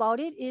about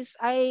it is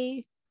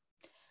I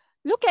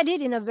look at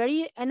it in a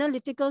very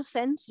analytical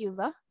sense,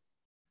 Yuva.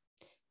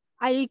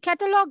 I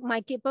catalog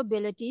my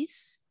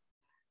capabilities.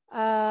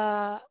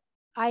 I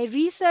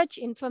research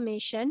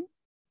information.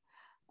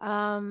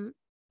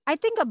 I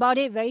think about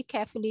it very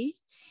carefully.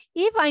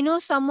 If I know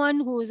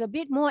someone who is a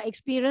bit more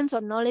experienced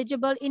or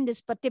knowledgeable in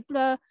this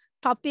particular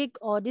topic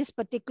or this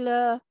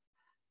particular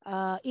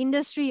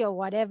industry or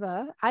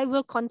whatever, I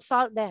will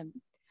consult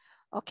them.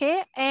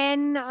 Okay,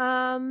 and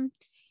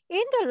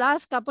in the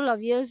last couple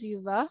of years,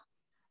 Yuva,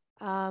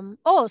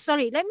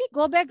 let me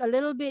go back a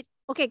little bit.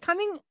 Okay,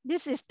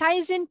 this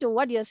ties into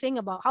what you're saying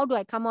about how do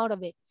I come out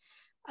of it.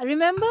 I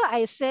remember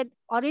I said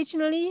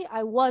originally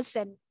I was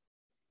an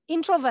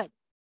introvert.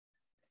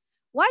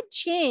 What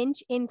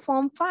changed in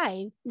Form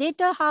 5,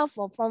 later half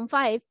of Form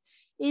 5,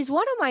 is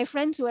one of my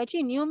friends who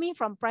actually knew me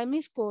from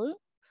primary school.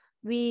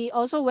 We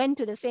also went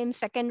to the same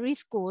secondary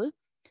school.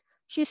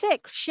 She said,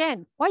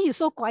 Shen, why are you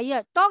so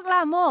quiet? Talk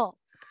lah more.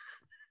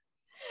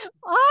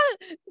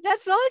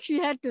 That's all she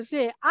had to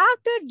say.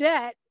 After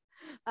that,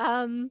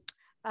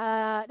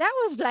 that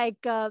was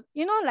like,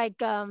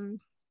 like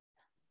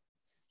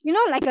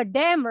a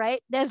dam,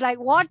 right? There's like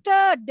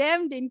water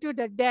dammed into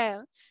the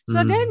dam.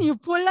 So then you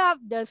pull up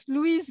the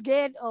sluice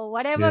gate or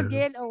whatever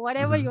gate or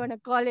whatever you want to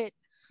call it.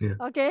 Yeah.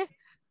 Okay.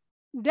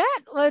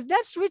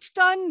 That switched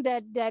on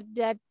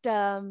it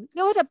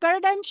was a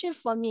paradigm shift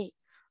for me.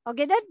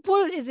 Okay, that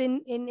pull is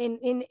in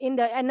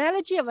the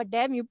analogy of a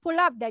dam. You pull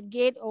up that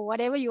gate or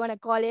whatever you want to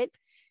call it.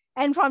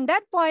 And from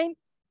that point,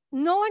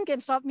 no one can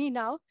stop me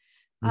now.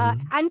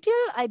 Until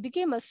I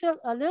became a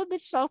little bit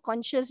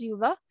self-conscious,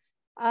 Yuva.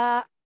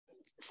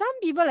 Some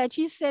people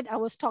actually said I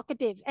was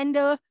talkative, and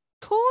the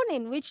tone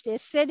in which they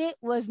said it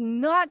was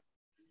not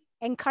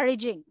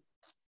encouraging.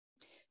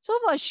 So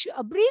for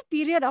a brief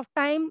period of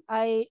time,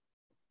 I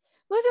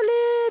was a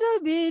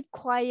little bit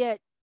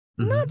quiet,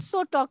 not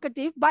so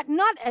talkative, but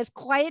not as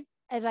quiet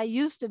as I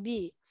used to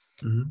be.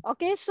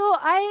 Okay, so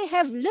I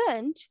have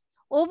learned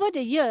over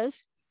the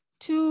years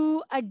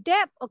to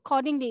adapt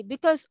accordingly,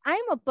 because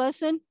I'm a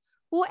person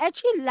who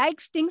actually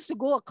likes things to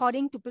go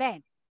according to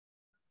plan.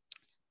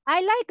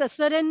 I like a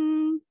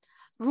certain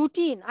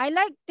routine. I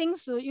like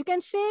things to, you can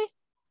say,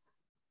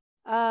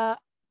 I'm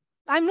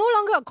no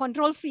longer a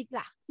control freak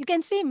lah. You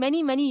can say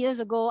many years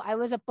ago, I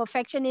was a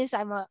perfectionist.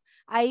 I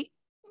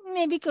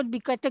maybe could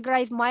be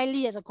categorized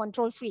mildly as a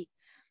control freak.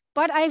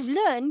 But I've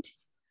learned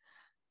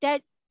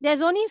that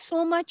there's only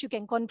so much you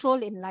can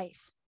control in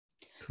life.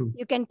 True.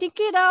 You can think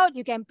it out,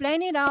 you can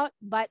plan it out,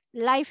 but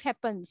life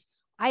happens.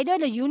 Either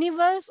the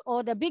universe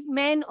or the big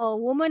man or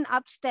woman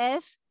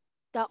upstairs,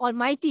 the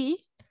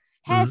Almighty,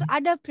 has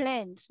other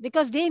plans,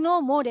 because they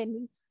know more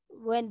than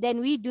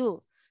we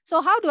do.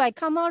 So how do I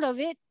come out of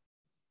it?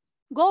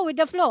 Go with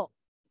the flow.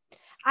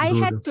 I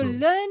had to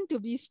learn to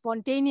be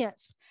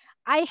spontaneous.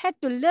 I had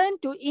to learn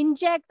to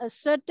inject a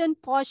certain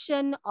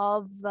portion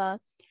of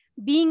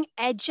being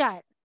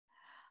agile.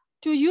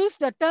 To use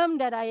the term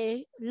that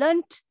I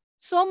learned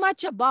so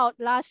much about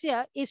last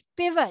year is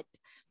pivot.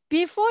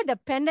 Before the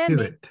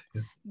pandemic,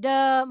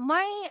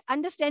 my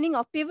understanding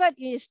of pivot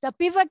is the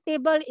pivot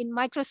table in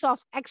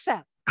Microsoft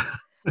Excel.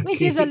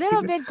 Which is a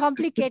little bit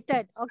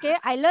complicated. Okay,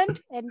 I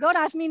learned, and don't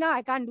ask me now,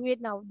 I can't do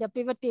it now, the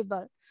pivot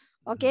table.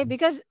 Okay,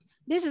 because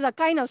this is a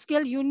kind of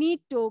skill you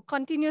need to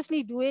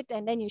continuously do it,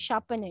 and then you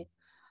sharpen it.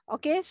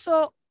 Okay,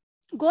 so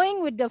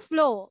going with the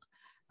flow,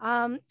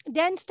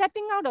 then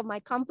stepping out of my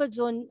comfort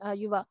zone,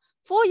 Yuva.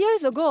 4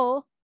 years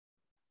ago,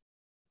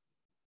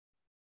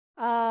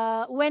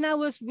 when I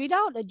was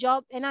without a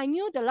job, and I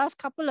knew the last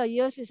couple of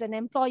years is an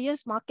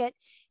employer's market,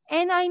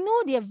 and I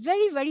know they're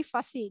very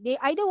fussy. They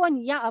either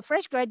want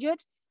fresh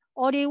graduates,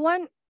 or they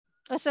want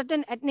a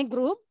certain ethnic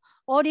group,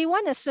 or they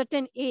want a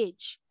certain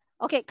age.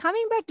 Okay,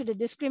 coming back to the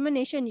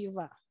discrimination,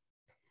 Yuva.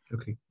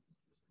 Okay.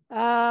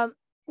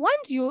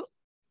 Once you,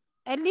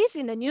 at least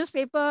in the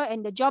newspaper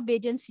and the job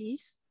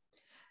agencies,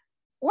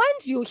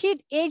 once you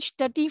hit age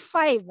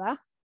 35,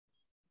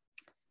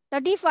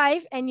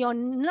 35 and you're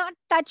not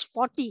touched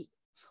 40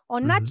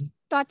 or not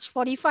touched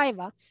 45,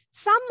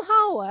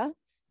 somehow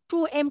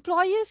to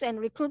employers and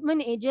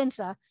recruitment agents,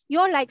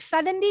 you're like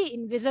suddenly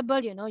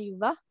invisible,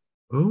 Yuva.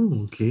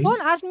 Oh, okay.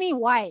 Don't ask me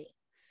why.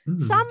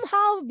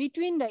 Somehow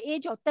between the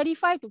age of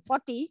 35 to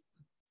 40,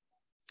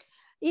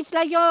 it's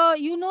like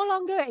you no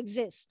longer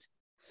exist.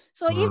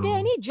 So if there are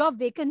Wow. any job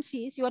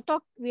vacancies,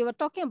 we were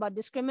talking about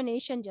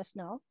discrimination just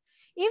now.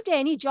 If there are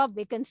any job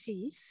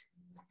vacancies,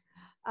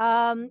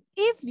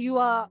 if you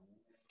are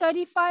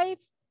 35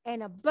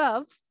 and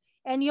above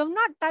and you have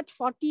not touched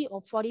 40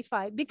 or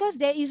 45, because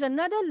there is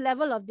another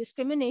level of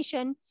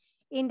discrimination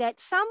in that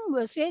some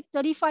will say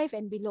 35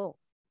 and below.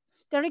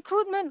 The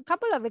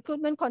couple of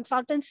recruitment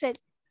consultants said,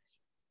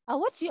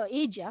 what's your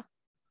age?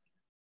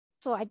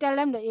 So I tell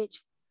them the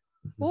age.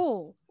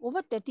 Oh,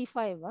 over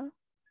 35.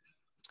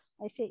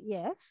 I said,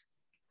 yes.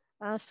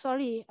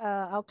 Sorry,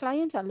 our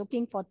clients are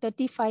looking for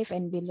 35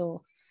 and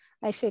below.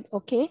 I said,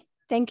 okay,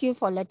 thank you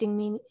for letting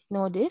me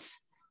know this.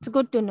 It's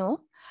good to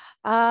know.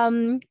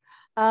 Then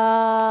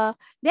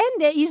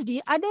there is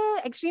the other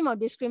extreme of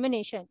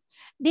discrimination.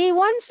 They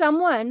want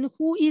someone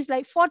who is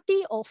like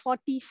 40 or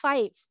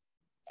 45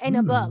 and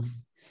above.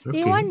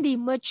 They Okay. want the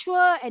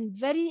mature and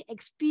very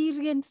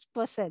experienced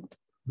person.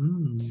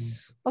 Mm.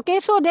 Okay,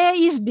 so there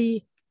is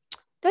the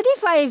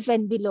 35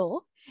 and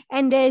below,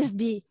 and there is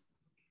the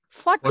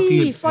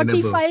 40,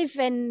 45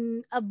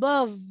 and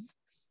above,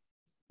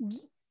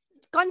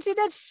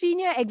 considered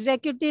senior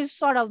executive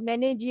sort of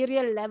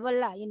managerial level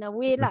in a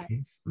way.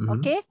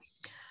 Okay.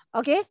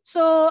 Okay.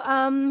 So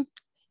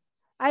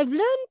I've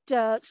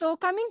learned, so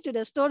coming to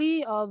the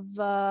story of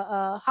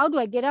how do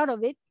I get out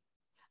of it?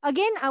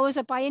 Again, I was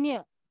a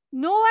pioneer.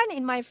 No one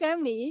in my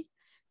family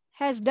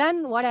has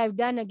done what I've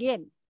done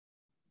again.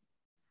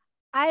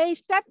 I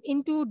stepped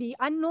into the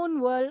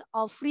unknown world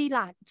of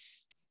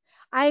freelance.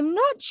 I'm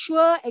not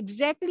sure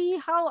exactly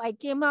how I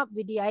came up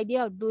with the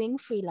idea of doing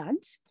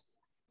freelance.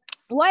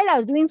 While I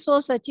was doing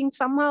soul searching,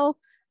 somewhere,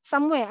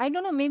 I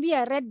don't know, maybe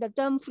I read the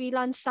term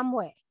freelance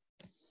somewhere.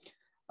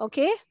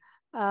 Okay.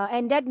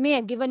 And that may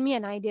have given me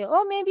an idea.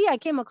 Or maybe I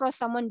came across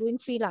someone doing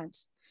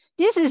freelance.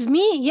 This is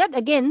me yet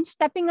again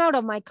stepping out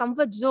of my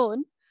comfort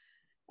zone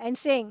and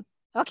saying,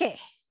 okay,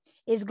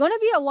 it's going to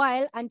be a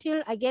while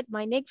until I get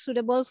my next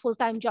suitable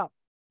full-time job.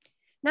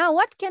 Now,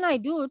 what can I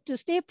do to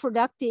stay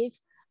productive,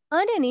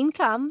 earn an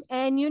income,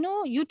 and,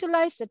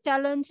 utilize the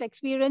talents,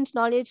 experience,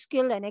 knowledge,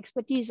 skill, and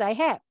expertise I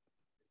have?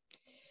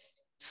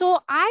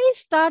 So I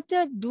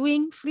started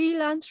doing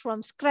freelance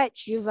from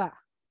scratch, Yuva.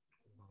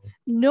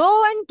 No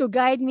one to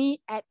guide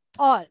me at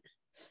all.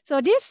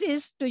 So this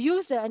is, to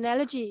use the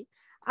analogy,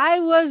 I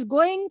was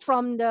going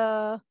from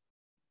the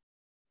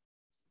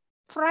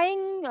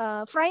frying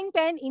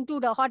pan into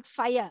the hot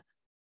fire.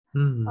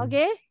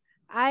 Okay,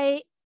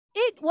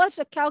 it was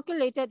a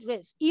calculated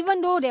risk, even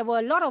though there were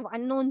a lot of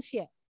unknowns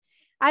here.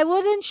 I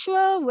wasn't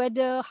sure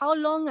how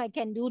long I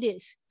can do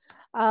this,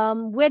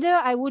 whether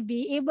I would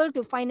be able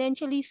to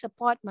financially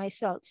support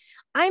myself.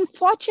 I'm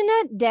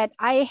fortunate that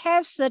I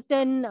have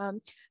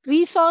certain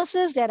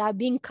resources that are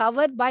being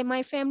covered by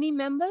my family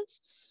members.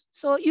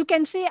 So you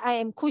can say I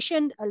am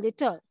cushioned a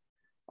little.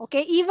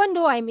 Okay, even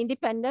though I'm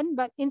independent,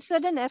 but in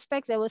certain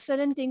aspects, there were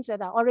certain things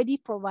that are already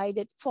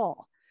provided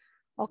for.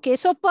 Okay,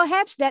 so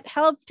perhaps that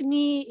helped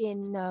me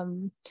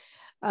in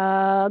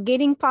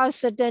getting past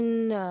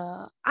certain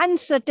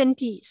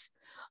uncertainties.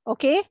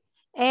 Okay,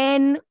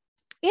 and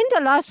in the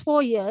last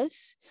 4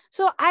 years,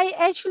 so I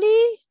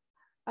actually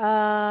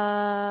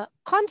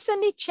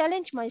constantly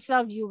challenge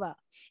myself, Yuva,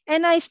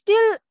 and I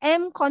still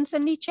am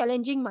constantly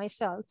challenging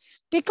myself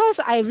because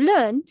I've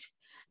learned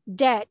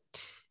that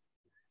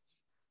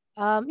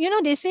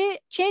they say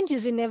change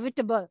is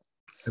inevitable.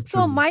 Absolutely.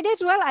 So might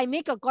as well I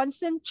make a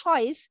constant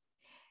choice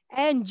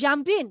and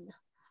jump in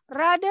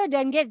rather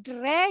than get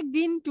dragged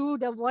into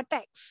the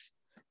vortex,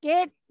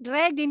 get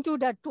dragged into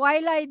the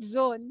twilight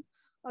zone.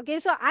 Okay,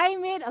 so I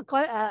made a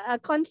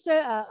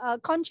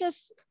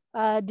conscious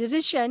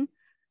decision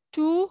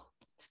to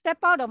step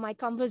out of my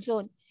comfort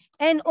zone.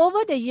 And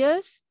over the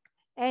years,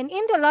 and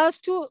in the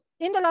last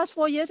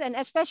 4 years, and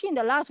especially in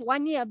the last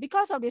 1 year,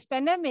 because of this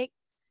pandemic,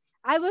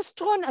 I was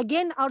thrown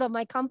again out of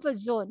my comfort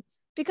zone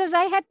because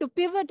I had to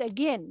pivot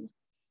again.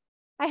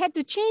 I had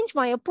to change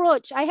my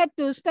approach. I had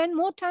to spend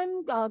more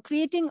time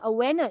creating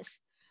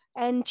awareness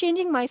and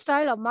changing my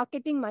style of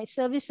marketing my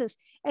services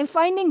and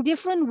finding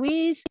different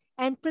ways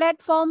and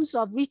platforms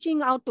of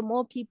reaching out to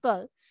more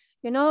people.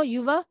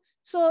 Yuva.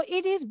 So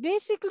it is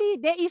basically,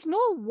 there is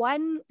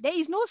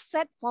no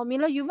set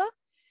formula, Yuva.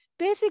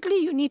 Basically,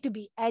 you need to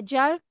be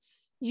agile.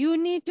 You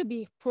need to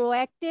be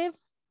proactive.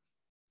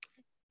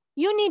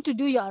 You need to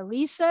do your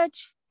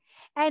research.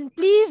 And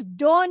please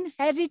don't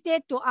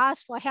hesitate to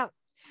ask for help.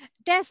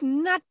 There's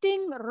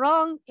nothing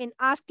wrong in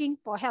asking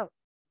for help.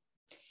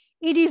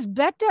 It is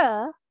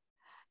better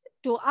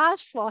to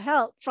ask for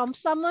help from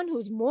someone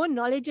who's more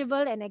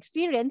knowledgeable and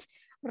experienced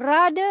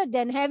rather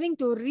than having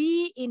to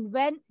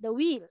reinvent the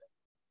wheel.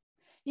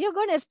 You're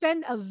going to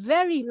spend a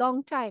very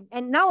long time.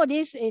 And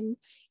nowadays in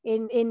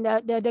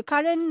the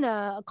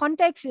current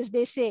context is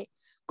they say,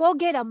 go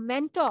get a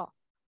mentor,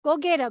 go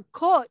get a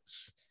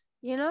coach,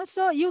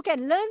 so you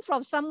can learn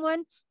from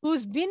someone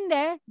who's been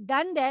there,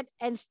 done that,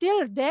 and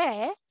still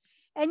there.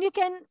 And you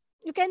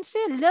can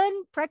say learn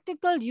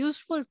practical,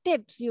 useful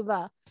tips,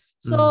 Yuva.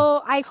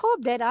 So I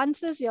hope that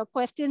answers your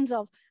questions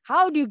of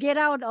how do you get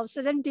out of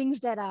certain things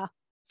that are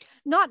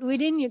not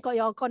within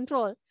your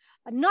control,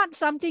 not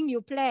something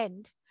you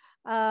planned.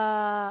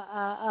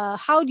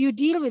 How do you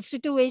deal with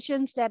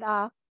situations that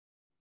are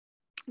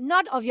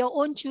not of your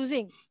own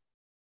choosing?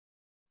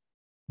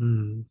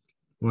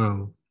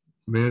 Wow,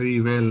 very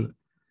well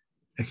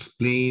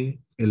explained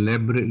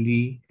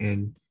elaborately,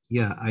 and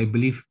yeah, I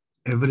believe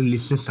every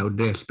listeners out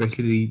there,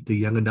 especially the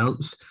young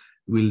adults,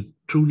 will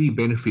truly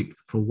benefit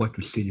from what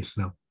we say just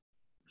now.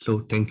 So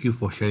thank you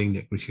for sharing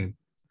that, Christian.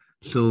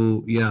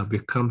 So yeah, we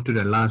come to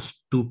the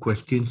last two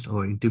questions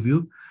or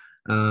interview.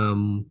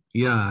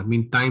 Yeah, I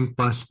mean time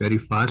passed very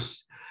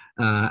fast.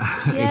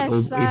 Yes,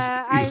 It's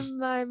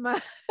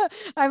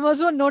I'm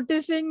also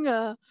noticing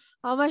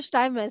how much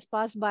time has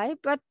passed by,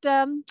 but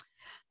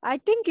I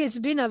think it's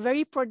been a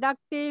very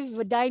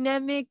productive,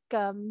 dynamic,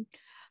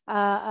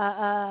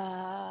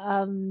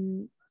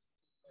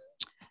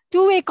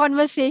 two-way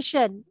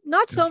conversation.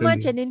 Not so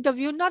much absolutely, an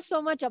interview, not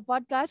so much a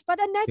podcast, but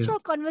a yeah, natural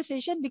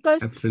conversation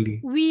because absolutely.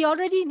 we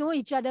already know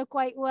each other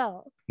quite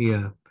well.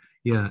 Yeah,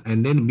 yeah,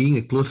 and then being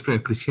a close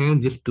friend,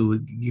 Christian, just to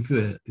give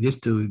you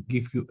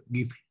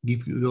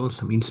all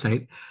some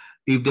insight.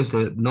 If there's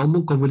a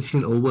normal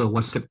conversation over a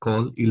WhatsApp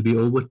call, it'll be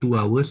over 2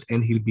 hours,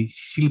 and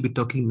she'll be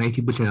talking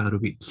 90% out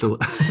of it. So,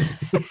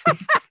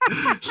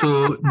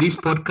 so this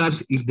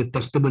podcast is the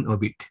testament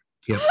of it.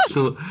 Yeah.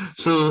 So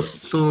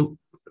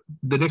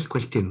the next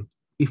question: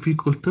 if you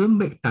could turn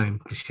back time,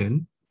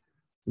 Christian,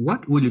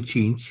 what would you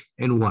change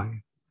and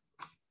why?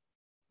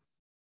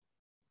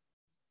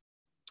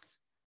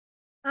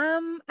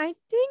 I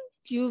think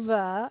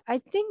I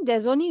think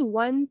there's only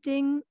one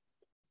thing.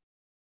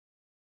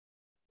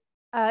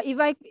 If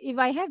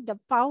I have the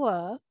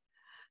power,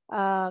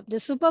 the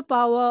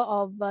superpower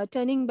of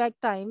turning back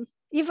time,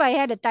 if I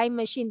had a time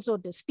machine, so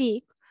to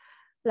speak,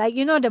 like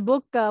the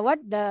book, what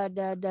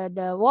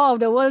the War of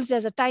the Worlds,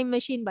 there's a time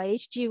machine by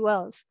H.G.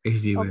 Wells.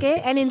 HG Wells,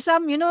 Okay, and in yes.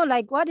 some,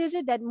 like what is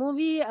it, that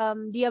movie,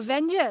 The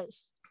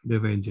Avengers? The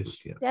Avengers,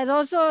 yeah. There's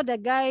also the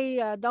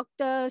guy,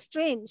 Doctor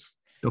Strange.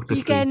 Doctor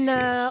He can Strange,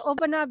 yes.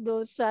 open up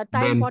those time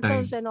Ben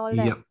portals time, and all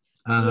that. yep.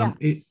 Yeah.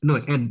 No,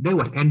 and that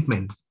was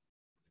Ant-Man.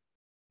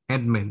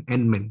 Ant-Man.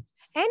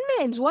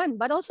 Ant-Man's one,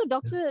 but also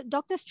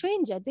Doctor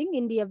Strange, I think,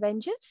 in the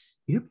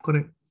Avengers. Yep,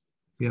 correct.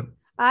 Yep.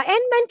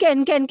 Ant-Man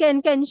can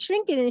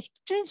shrink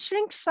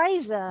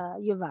size,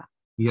 Yuva.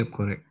 Yep,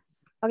 correct.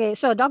 Okay,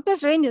 so Doctor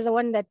Strange is the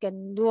one that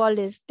can do all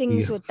these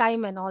things Yeah. with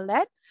time and all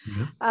that.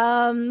 Yep.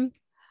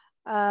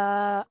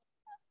 Uh,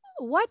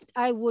 what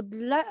I would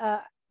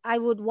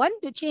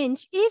want to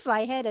change if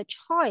I had a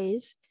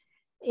choice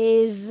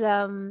is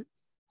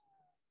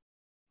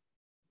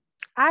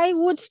I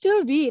would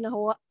still be in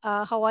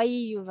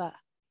Hawaii, Yuva.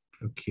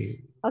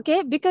 Okay.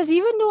 Okay, because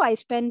even though I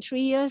spent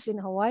 3 years in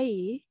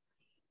Hawaii,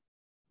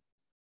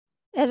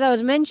 as I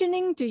was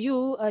mentioning to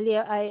you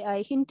earlier,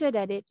 I hinted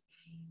at it.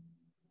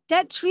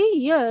 That 3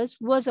 years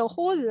was a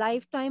whole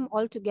lifetime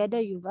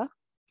altogether, Yuva.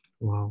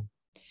 Wow.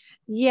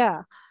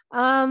 Yeah.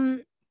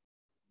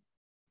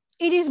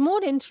 It is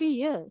more than 3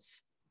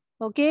 years.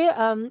 Okay.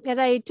 As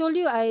I told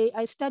you,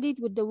 I studied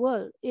with the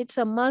world. It's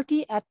a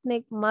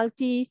multi-ethnic,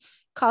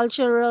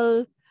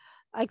 multicultural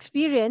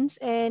experience,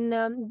 and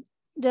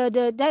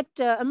that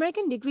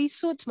American degree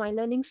suits my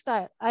learning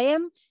style. I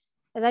am,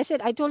 as I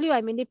said, I told you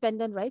I'm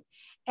independent, right?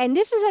 And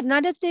this is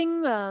another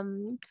thing,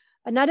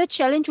 another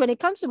challenge when it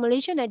comes to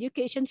Malaysian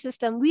education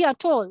system. We are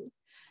told,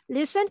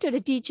 listen to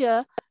the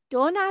teacher,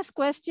 don't ask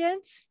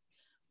questions.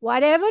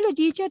 Whatever the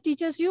teacher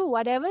teaches you,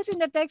 whatever's in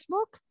the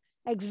textbook,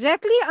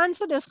 exactly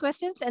answer those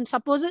questions, and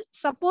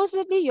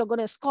supposedly you're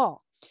going to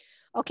score.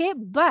 Okay,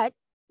 but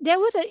there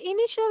was an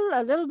initial,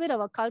 a little bit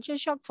of a culture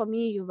shock for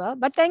me, Yuva.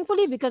 But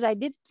thankfully, because I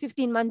did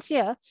 15 months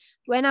here,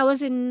 when I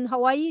was in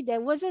Hawaii, there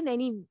wasn't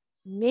any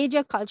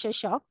major culture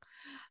shock.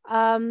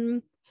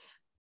 An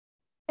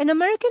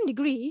American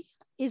degree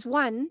is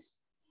one,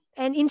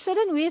 and in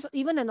certain ways,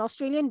 even an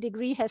Australian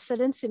degree has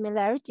certain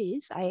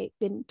similarities, I've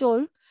been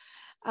told.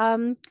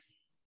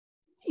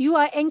 You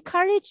are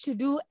encouraged to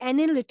do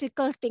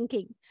analytical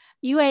thinking.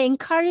 You are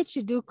encouraged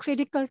to do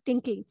critical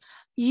thinking.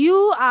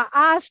 You are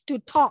asked to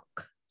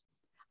talk.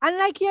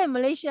 Unlike here in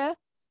Malaysia,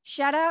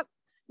 shut up,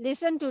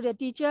 listen to the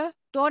teacher,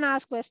 don't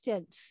ask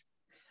questions.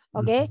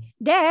 Okay?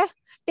 There,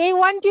 they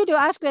want you to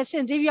ask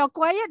questions. If you're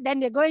quiet, then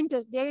they're going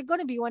to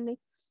be wondering,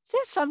 is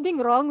there something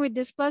wrong with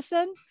this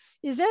person?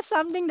 Is there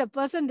something the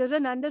person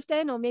doesn't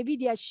understand? Or maybe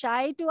they are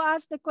shy to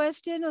ask the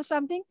question or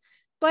something?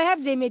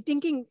 Perhaps they may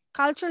thinking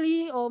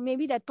culturally, or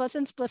maybe that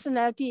person's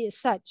personality is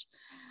such.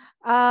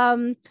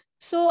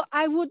 So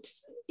I would,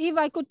 if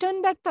I could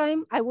turn back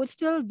time, I would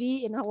still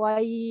be in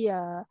Hawaii,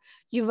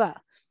 Yuva,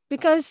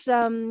 because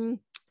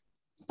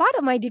part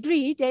of my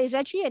degree, there is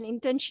actually an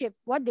internship,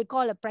 what they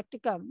call a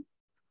practicum.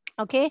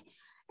 Okay.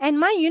 And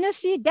my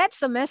university, that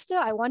semester,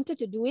 I wanted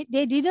to do it.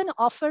 They didn't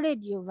offer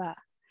it, Yuva.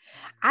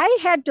 I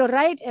had to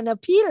write an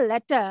appeal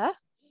letter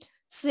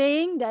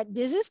saying that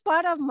this is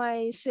part of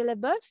my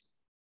syllabus.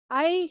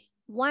 I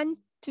want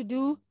to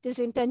do this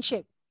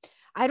internship.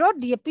 I wrote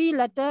the appeal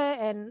letter,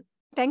 and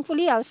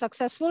thankfully I was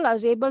successful. I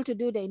was able to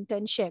do the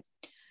internship.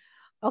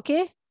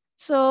 Okay.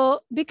 So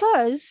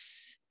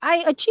because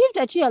I achieved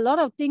actually a lot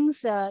of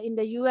things in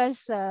the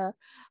US,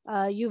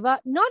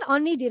 not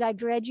only did I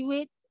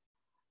graduate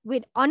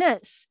with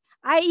honors,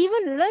 I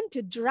even learned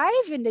to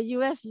drive in the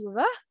US,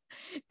 Yuva.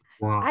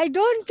 Wow. I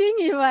don't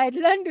think if I had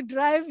learned to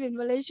drive in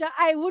Malaysia,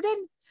 I would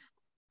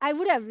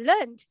have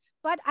learned,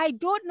 but I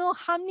don't know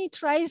how many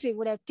tries it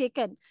would have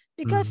taken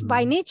because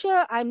by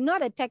nature, I'm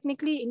not a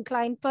technically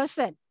inclined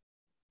person.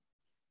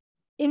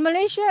 In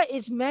Malaysia,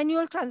 it's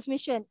manual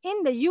transmission.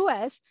 In the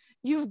US,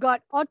 you've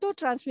got auto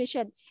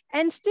transmission.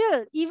 And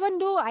still, even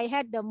though I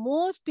had the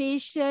most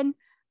patient,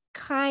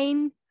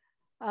 kind,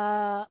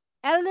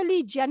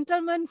 elderly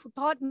gentleman who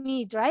taught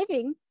me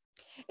driving,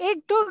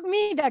 it took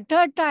me the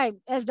third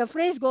time, as the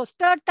phrase goes,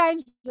 third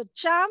time's the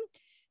charm.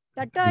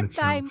 The third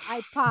time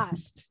I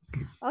passed.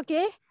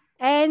 Okay.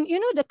 And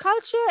the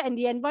culture and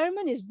the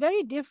environment is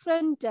very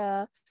different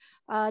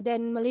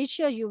than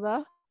Malaysia,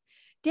 Yuva.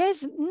 There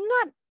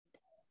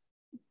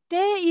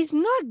is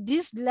not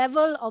this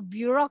level of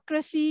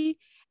bureaucracy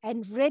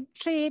and red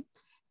tape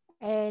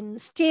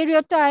and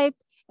stereotype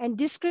and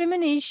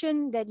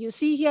discrimination that you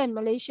see here in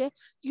Malaysia.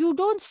 You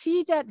don't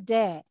see that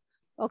there.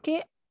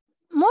 Okay.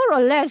 More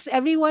or less,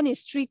 everyone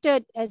is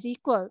treated as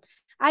equal.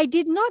 I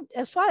did not,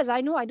 as far as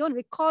I know, I don't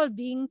recall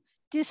being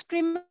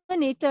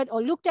discriminated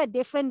or looked at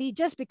differently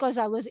just because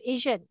I was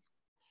Asian.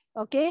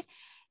 Okay.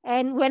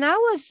 And when I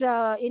was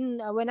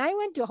when I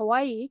went to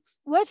Hawaii,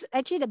 was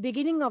actually the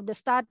beginning of the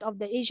start of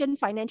the Asian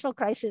financial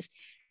crisis.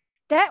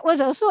 That was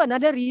also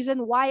another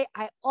reason why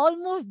I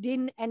almost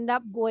didn't end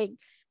up going,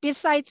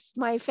 besides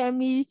my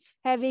family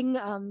having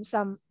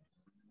some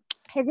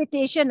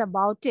hesitation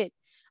about it.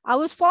 I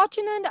was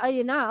fortunate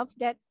enough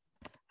that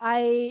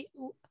I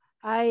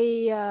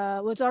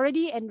was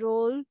already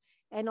enrolled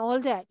and all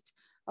that.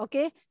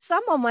 Okay.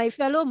 Some of my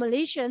fellow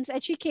Malaysians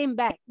actually came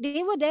back.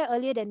 They were there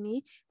earlier than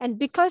me. And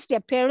because their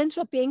parents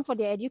were paying for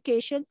their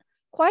education,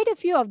 quite a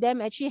few of them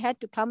actually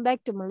had to come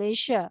back to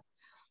Malaysia.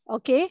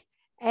 Okay.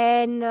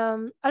 And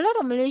a lot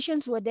of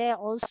Malaysians were there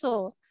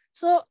also.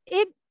 So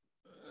it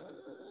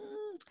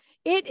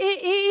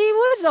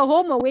was a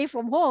home away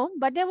from home,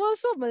 but there were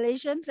also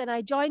Malaysians, and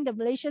I joined the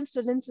Malaysian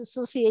Students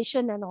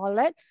Association and all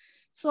that.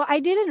 So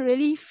I didn't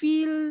really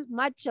feel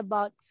much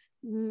about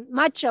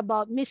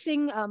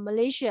missing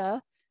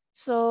Malaysia.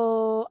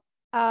 So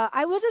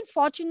I wasn't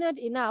fortunate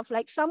enough,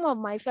 like some of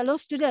my fellow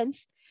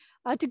students,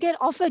 to get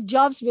offered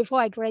jobs before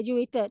I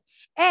graduated.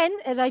 And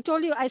as I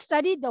told you, I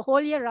studied the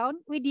whole year round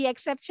with the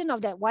exception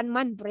of that 1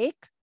 month break.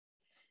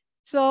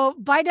 So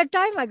by the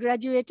time I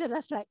graduated, I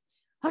was like,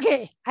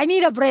 okay, I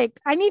need a break.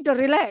 I need to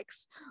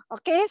relax.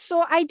 Okay,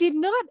 so I did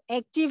not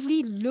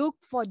actively look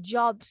for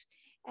jobs.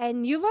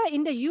 And you were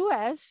in the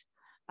US,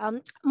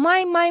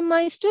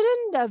 my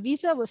student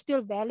visa was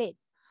still valid.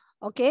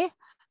 Okay.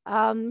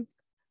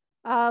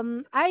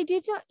 I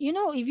did not,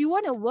 if you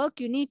want to work,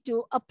 you need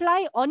to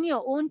apply on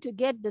your own to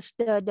get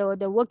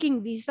the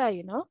working visa,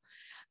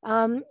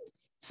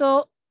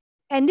 So,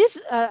 and this,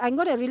 I'm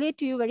going to relate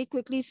to you very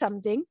quickly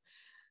something.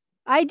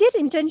 I did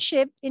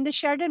internship in the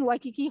Sheraton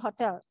Waikiki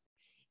Hotel.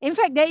 In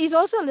fact, there is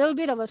also a little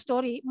bit of a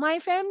story. My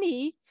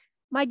family,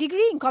 my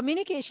degree in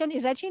communication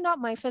is actually not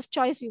my first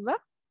choice, Yuva.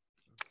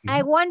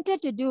 I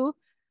wanted to do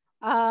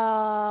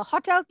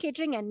hotel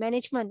catering and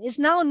management. It's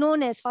now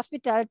known as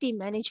hospitality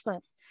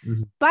management.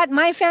 But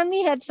my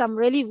family had some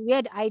really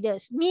weird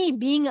ideas. Me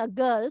being a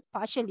girl,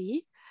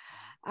 partially,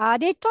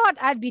 they thought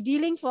I'd be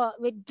dealing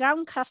with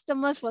drunk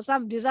customers for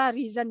some bizarre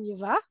reason,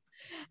 Yuva.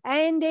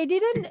 And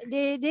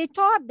they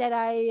thought that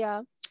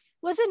I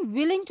wasn't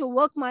willing to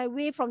work my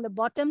way from the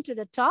bottom to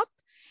the top.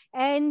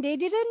 And they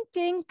didn't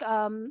think,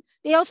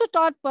 they also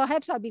thought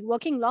perhaps I'll be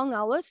working long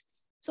hours.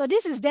 So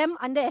this is them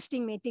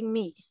underestimating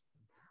me.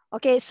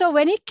 Okay, so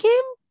when it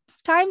came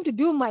time to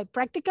do my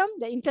practicum,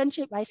 the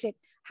internship, I said,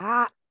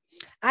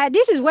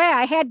 this is where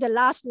I had the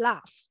last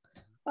laugh.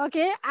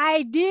 Okay,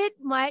 I did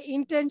my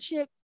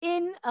internship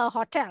in a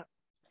hotel.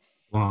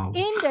 Wow.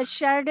 In the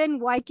Sheraton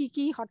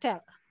Waikiki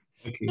Hotel.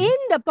 Okay. In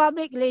the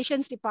public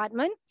relations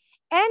department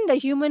and the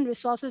human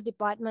resources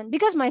department,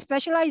 because my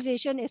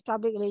specialization is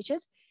public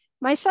relations,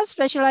 my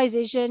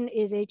subspecialization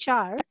is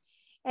HR.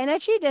 And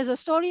actually, there's a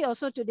story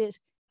also to this.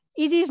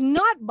 It is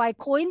not by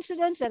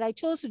coincidence that I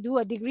chose to do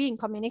a degree in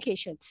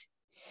communications.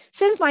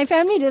 Since my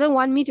family didn't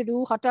want me to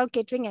do hotel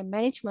catering and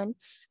management,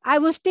 I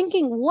was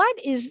thinking, what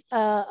is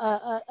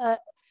an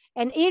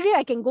area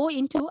I can go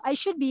into? I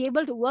should be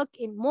able to work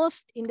in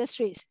most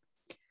industries.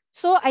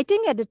 So I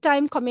think at the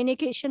time,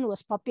 communication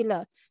was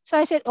popular. So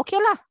I said, okay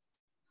lah,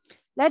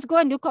 let's go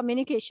and do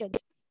communications.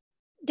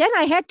 Then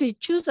I had to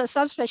choose a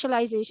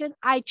subspecialization.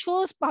 I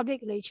chose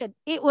public relations.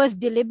 It was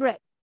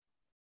deliberate.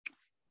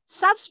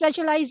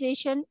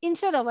 Subspecialization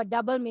instead of a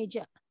double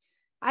major.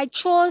 I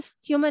chose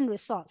human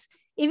resource.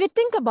 If you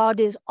think about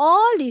this,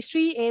 all these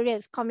three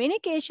areas,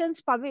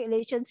 communications, public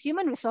relations,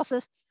 human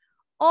resources,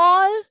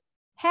 all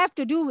have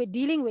to do with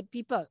dealing with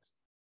people.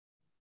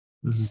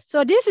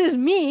 So this is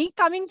me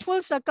coming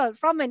full circle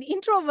from an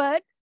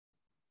introvert,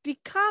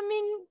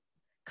 becoming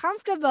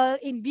comfortable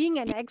in being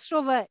an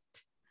extrovert.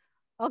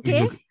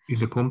 Okay,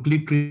 It's a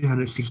complete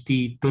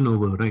 360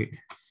 turnover, right?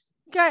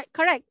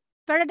 correct.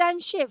 Paradigm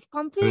shift,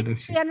 complete Paradigm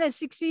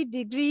shift.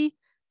 360-degree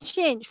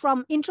change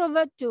from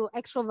introvert to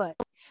extrovert.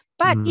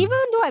 But even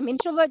Mm. though I'm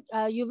introvert,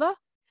 Yuva,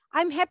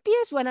 I'm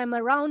happiest when I'm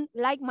around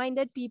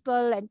like-minded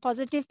people and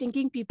positive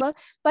thinking people.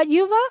 But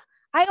Yuva,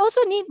 I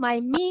also need my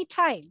me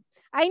time.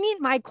 I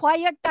need my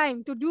quiet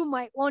time to do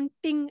my own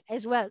thing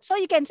as well. So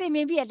you can say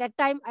maybe at that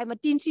time I'm a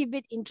teensy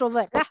bit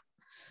introvert. Lah.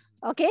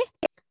 Okay.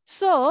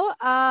 So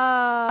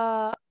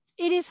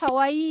it is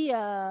Hawaii.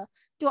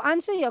 To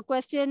answer your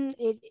question,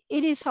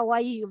 it is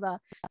Hawaii,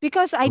 Yuva,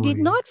 because I did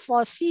Hawaii. not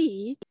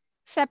foresee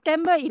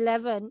September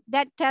 11,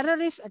 that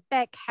terrorist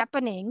attack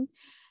happening.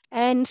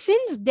 And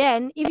since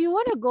then, if you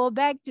want to go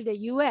back to the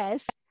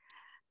US,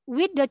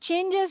 with the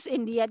changes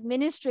in the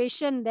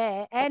administration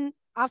there, and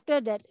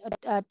after that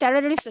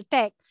terrorist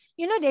attack,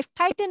 they've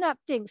tightened up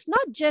things,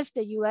 not just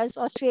the US,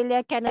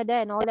 Australia,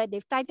 Canada, and all that.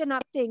 They've tightened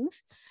up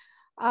things.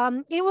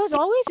 It was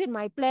always in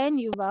my plan,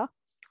 Yuva.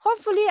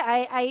 Hopefully,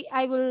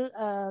 I will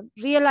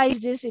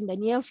realize this in the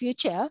near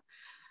future,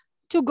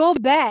 to go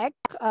back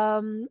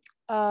and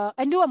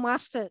do a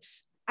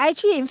master's. I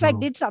actually, in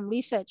fact, Wow. did some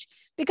research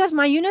because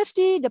my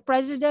university, the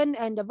president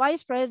and the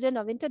vice president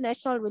of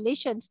international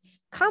relations,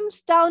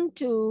 comes down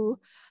to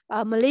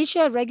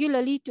Malaysia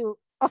regularly to,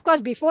 of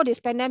course, before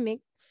this pandemic.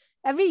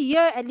 Every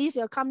year, at least,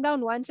 they'll come down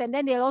once, and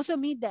then they'll also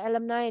meet the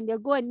alumni, and they'll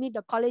go and meet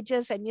the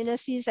colleges and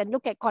universities and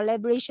look at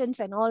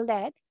collaborations and all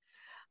that.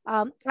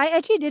 I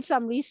actually did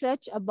some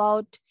research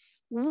about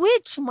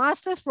which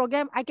master's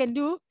program I can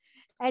do,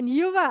 and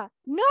Yuva,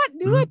 not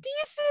do a Mm.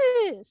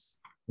 thesis.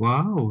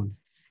 Wow.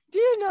 Do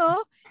you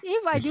know,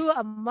 if I It's do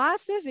a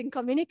master's in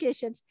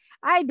communications,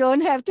 I don't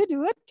have to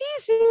do a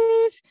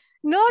thesis.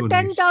 No so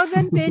nice.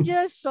 10,000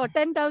 pages or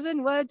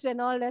 10,000 words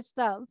and all that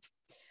stuff.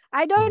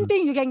 I don't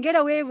think you can get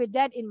away with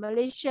that in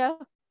Malaysia.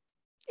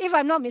 If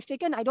I'm not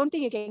mistaken, I don't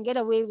think you can get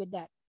away with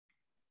that.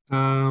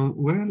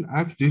 Well,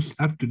 I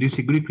have to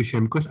disagree,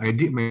 Christian, because I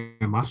did my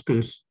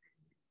masters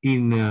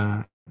in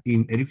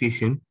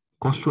education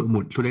coursework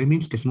mode. So that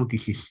means there's no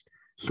thesis.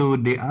 So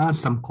there are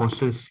some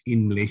courses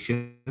in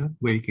Malaysia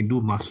where you can do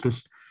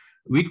masters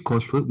with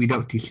coursework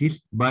without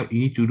thesis, but you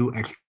need to do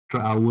extra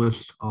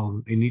hours.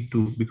 You need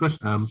to, because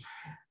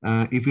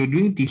if you're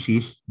doing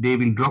thesis, they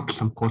will drop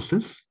some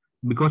courses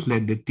because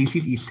like the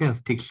thesis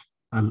itself takes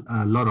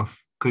a lot of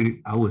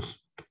credit hours.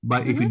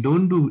 But if you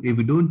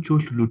don't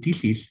choose to do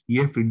thesis,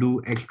 you have to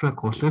do extra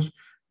courses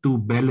to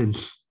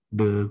balance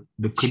the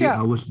credit Sure,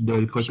 hours,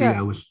 the required credit sure,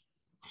 hours.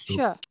 So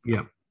sure.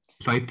 yeah.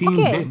 So I think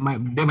Okay,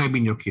 that might be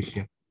in your case,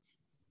 yeah.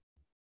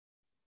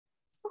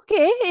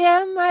 okay.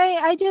 Yeah,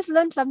 I just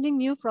learned something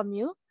new from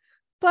you.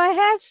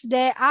 Perhaps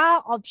there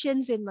are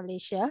options in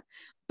Malaysia,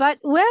 but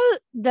well,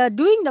 the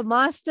doing the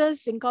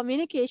masters in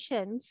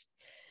communications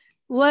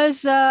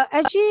was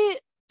actually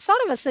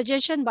sort of a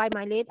suggestion by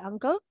my late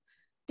uncle,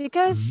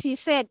 because Mhm. he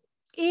said,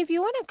 if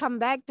you want to come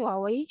back to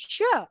Hawaii,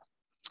 sure,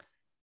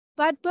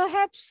 but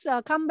perhaps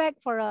come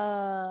back for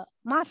a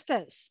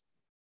master's.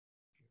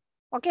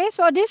 Okay,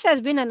 so this has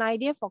been an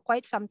idea for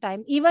quite some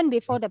time, even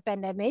before the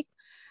pandemic.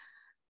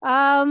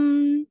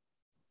 Um,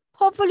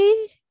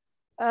 Hopefully,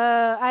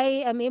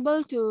 I am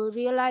able to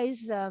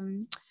realize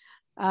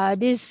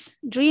this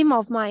dream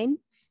of mine.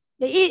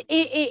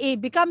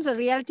 It becomes a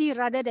reality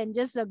rather than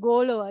just a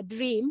goal or a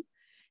dream.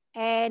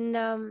 And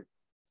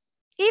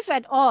if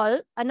at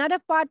all, another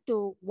part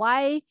to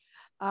why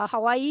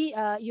Hawaii,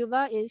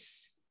 Yuva,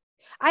 is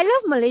I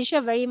love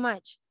Malaysia very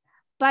much.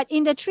 But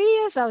in the 3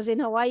 years I was in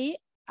Hawaii,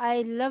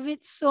 I love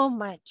it so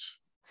much.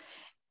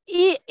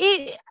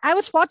 I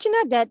was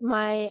fortunate that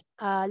my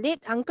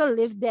late uncle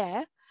lived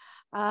there.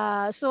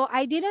 So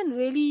I didn't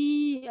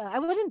really, I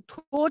wasn't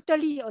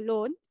totally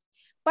alone,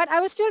 but I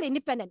was still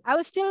independent. I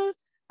was still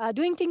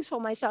doing things for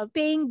myself,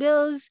 paying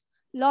bills,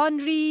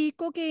 laundry,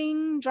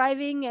 cooking,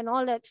 driving, and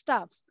all that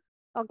stuff.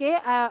 Okay.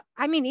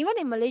 I mean, even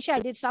in Malaysia, I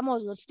did some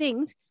of those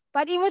things,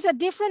 but it was a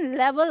different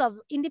level of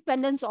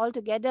independence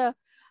altogether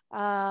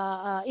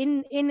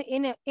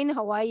in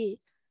Hawaii.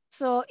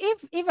 So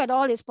if at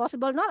all it's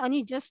possible, not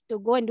only just to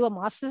go and do a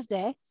master's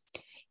there,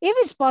 if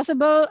it's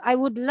possible, I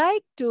would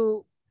like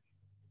to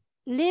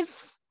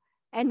live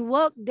and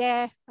work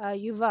there,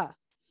 Yuva.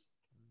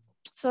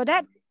 So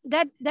that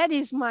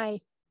is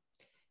my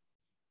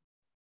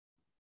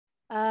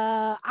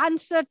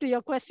answer to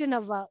your question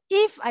of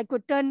if I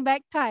could turn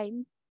back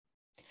time,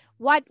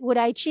 what would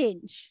I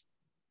change?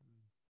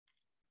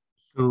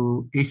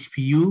 So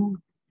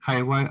HPU,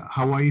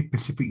 Hawaii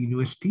Pacific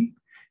University,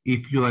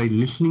 if you are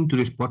listening to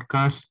this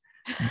podcast,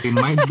 there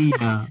might be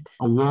a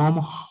warm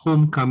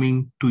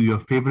homecoming to your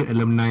favorite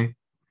alumni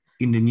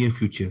in the near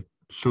future.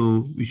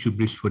 So we should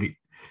brace for it.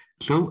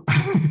 So,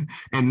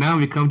 and now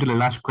we come to the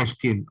last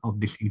question of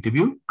this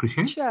interview,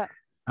 Christian. Sure.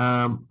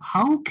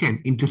 How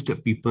can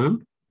interested people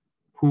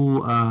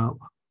who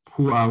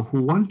who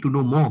want to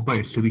know more about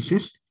your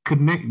services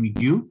connect with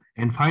you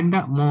and find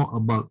out more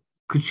about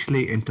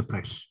Kuchley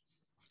Enterprise?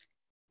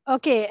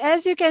 Okay,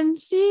 as you can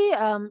see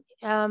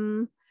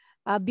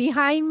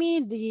behind me,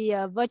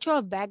 the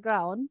virtual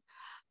background,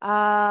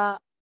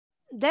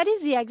 That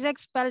is the exact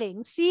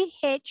spelling,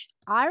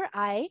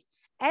 CHRISHLEI.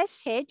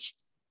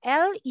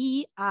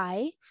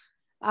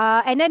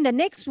 And then the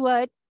next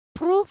word,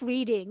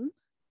 proofreading,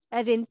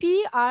 as in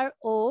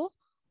PROOFREADING.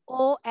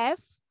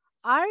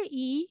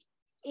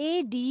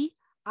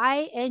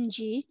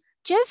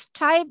 Just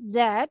type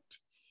that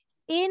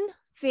in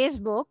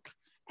Facebook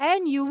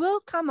and you will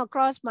come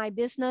across my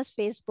business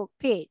Facebook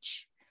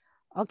page.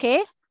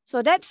 Okay,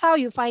 so that's how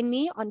you find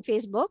me on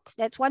Facebook.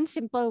 That's one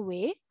simple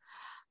way.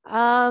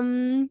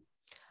 Another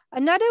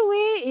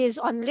way is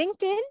on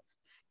LinkedIn.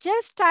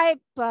 Just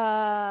type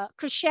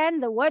Krishan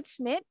the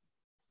Wordsmith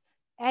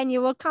and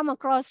you will come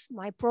across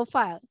my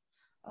profile.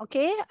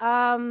 Okay.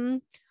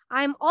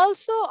 I'm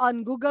also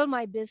on Google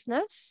My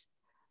Business.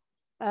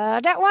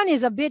 That one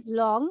is a bit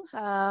long.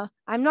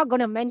 I'm not going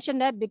to mention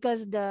that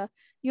because the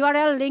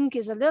URL link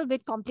is a little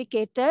bit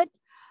complicated.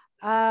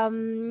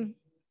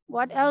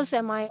 What else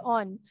am I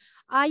on?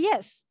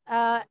 Yes.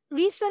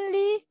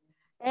 Recently,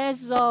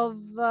 as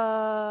of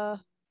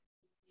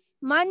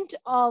month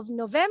of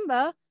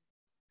November,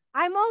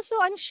 I'm also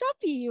on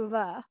Shopee,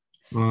 Yuva.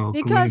 Wow,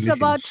 Because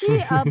about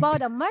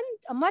a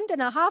month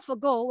and a half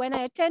ago, when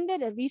I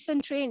attended a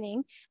recent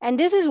training, and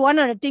this is one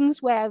of the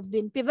things where I've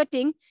been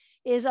pivoting,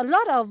 is a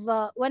lot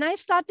of, when I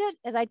started,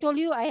 as I told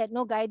you, I had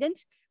no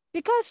guidance,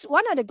 because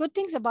one of the good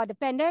things about the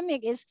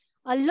pandemic is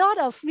a lot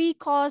of free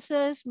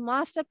courses,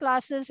 master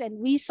classes,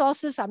 and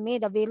resources are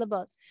made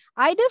available,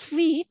 either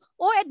free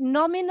or at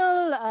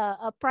nominal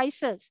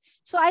prices.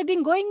 So I've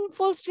been going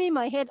full stream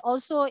ahead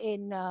also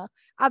in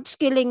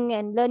upskilling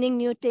and learning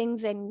new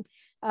things and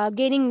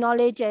gaining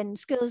knowledge and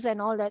skills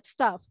and all that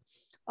stuff.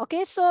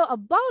 Okay, so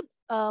about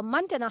a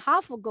month and a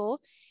half ago,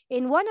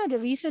 in one of the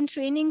recent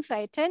trainings I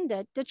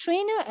attended, the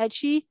trainer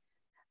actually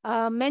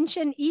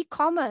mentioned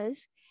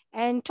e-commerce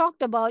and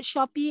talked about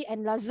Shopee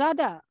and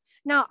Lazada.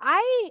 Now,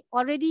 I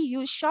already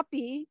use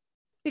Shopee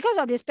because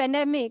of this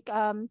pandemic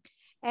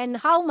and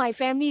how my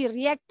family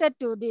reacted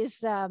to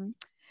this.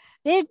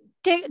 They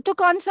took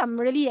on some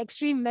really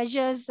extreme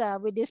measures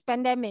with this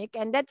pandemic,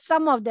 and that's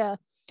some of the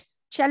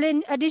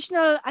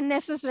additional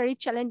unnecessary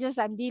challenges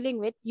I'm dealing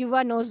with.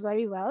 Yuva knows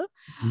very well.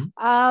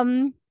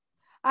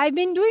 I've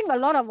been doing a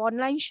lot of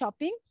online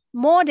shopping,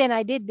 more than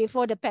I did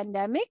before the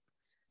pandemic.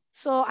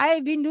 So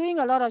I've been doing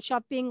a lot of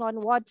shopping on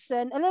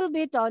Watson, a little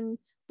bit on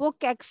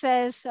Book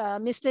Access,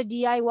 Mr.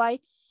 DIY,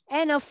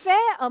 and a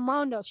fair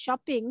amount of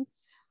shopping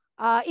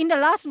in the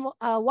last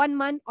 1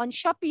 month on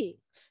Shopee.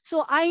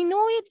 So I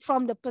know it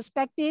from the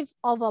perspective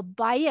of a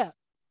buyer.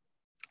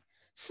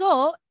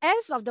 So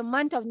as of the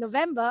month of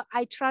November,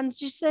 I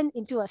transitioned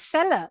into a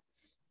seller.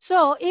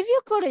 So if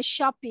you go to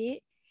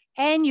Shopee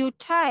and you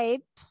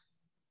type,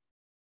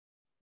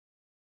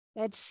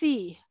 let's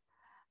see,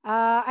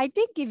 I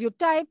think if you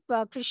type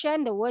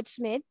Krishan the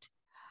Wordsmith,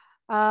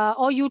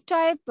 or you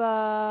type,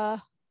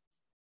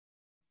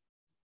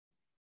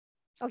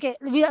 okay,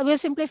 we'll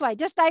simplify.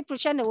 Just type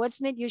Krishan the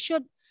Wordsmith.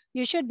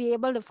 You should be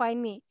able to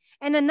find me.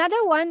 And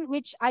another one,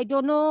 which I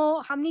don't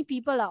know how many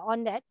people are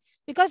on that,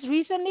 because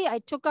recently I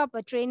took up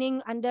a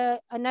training under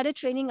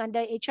HRDF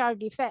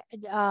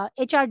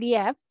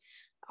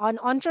on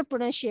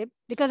entrepreneurship,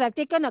 because I've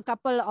taken a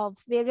couple of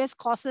various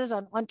courses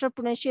on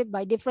entrepreneurship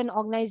by different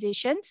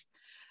organizations.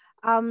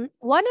 One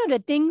of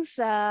the things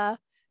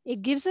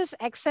it gives us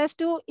access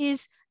to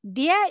is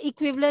their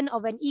equivalent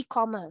of an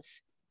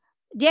e-commerce.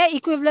 Their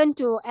equivalent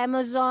to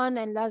Amazon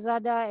and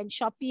Lazada and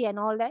Shopee and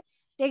all that.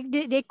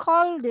 They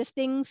call this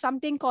thing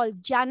something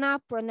called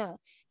Janapreneur.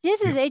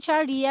 This is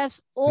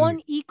HRDF's own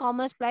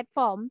e-commerce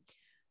platform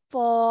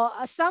for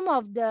some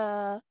of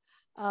the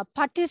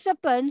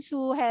participants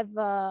who have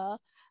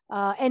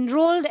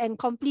enrolled and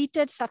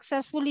completed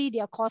successfully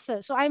their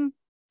courses. So I'm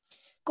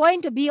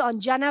going to be on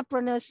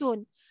Janapreneur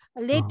soon.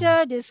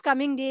 Later this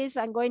coming days,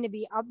 I'm going to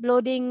be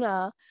uploading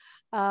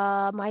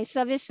my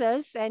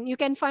services, and you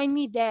can find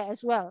me there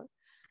as well.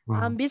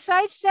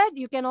 Besides that,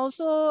 you can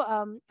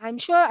also, I'm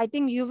sure, I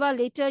think Yuva,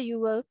 later you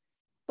will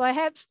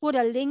perhaps put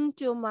a link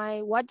to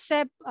my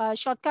WhatsApp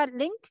shortcut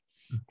link,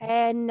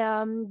 and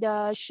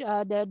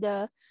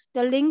the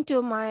link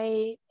to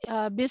my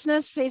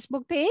business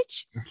Facebook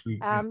page.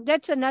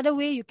 That's another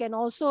way you can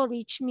also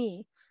reach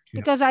me,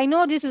 because I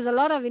know this is a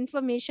lot of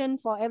information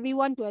for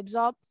everyone to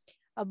absorb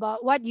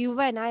about what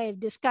Yuva and I have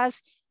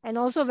discussed. And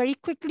also very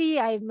quickly,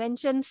 I've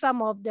mentioned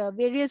some of the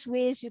various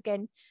ways you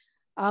can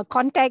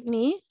contact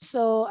me.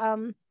 So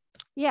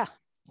yeah,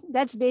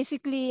 that's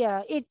basically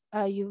it,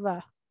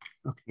 Yuva.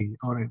 Okay,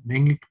 all right.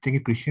 Thank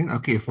you, Christian.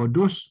 Okay, for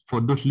those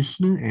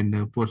listeners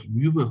and for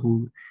viewer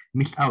who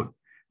missed out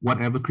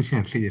whatever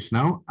Christian said just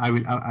now, I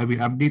will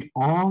update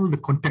all the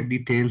contact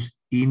details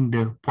in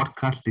the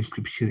podcast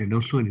description and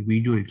also in the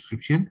video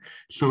description,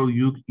 so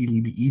it'll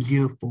be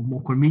easier,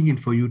 more convenient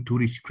for you to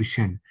reach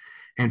Christian.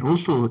 And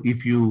also,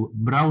 if you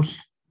browse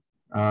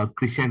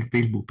Christian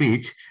Facebook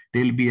page,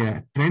 there'll be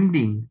a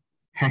trending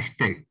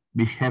hashtag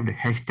which have the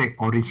hashtag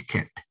orange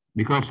cat.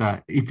 Because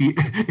if you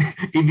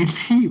if you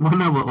see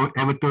one of our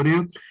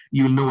editorial,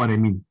 you will know what I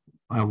mean.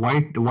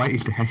 Why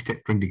is the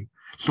hashtag trending?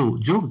 So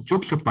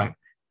jokes apart,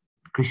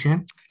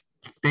 Christian,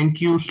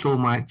 thank you so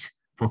much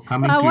for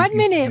coming to One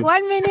minute,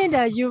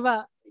 this.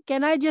 Yuva.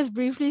 Can I just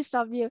briefly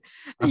stop you?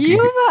 Okay.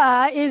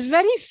 Yuva is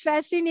very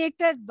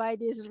fascinated by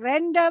this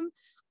random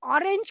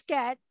orange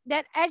cat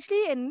that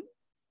actually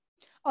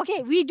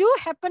okay, we do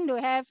happen to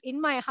have in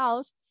my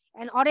house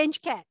an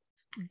orange cat.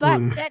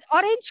 But Oh, that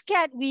orange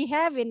cat we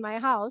have in my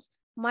house,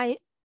 my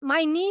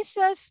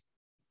niece's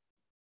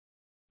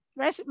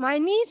my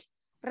niece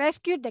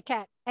rescued the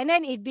cat, and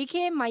then it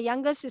became my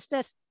younger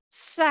sister's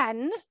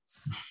son.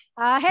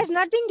 Has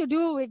nothing to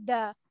do with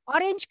the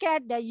orange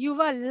cat that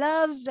Yuva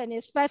loves and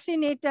is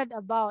fascinated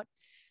about.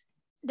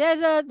 There's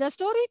the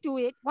story to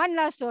it. One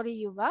last story,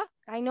 Yuva.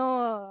 I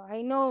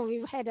know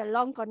we've had a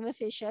long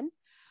conversation.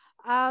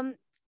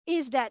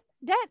 Is that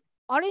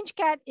orange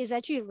cat is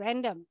actually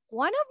random.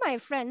 One of my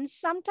friends,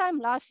 sometime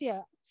last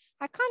year,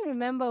 I can't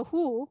remember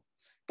who,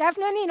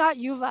 definitely not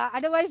Yuva.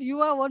 Otherwise,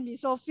 Yuva won't be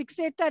so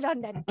fixated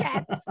on that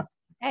cat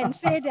and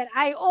say that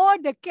I owe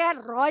the cat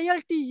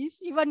royalties,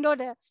 even though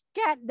the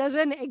cat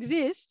doesn't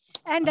exist.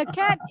 And the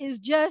cat is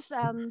just,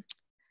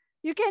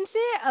 you can say,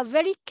 a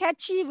very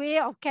catchy way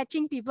of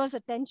catching people's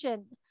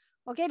attention.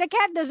 Okay, the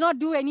cat does not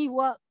do any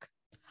work.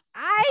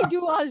 I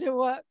do all the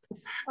work.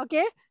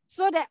 Okay,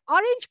 so that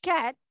orange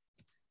cat,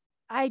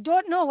 I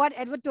don't know what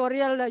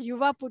editorial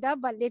Yuva put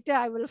up, but later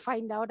I will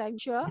find out, I'm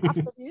sure,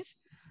 after this.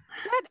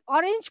 That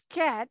orange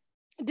cat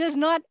does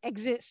not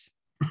exist.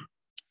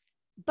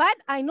 But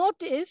I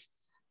notice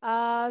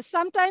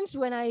sometimes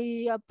when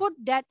I put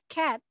that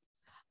cat,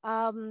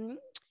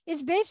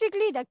 it's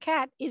basically the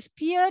cat is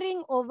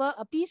peering over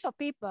a piece of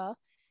paper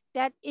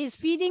that is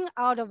feeding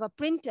out of a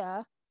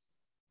printer.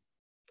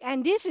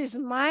 And this is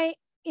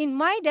in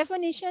my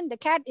definition, the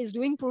cat is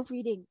doing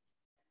proofreading.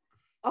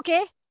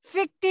 Okay?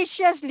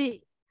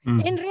 Fictitiously.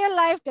 In real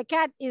life, the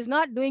cat is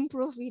not doing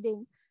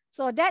proofreading.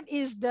 So that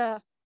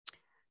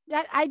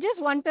I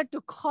just wanted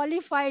to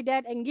qualify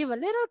that and give a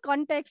little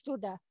context to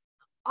the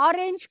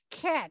orange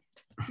cat,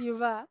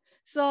 Yuva.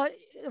 So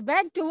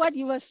back to what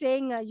you were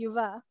saying,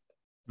 Yuva.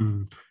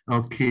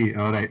 Okay,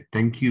 all right.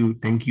 Thank you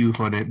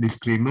for that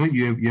disclaimer.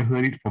 You have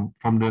heard it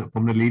from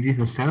the lady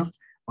herself.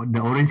 The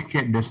orange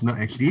cat does not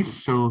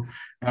exist. So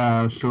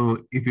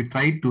if you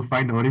try to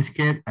find the orange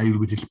cat, I will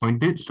be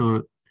disappointed.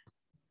 So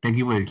thank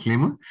you for the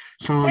disclaimer.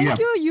 So Thank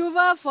you,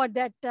 Yuva, for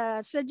that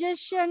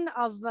suggestion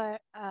of a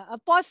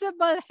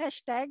possible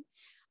hashtag.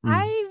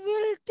 I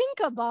will think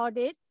about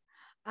it.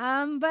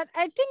 But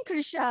I think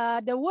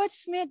the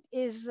wordsmith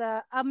is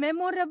a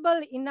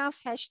memorable enough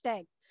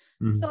hashtag.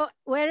 So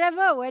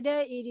whether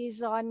it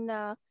is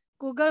on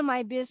Google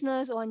My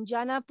Business, on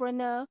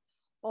Janapreneur,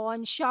 or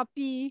on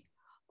Shopee,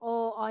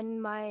 or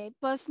on my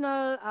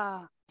personal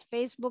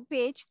Facebook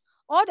page,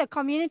 or the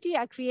community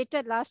I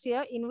created last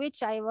year, in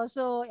which I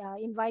also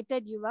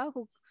invited Yuva,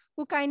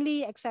 who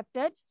kindly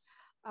accepted.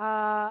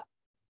 The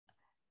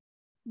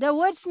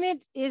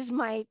wordsmith is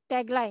my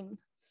tagline.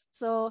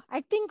 So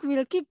I think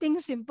we'll keep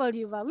things simple,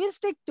 Yuva. We'll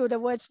stick to the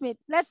wordsmith.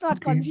 Let's not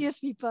confuse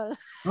people.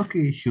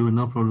 Okay, sure,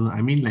 no problem.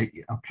 I mean, like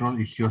after all,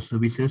 it's your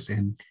services,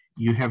 and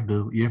you have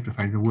to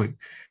find the word.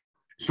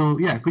 So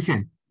yeah,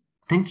 Christian,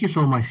 thank you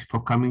so much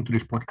for coming to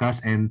this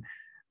podcast,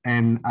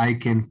 and I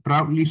can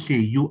proudly say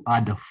you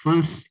are the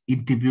first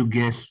interview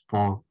guest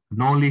for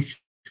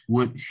Knowledge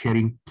Word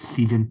Sharing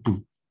Season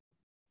 2.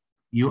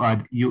 You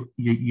have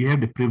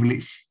the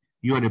privilege.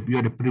 You are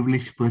the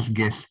privileged first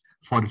guest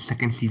for the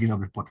second season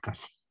of the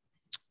podcast.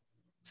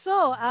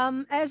 So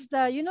as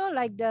the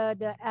like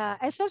the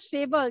Aesop's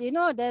fable,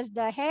 there's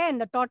the hare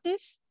and the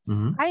tortoise.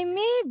 I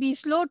may be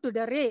slow to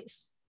the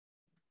race,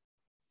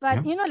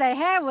 but the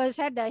hare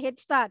had the head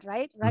start,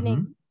 right,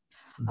 running.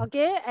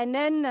 Okay, and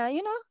then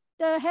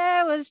the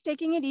hare was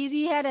taking it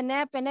easy, had a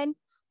nap, and then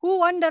who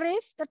won the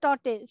race? The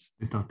tortoise.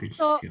 The tortoise.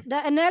 So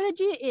the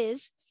analogy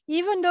is,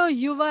 even though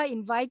Yuva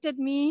invited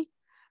me,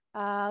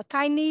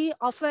 kindly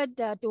offered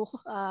to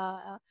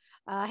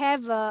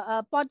have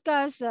a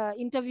podcast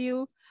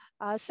interview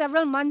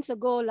several months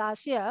ago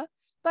last year,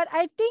 but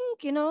I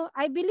think,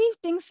 I believe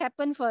things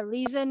happen for a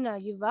reason,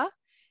 Yuva.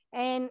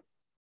 And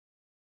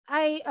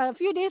a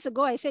few days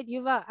ago, I said,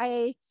 Yuva,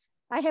 I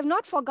have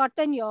not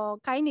forgotten your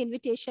kind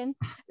invitation.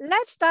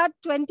 Let's start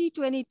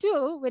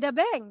 2022 with a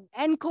bang.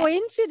 And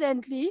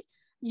coincidentally,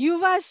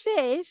 Yuva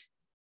says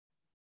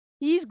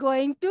he's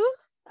going to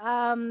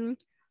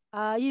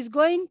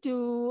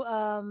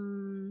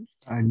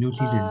new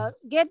season.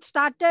 Get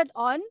started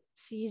on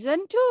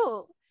season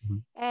 2.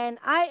 And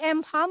I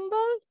am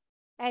humbled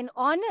and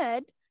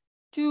honored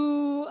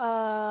to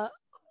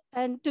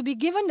be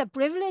given the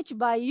privilege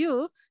by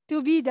you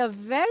to be the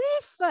very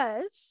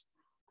first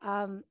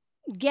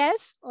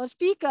guest or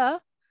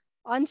speaker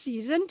on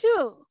season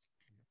 2.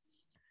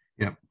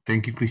 Yeah,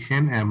 thank you,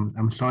 Christian.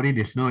 I'm sorry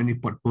there's no any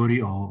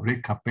potpourri or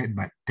red carpet,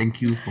 but thank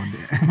you for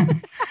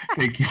that.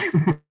 Thank you.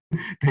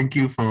 Thank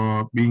you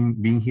for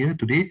being here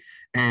today.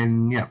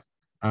 And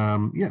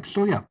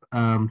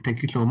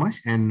thank you so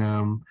much. And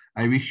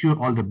I wish you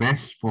all the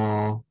best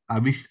for I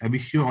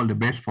wish you all the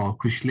best for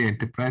Chrisley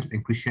Enterprise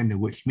and Christian the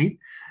Wordsmith.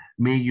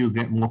 May you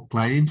get more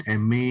clients,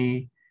 and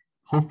may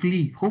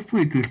hopefully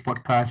through this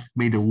podcast,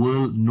 may the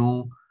world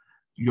know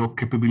your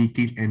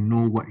capabilities and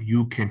know what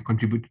you can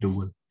contribute to the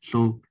world.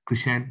 So,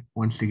 Krishan,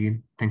 once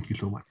again, thank you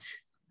so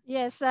much.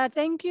 Yes,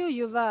 thank you,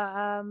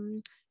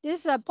 Yuva.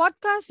 This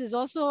podcast is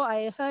also,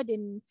 I heard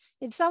in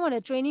some of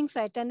the trainings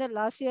I attended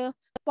last year,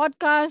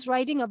 podcast,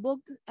 writing a book,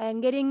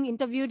 and getting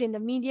interviewed in the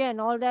media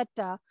and all that.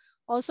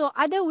 Also,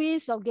 other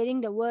ways of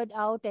getting the word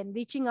out and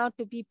reaching out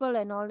to people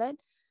and all that.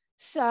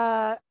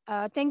 So,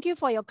 thank you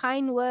for your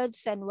kind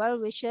words and well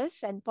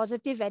wishes and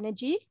positive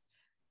energy.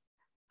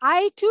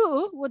 I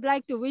too would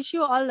like to wish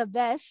you all the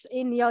best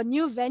in your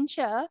new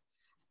venture,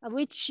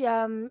 which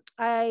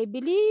I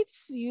believe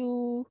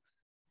you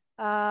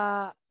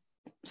uh,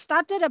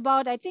 started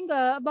about, I think,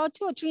 about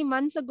 2 or 3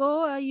 months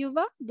ago,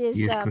 Yuva, this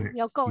Yes, correct.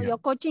 Yeah. your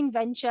coaching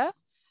venture.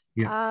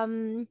 Yeah.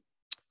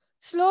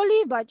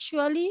 Slowly but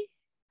surely,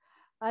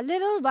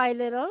 little by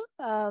little,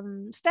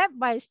 step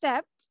by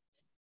step,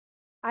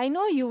 I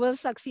know you will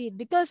succeed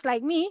because,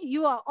 like me,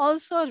 you are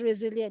also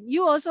resilient.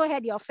 You also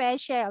had your fair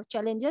share of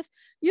challenges.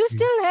 You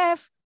still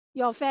have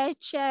your fair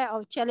share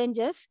of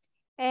challenges.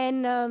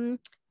 And,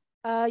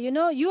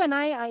 you and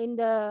I are in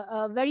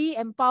the very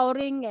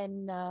empowering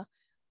and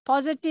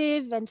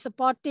positive and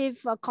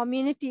supportive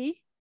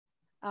community,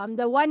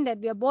 the one that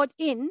we are both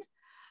in.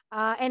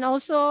 And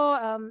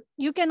also,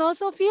 you can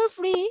also feel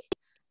free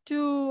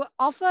to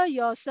offer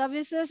your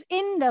services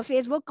in the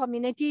Facebook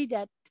community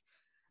that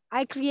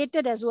I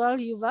created as well,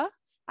 Yuva.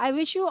 I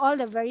wish you all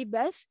the very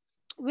best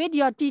with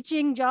your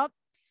teaching job,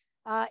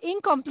 in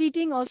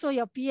completing also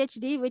your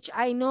PhD, which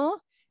I know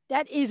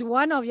that is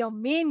one of your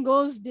main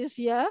goals this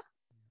year,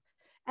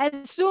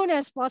 as soon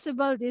as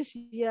possible this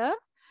year,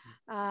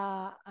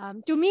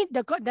 to meet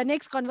the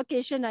next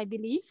convocation, I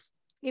believe,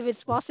 if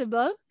it's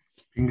possible.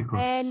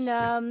 And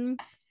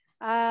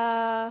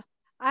I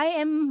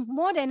am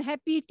more than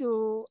happy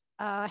to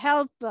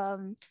help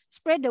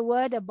spread the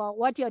word about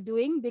what you're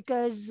doing,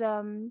 because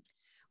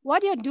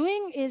what you're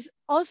doing is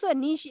also a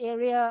niche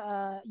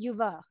area,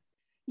 Yuva.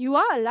 You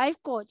are a life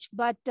coach,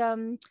 but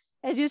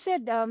as you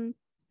said,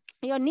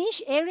 your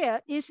niche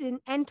area is in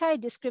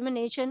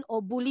anti-discrimination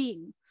or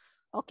bullying.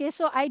 Okay,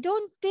 so I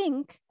don't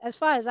think, as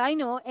far as I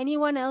know,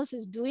 anyone else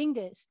is doing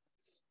this.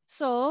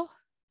 So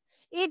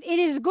it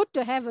is good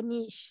to have a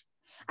niche.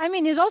 I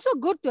mean, it's also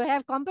good to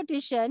have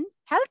competition,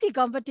 healthy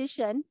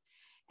competition.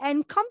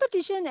 And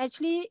competition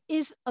actually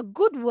is a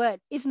good word.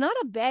 It's not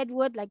a bad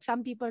word like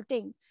some people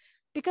think,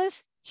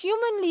 because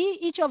humanly,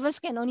 each of us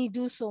can only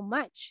do so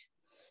much.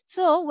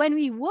 So when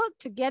we work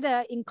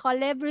together in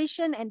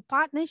collaboration and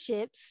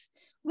partnerships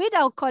with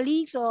our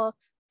colleagues or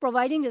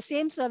providing the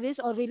same service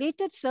or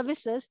related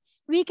services,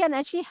 we can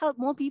actually help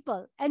more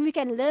people and we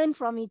can learn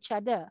from each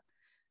other.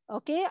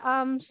 Okay.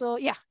 So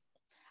yeah,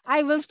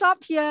 I will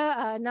stop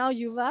here now,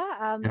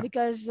 Yuva,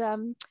 because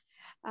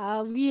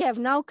we have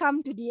now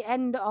come to the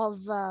end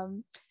of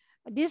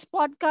this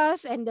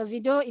podcast and the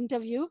video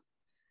interview.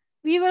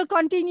 We will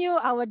continue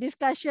our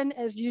discussion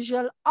as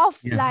usual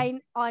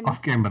offline on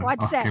off camera.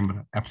 WhatsApp. Off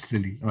camera.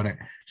 Absolutely. All right.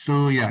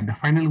 So yeah, the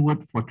final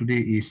word for today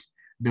is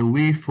the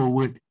way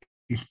forward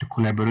is to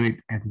collaborate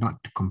and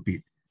not to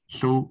compete.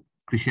 So,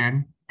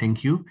 Krishan,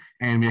 thank you.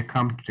 And we have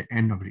come to the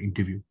end of the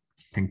interview.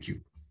 Thank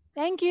you.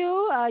 Thank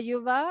you,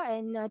 Yuva,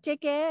 and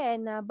take care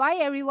and bye,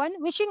 everyone.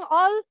 Wishing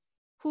all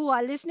who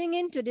are listening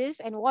in to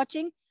this and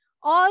watching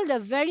all the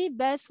very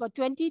best for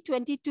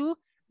 2022.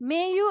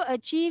 May you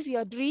achieve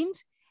your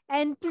dreams,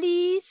 and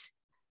please,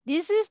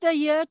 this is the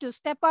year to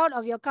step out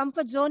of your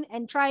comfort zone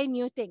and try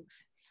new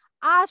things.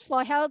 Ask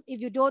for help if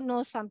you don't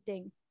know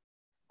something.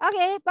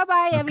 Okay,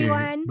 bye-bye,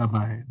 everyone.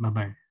 Bye-bye.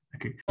 Bye-bye.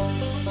 Okay.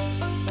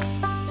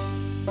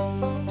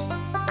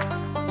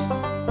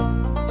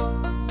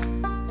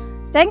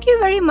 Thank you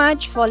very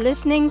much for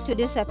listening to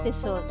this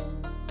episode.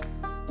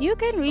 You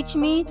can reach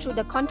me through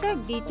the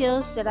contact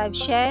details that I've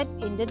shared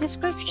in the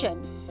description.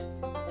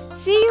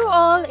 See you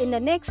all in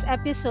the next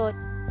episode.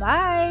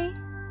 Bye.